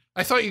get it.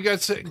 I thought you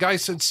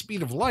guys said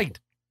speed of light."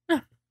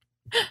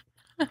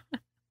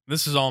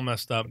 This is all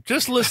messed up.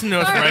 Just listen to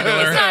us It's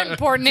regular. not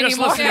important Just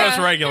anymore. listen to us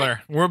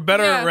regular. We're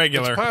better Yeah. at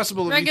regular. It's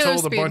possible that Regular we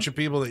told speed. a bunch of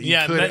people that you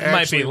Yeah, could that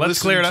might actually be. Let's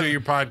listen clear it up. to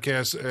your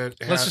podcast.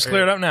 Let's just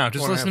clear it up now.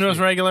 Just listen to us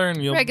regular,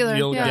 and you'll Regular,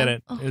 yeah. get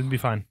it. It'll be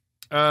fine.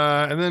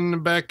 And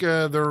then back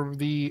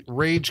the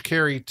Rage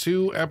Carry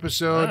 2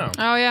 episode, Oh.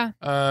 Oh,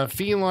 yeah.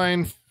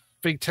 Feline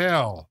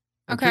Fatale.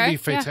 It could Okay, be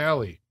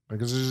Fatale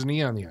because there's an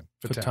E on the end.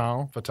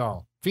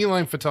 Fatale.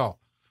 Feline Fatale.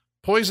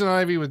 Poison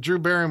Ivy with Drew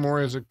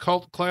Barrymore is a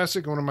cult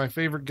classic, one of my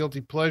favorite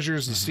guilty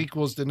pleasures. The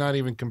sequels did not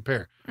even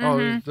compare. Oh,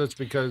 Mhm. that's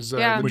because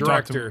Yeah. the We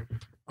talked director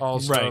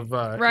also Right. of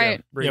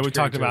Right. Rage Yeah, we Carry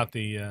talked 2. about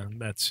the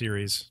that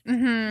series.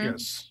 Mm-hmm.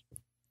 Yes.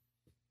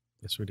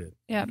 Yes, we did.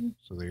 Yeah.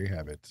 So there you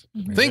have it.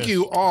 Mhm. Thank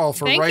you all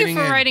for Thank writing you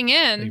for in. writing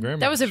Thank you in. very much.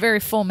 That was a very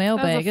full That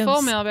mailbag. was a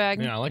full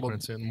mailbag. Yeah, I like Well, when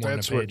it's in more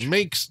That's than a what page.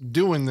 makes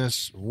doing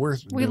this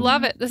worth We doing.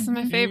 love it. This is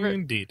my favorite.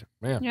 Indeed.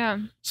 Yeah.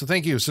 So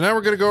thank you. So now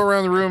we're going to go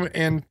around the room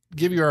and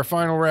give you our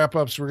final wrap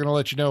ups. We're going to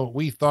let you know what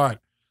we thought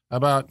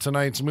about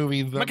tonight's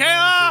movie. The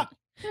Michaela!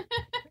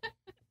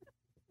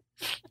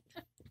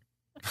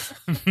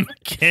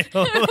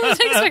 Michaela. I was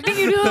expecting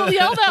you to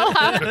yell that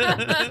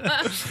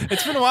loud.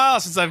 It's been a while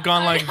since I've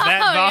gone like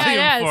that Oh, yeah, volume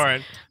yes. for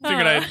it.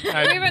 Figured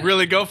I'd We haven't-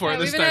 really go for Yeah, it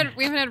we this haven't time.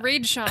 we haven't had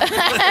Rage Sean.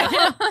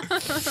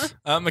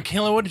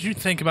 Michaela, what did you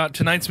think about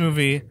tonight's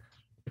movie,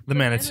 The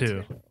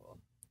Manitou?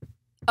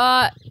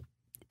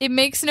 It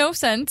makes no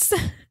sense.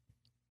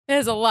 It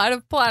has a lot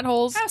of plot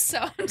holes. How so?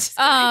 I'm just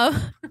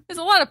There's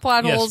a lot of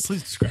plot Yes, holes,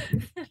 please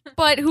describe.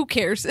 but who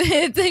cares?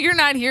 You're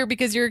not here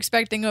because you're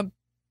expecting a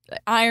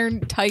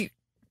iron tight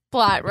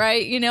plot,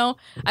 right? You know,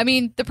 I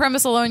mean, the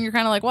premise alone, you're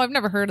kind of like, well, I've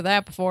never heard of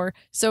that before.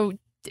 So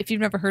if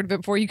you've never heard of it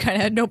before, you kind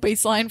of had no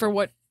baseline for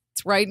what's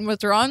right and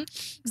what's wrong.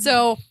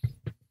 So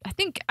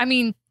I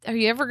mean, are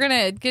you ever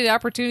gonna get an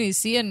opportunity to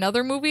see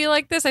another movie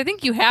like this? I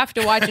think you have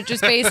to watch it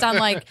just based on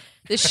like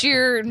the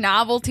sheer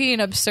novelty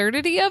and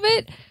absurdity of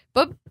it.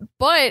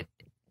 But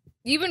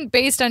even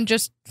based on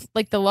just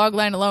like the log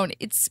line alone,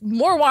 it's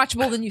more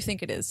watchable than you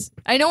think it is.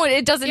 I know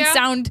it doesn't Yeah.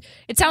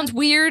 it sounds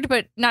weird,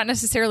 but not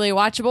necessarily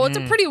watchable. It's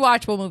a pretty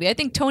watchable movie. I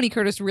think Tony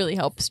Curtis really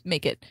helps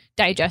make it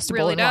digestible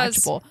Really and does.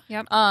 watchable.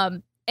 Yep.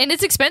 And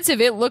it's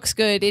expensive. It looks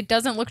good. It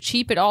doesn't look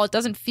cheap at all. It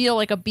doesn't feel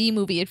like a B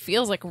movie. It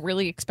feels like a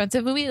really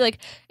expensive movie. Like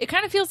it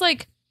kind of feels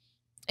like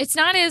it's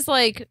not as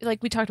like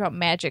we talked about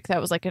Magic. That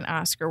was like an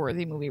Oscar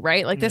worthy movie,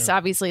 right? Like this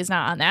obviously is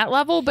not on that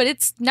level, but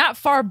it's not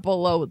far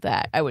below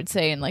that, I would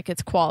say, in like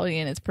its quality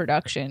and its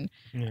production.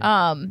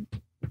 Yeah.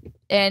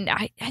 And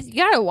you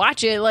gotta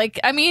watch it. Like,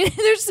 I mean,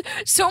 there's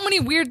so many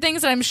weird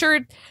things, and I'm sure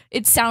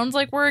it sounds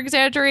like we're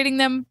exaggerating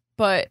them,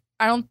 but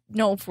I don't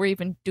know if we're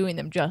even doing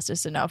them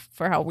justice enough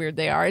for how weird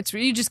they are.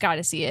 You just got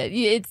to see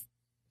it.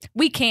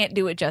 We can't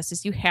do it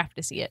justice. You have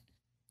to see it.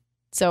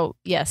 So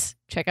yes,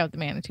 check out The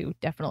Manitou,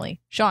 definitely.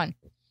 Sean.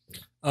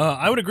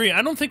 I would agree.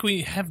 I don't think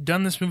we have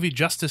done this movie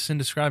justice in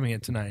describing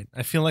it tonight.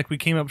 I feel like we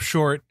came up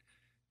short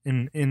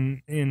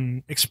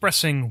in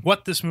expressing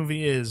what this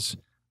movie is.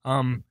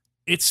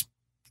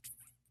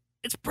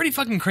 It's pretty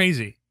fucking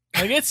crazy.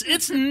 Like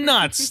it's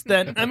nuts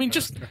that, I mean,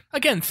 just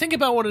again, think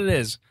about what it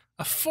is.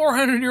 A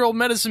 400-year-old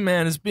medicine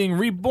man is being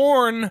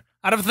reborn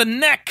out of the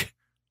neck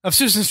of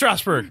Susan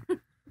Strasberg.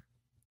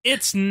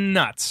 It's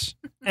nuts.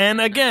 And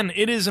again,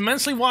 it is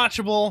immensely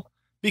watchable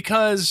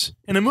because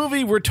in a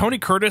movie where Tony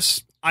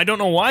Curtis, I don't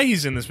know why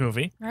he's in this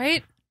movie,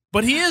 Right?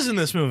 but he is in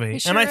this movie. He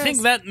sure And I think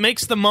is. that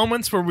makes the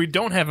moments where we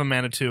don't have a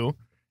Manitou,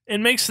 it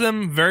makes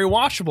them very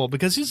watchable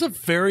because he's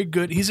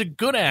a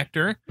good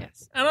actor.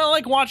 Yes. And I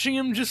like watching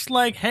him just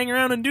like hang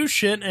around and do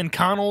shit and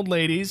con old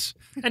ladies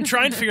and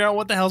try and figure out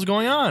what the hell's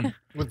going on.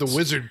 With the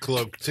wizard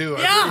cloak, too.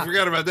 Yeah. I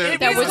forgot about that. It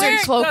That was wizard wearing-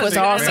 cloak was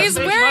Yeah, awesome. He's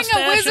Mustache wearing a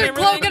and wizard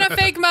everything. cloak and a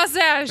fake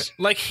mustache.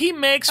 Like he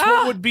makes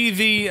what would be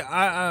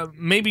the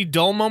maybe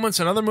dull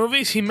moments in other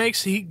movies. He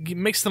makes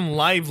them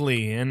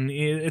lively, and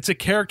it's a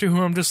character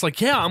who I'm just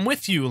like, yeah, I'm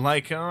with you.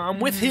 Like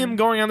I'm with him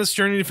going on this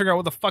journey to figure out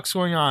what the fuck's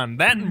going on.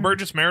 That and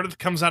Burgess Meredith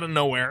comes out of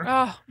nowhere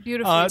Oh,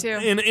 beautifully too.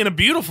 in a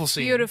beautiful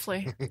scene,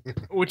 Beautifully.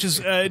 which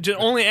is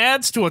only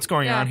adds to what's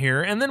going Yeah. on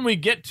here. And then we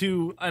get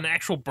to an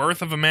actual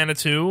birth of a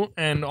Manitou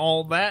and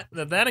all that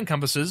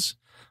encompasses.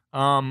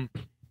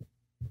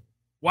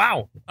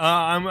 Wow.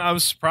 I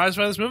was surprised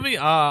by this movie.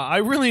 I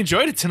really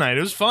enjoyed it tonight.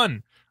 It was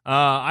fun.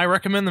 I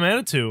recommend the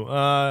Manitou.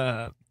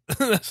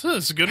 This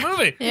is a good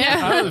movie. Yeah.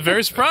 I was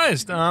very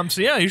surprised.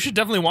 So yeah, you should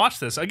definitely watch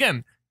this.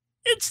 Again,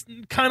 it's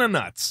kind of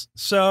nuts.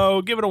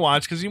 So give it a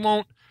watch because you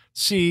won't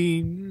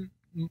see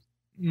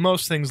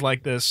most things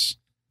like this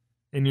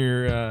in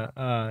your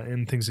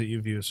in things that you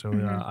view. So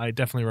I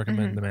definitely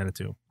recommend the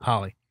Manitou.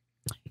 Holly.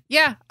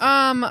 Yeah.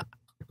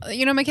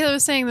 Michaela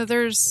was saying that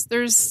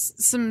there's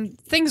some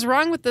things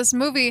wrong with this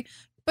movie,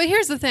 but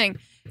here's the thing.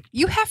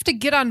 You have to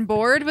get on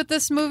board with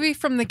this movie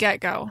from the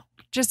get-go.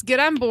 Just get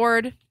on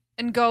board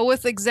and go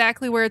with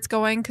exactly where it's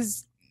going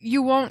because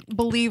you won't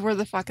believe where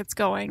the fuck it's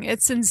going.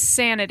 It's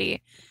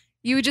insanity.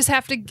 You just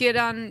have to get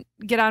on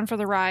for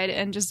the ride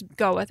and just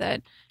go with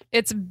it.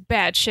 It's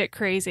batshit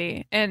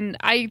crazy. And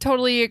I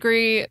totally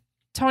agree.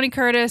 Tony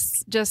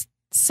Curtis just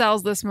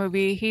sells this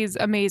movie. He's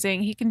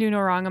amazing. He can do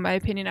no wrong, in my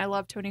opinion. I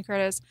love Tony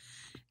Curtis.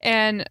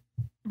 And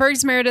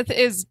Burgess Meredith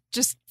is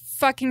just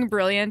fucking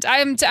brilliant.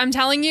 I'm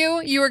telling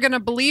you, you are going to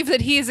believe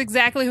that he is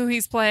exactly who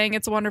he's playing.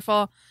 It's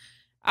wonderful.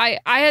 I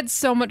had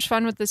so much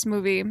fun with this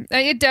movie.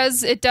 It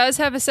does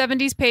have a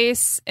 70s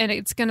pace, and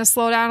it's going to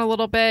slow down a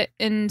little bit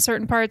in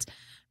certain parts.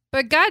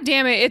 But god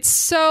damn it, it's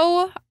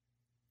so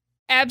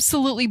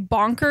absolutely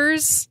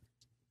bonkers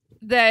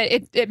that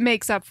it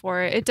makes up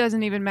for it. It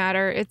doesn't even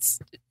matter. It's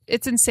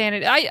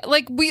insanity.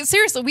 We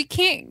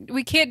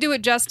can't do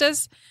it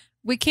justice.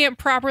 We can't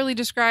properly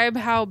describe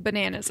how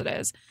bananas it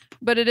is.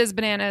 But it is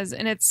bananas,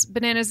 and it's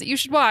bananas that you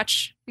should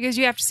watch because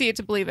you have to see it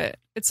to believe it.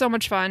 It's so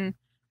much fun.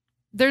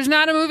 There's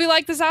not a movie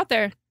like this out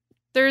there.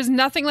 There is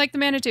nothing like the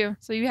Manitou,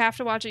 so you have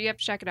to watch it. You have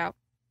to check it out.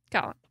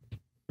 Colin.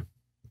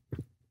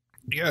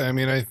 Yeah, I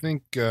mean, I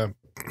think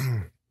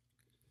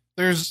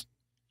there's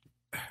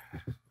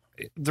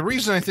the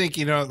reason I think,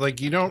 you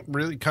don't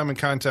really come in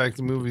contact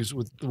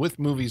with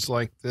movies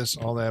like this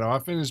all that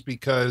often is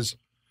because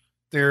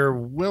they're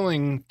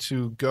willing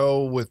to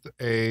go with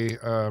a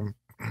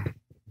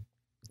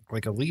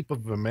like a leap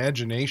of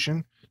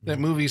imagination that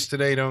movies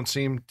today don't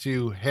seem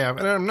to have.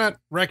 And I'm not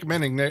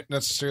recommending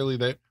necessarily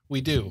that we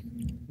do.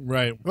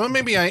 Right. Well,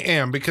 maybe I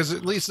am, because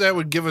at least that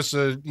would give us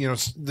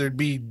there'd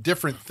be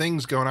different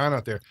things going on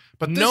out there.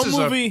 But this no is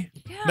movie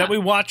that we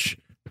watch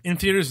in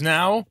theaters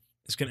now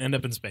is going to end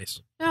up in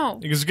space. No.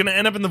 Because it's going to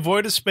end up in the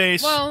void of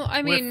space. Well,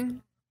 I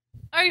mean...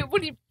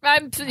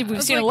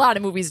 we've seen a lot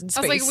of movies in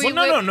space.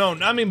 No.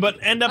 I mean, but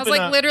end up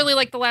in literally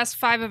like the last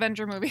 5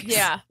 Avenger movies.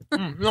 Yeah.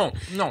 No.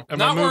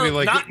 Not movie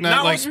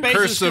not like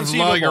Curse of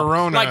La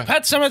Llorona. Like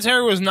Pet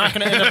Sematary was not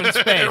going to end up in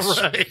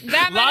space. Right.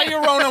 La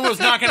Llorona was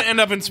not going to end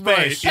up in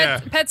space.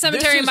 Right, Pet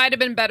Sematary might have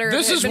been better.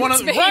 This is one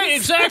of right,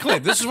 exactly.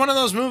 This is one of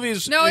those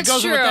movies. No, it it's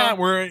goes true. with that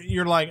where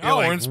you're like,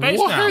 we're in space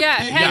what? now.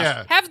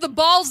 Yeah, have the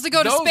balls to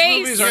go Those to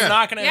space. movies are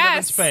not going to end up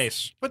in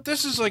space. But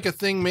this is like a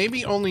thing,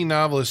 maybe only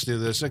novelists do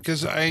this,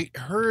 because I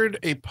heard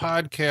a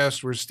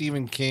podcast where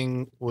Stephen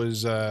King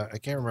was, I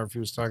can't remember if he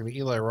was talking to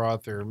Eli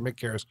Roth or Mick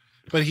Harris,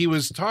 but he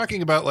was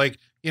talking about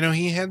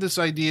he had this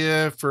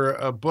idea for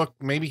a book,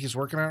 maybe he's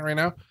working on it right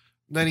now,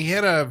 that he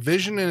had a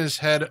vision in his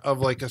head of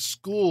like a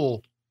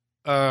school,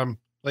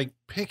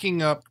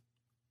 picking up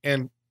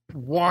and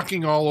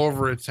walking all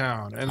over a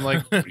town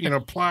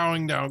and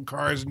plowing down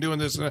cars and doing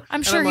this.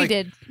 I'm sure he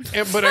did.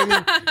 But I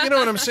mean, you know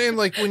what I'm saying?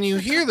 Like when you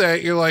hear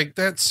that, you're like,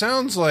 that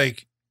sounds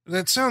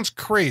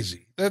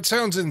crazy. That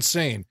sounds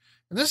insane.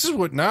 And this is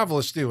what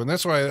novelists do. And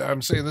that's why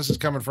I'm saying this is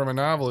coming from a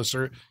novelist,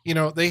 or,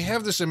 they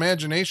have this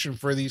imagination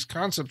for these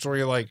concepts where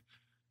you're like,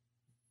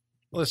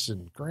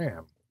 listen,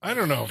 Graham, I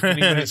don't know if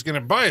anybody's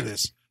going to buy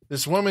this.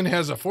 This woman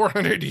has a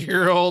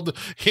 400-year-old,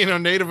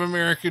 Native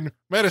American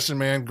medicine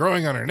man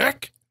growing on her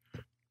neck.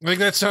 Like,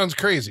 that sounds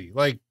crazy.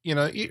 Like,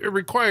 it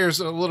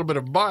requires a little bit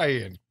of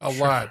buy-in. A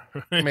lot,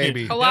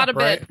 maybe. A lot of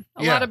right? bit.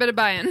 A lot of bit of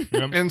buy-in.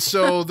 And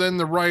so then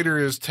the writer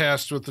is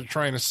tasked with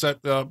trying to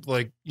set up,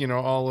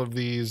 all of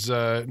these,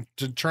 to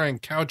try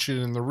and couch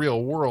it in the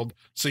real world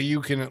so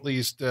you can at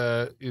least,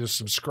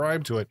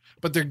 subscribe to it.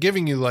 But they're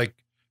giving you,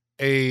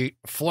 a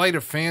flight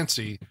of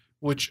fancy,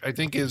 which I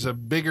think is a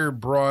bigger,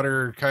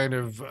 broader kind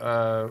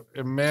of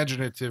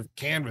imaginative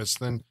canvas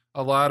than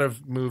a lot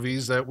of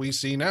movies that we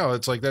see now.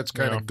 It's like that's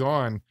kind of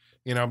gone,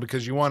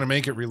 because you want to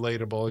make it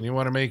relatable and you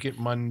want to make it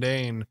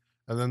mundane,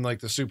 and then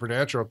the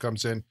supernatural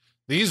comes in.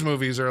 These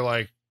movies are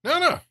like,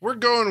 no, we're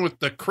going with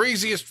the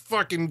craziest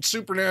fucking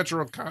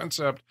supernatural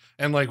concept,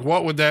 and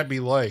what would that be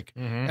like?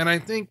 Mm-hmm. And I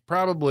think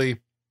probably,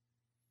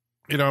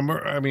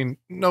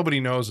 nobody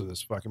knows of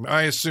this fucking,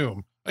 I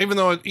assume, even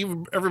though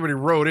everybody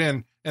wrote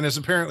in and has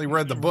apparently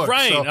read the book,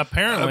 right? So,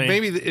 apparently,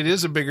 maybe it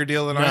is a bigger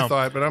deal than I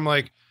thought, but I'm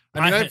like,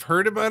 I've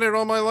heard about it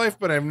all my life,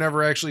 but I've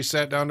never actually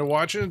sat down to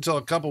watch it until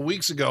a couple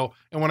weeks ago.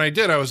 And when I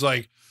did, I was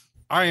like,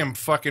 I am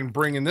fucking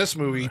bringing this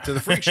movie to the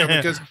freak show,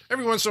 because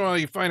every once in a while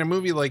you find a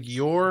movie like The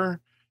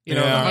Hunter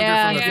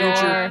from the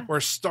Future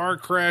or Star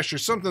Crash or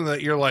something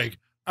that you're like,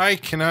 I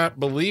cannot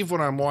believe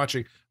what I'm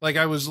watching. Like,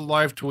 I was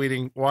live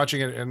tweeting,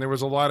 watching it, and there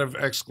was a lot of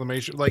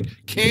exclamation. Like,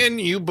 can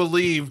you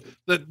believe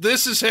that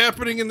this is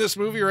happening in this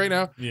movie right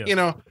now?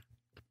 Yeah.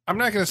 I'm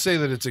not going to say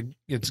that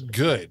it's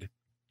good.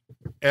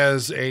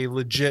 as a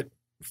legit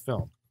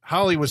film.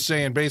 Holly was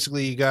saying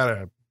basically you got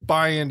to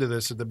buy into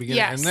this at the beginning,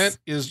 Yes. and that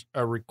is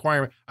a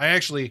requirement. I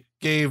actually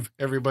gave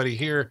everybody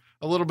here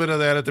a little bit of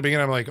that at the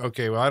beginning. I'm like,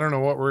 okay, well, I don't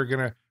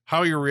know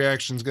how your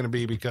reaction's going to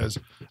be, because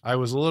I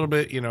was a little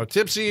bit,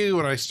 tipsy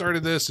when I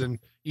started this, and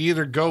you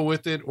either go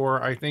with it,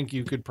 or I think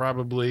you could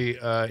probably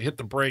hit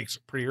the brakes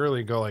pretty early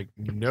and go like,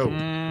 no,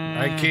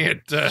 I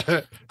can't.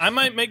 I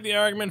might make the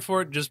argument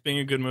for it just being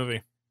a good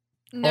movie.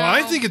 No. Well,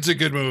 I think it's a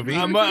good movie,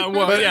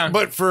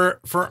 but for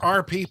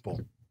our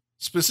people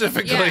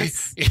specifically,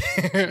 Yes.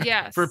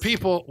 Yes. for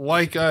people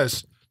like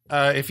us,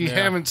 if you Yeah.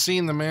 haven't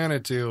seen the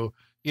Manitou,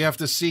 you have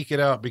to seek it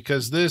out,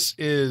 because this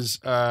is,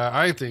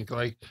 I think,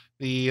 like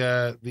the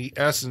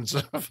essence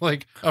of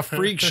like a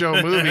freak show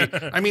movie.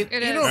 I mean,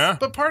 It you is. know, Yeah.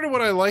 but part of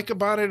what I like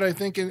about it, I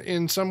think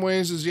in some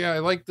ways is, I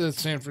like the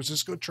San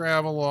Francisco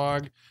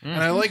travelogue,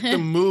 and I like the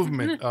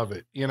movement of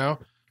it,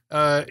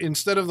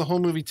 instead of the whole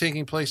movie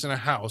taking place in a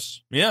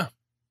house, Yeah.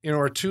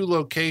 or two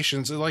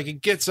locations, like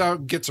it gets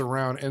out, gets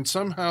around, and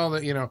somehow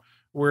that,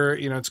 where,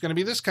 it's going to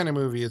be this kind of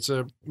movie. It's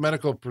a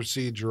medical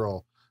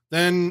procedural.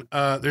 Then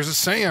there's a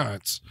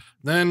seance.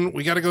 Then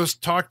we got to go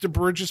talk to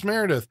Burgess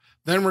Meredith.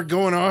 Then we're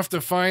going off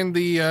to find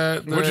the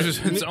Which is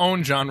its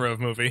own genre of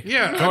movie.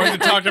 Yeah. Going to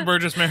talk to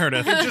Burgess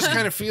Meredith. It just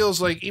kind of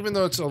feels like, even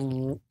though it's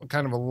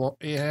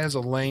it has a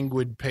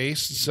languid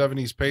pace,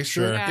 70s pace,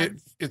 Sure. to Yeah.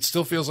 it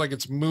still feels like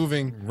it's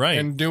moving Right.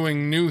 and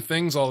doing new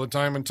things all the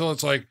time, until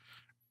it's like,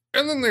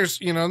 and then there's,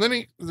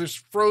 there's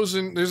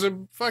Frozen, there's a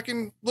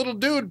fucking little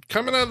dude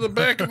coming out of the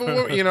back of a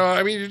woman,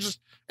 I mean,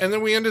 and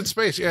then we end in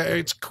space. Yeah,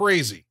 it's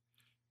crazy.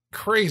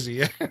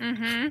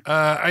 Mm-hmm.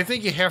 I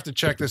think you have to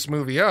check this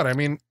movie out. I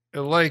mean,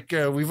 like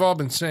we've all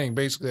been saying,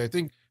 basically, I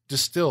think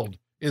Distilled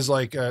is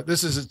like,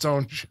 this is its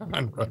own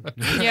genre.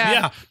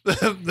 Yeah.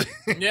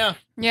 Yeah.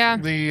 Yeah.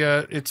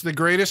 It's the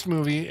greatest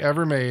movie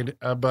ever made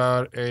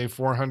about a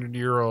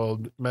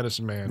 400-year-old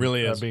medicine man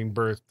Really is. being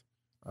birthed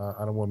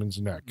on a woman's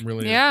neck.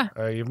 Really. Yeah.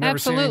 You've never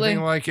seen Absolutely.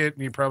 anything like it,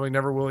 and you probably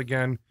never will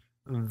again.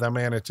 The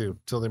Manitou,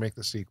 till they make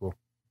the sequel.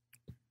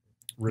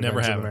 Never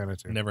Revenge of have. the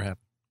Manitou. Never have.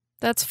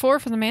 That's 4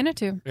 for the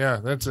Manitou. Yeah,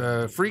 that's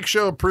a freak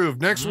show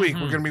approved. Next week,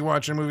 we're going to be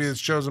watching a movie that's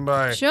chosen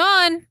by.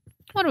 Sean,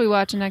 what are we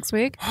watching next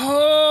week?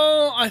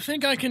 Oh, I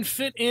think I can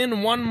fit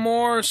in one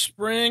more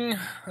spring.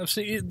 I've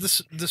seen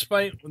this,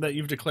 despite that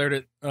you've declared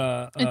it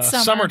It's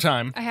summer.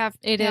 summertime. I have.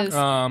 It yeah. is.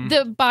 Um,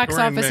 The box We're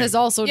in office May. has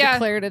also Yeah.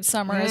 declared it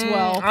summer as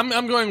well.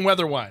 I'm going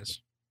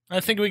weather-wise. I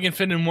think we can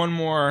fit in one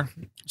more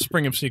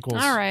spring of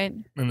sequels All right.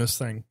 in this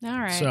thing. All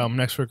right. So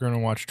next week we're going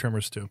to watch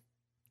Tremors 2.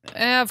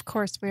 Of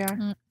course we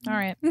are. All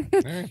right.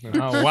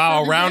 Oh,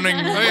 wow. Rounding.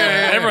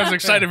 yeah. Everyone's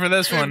excited for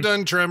this We've one.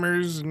 done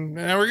Tremors, and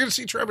now we're going to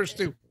see Tremors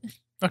too.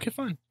 Okay,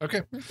 fine.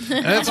 Okay,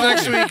 that's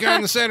next week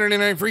on the Saturday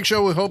Night Freak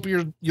Show. We hope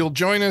you'll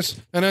join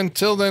us. And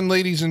until then,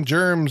 ladies and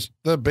germs,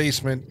 the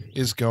basement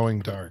is going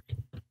dark.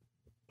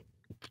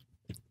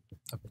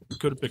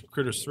 Could have picked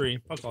Critters 3.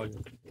 Fuck all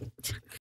you.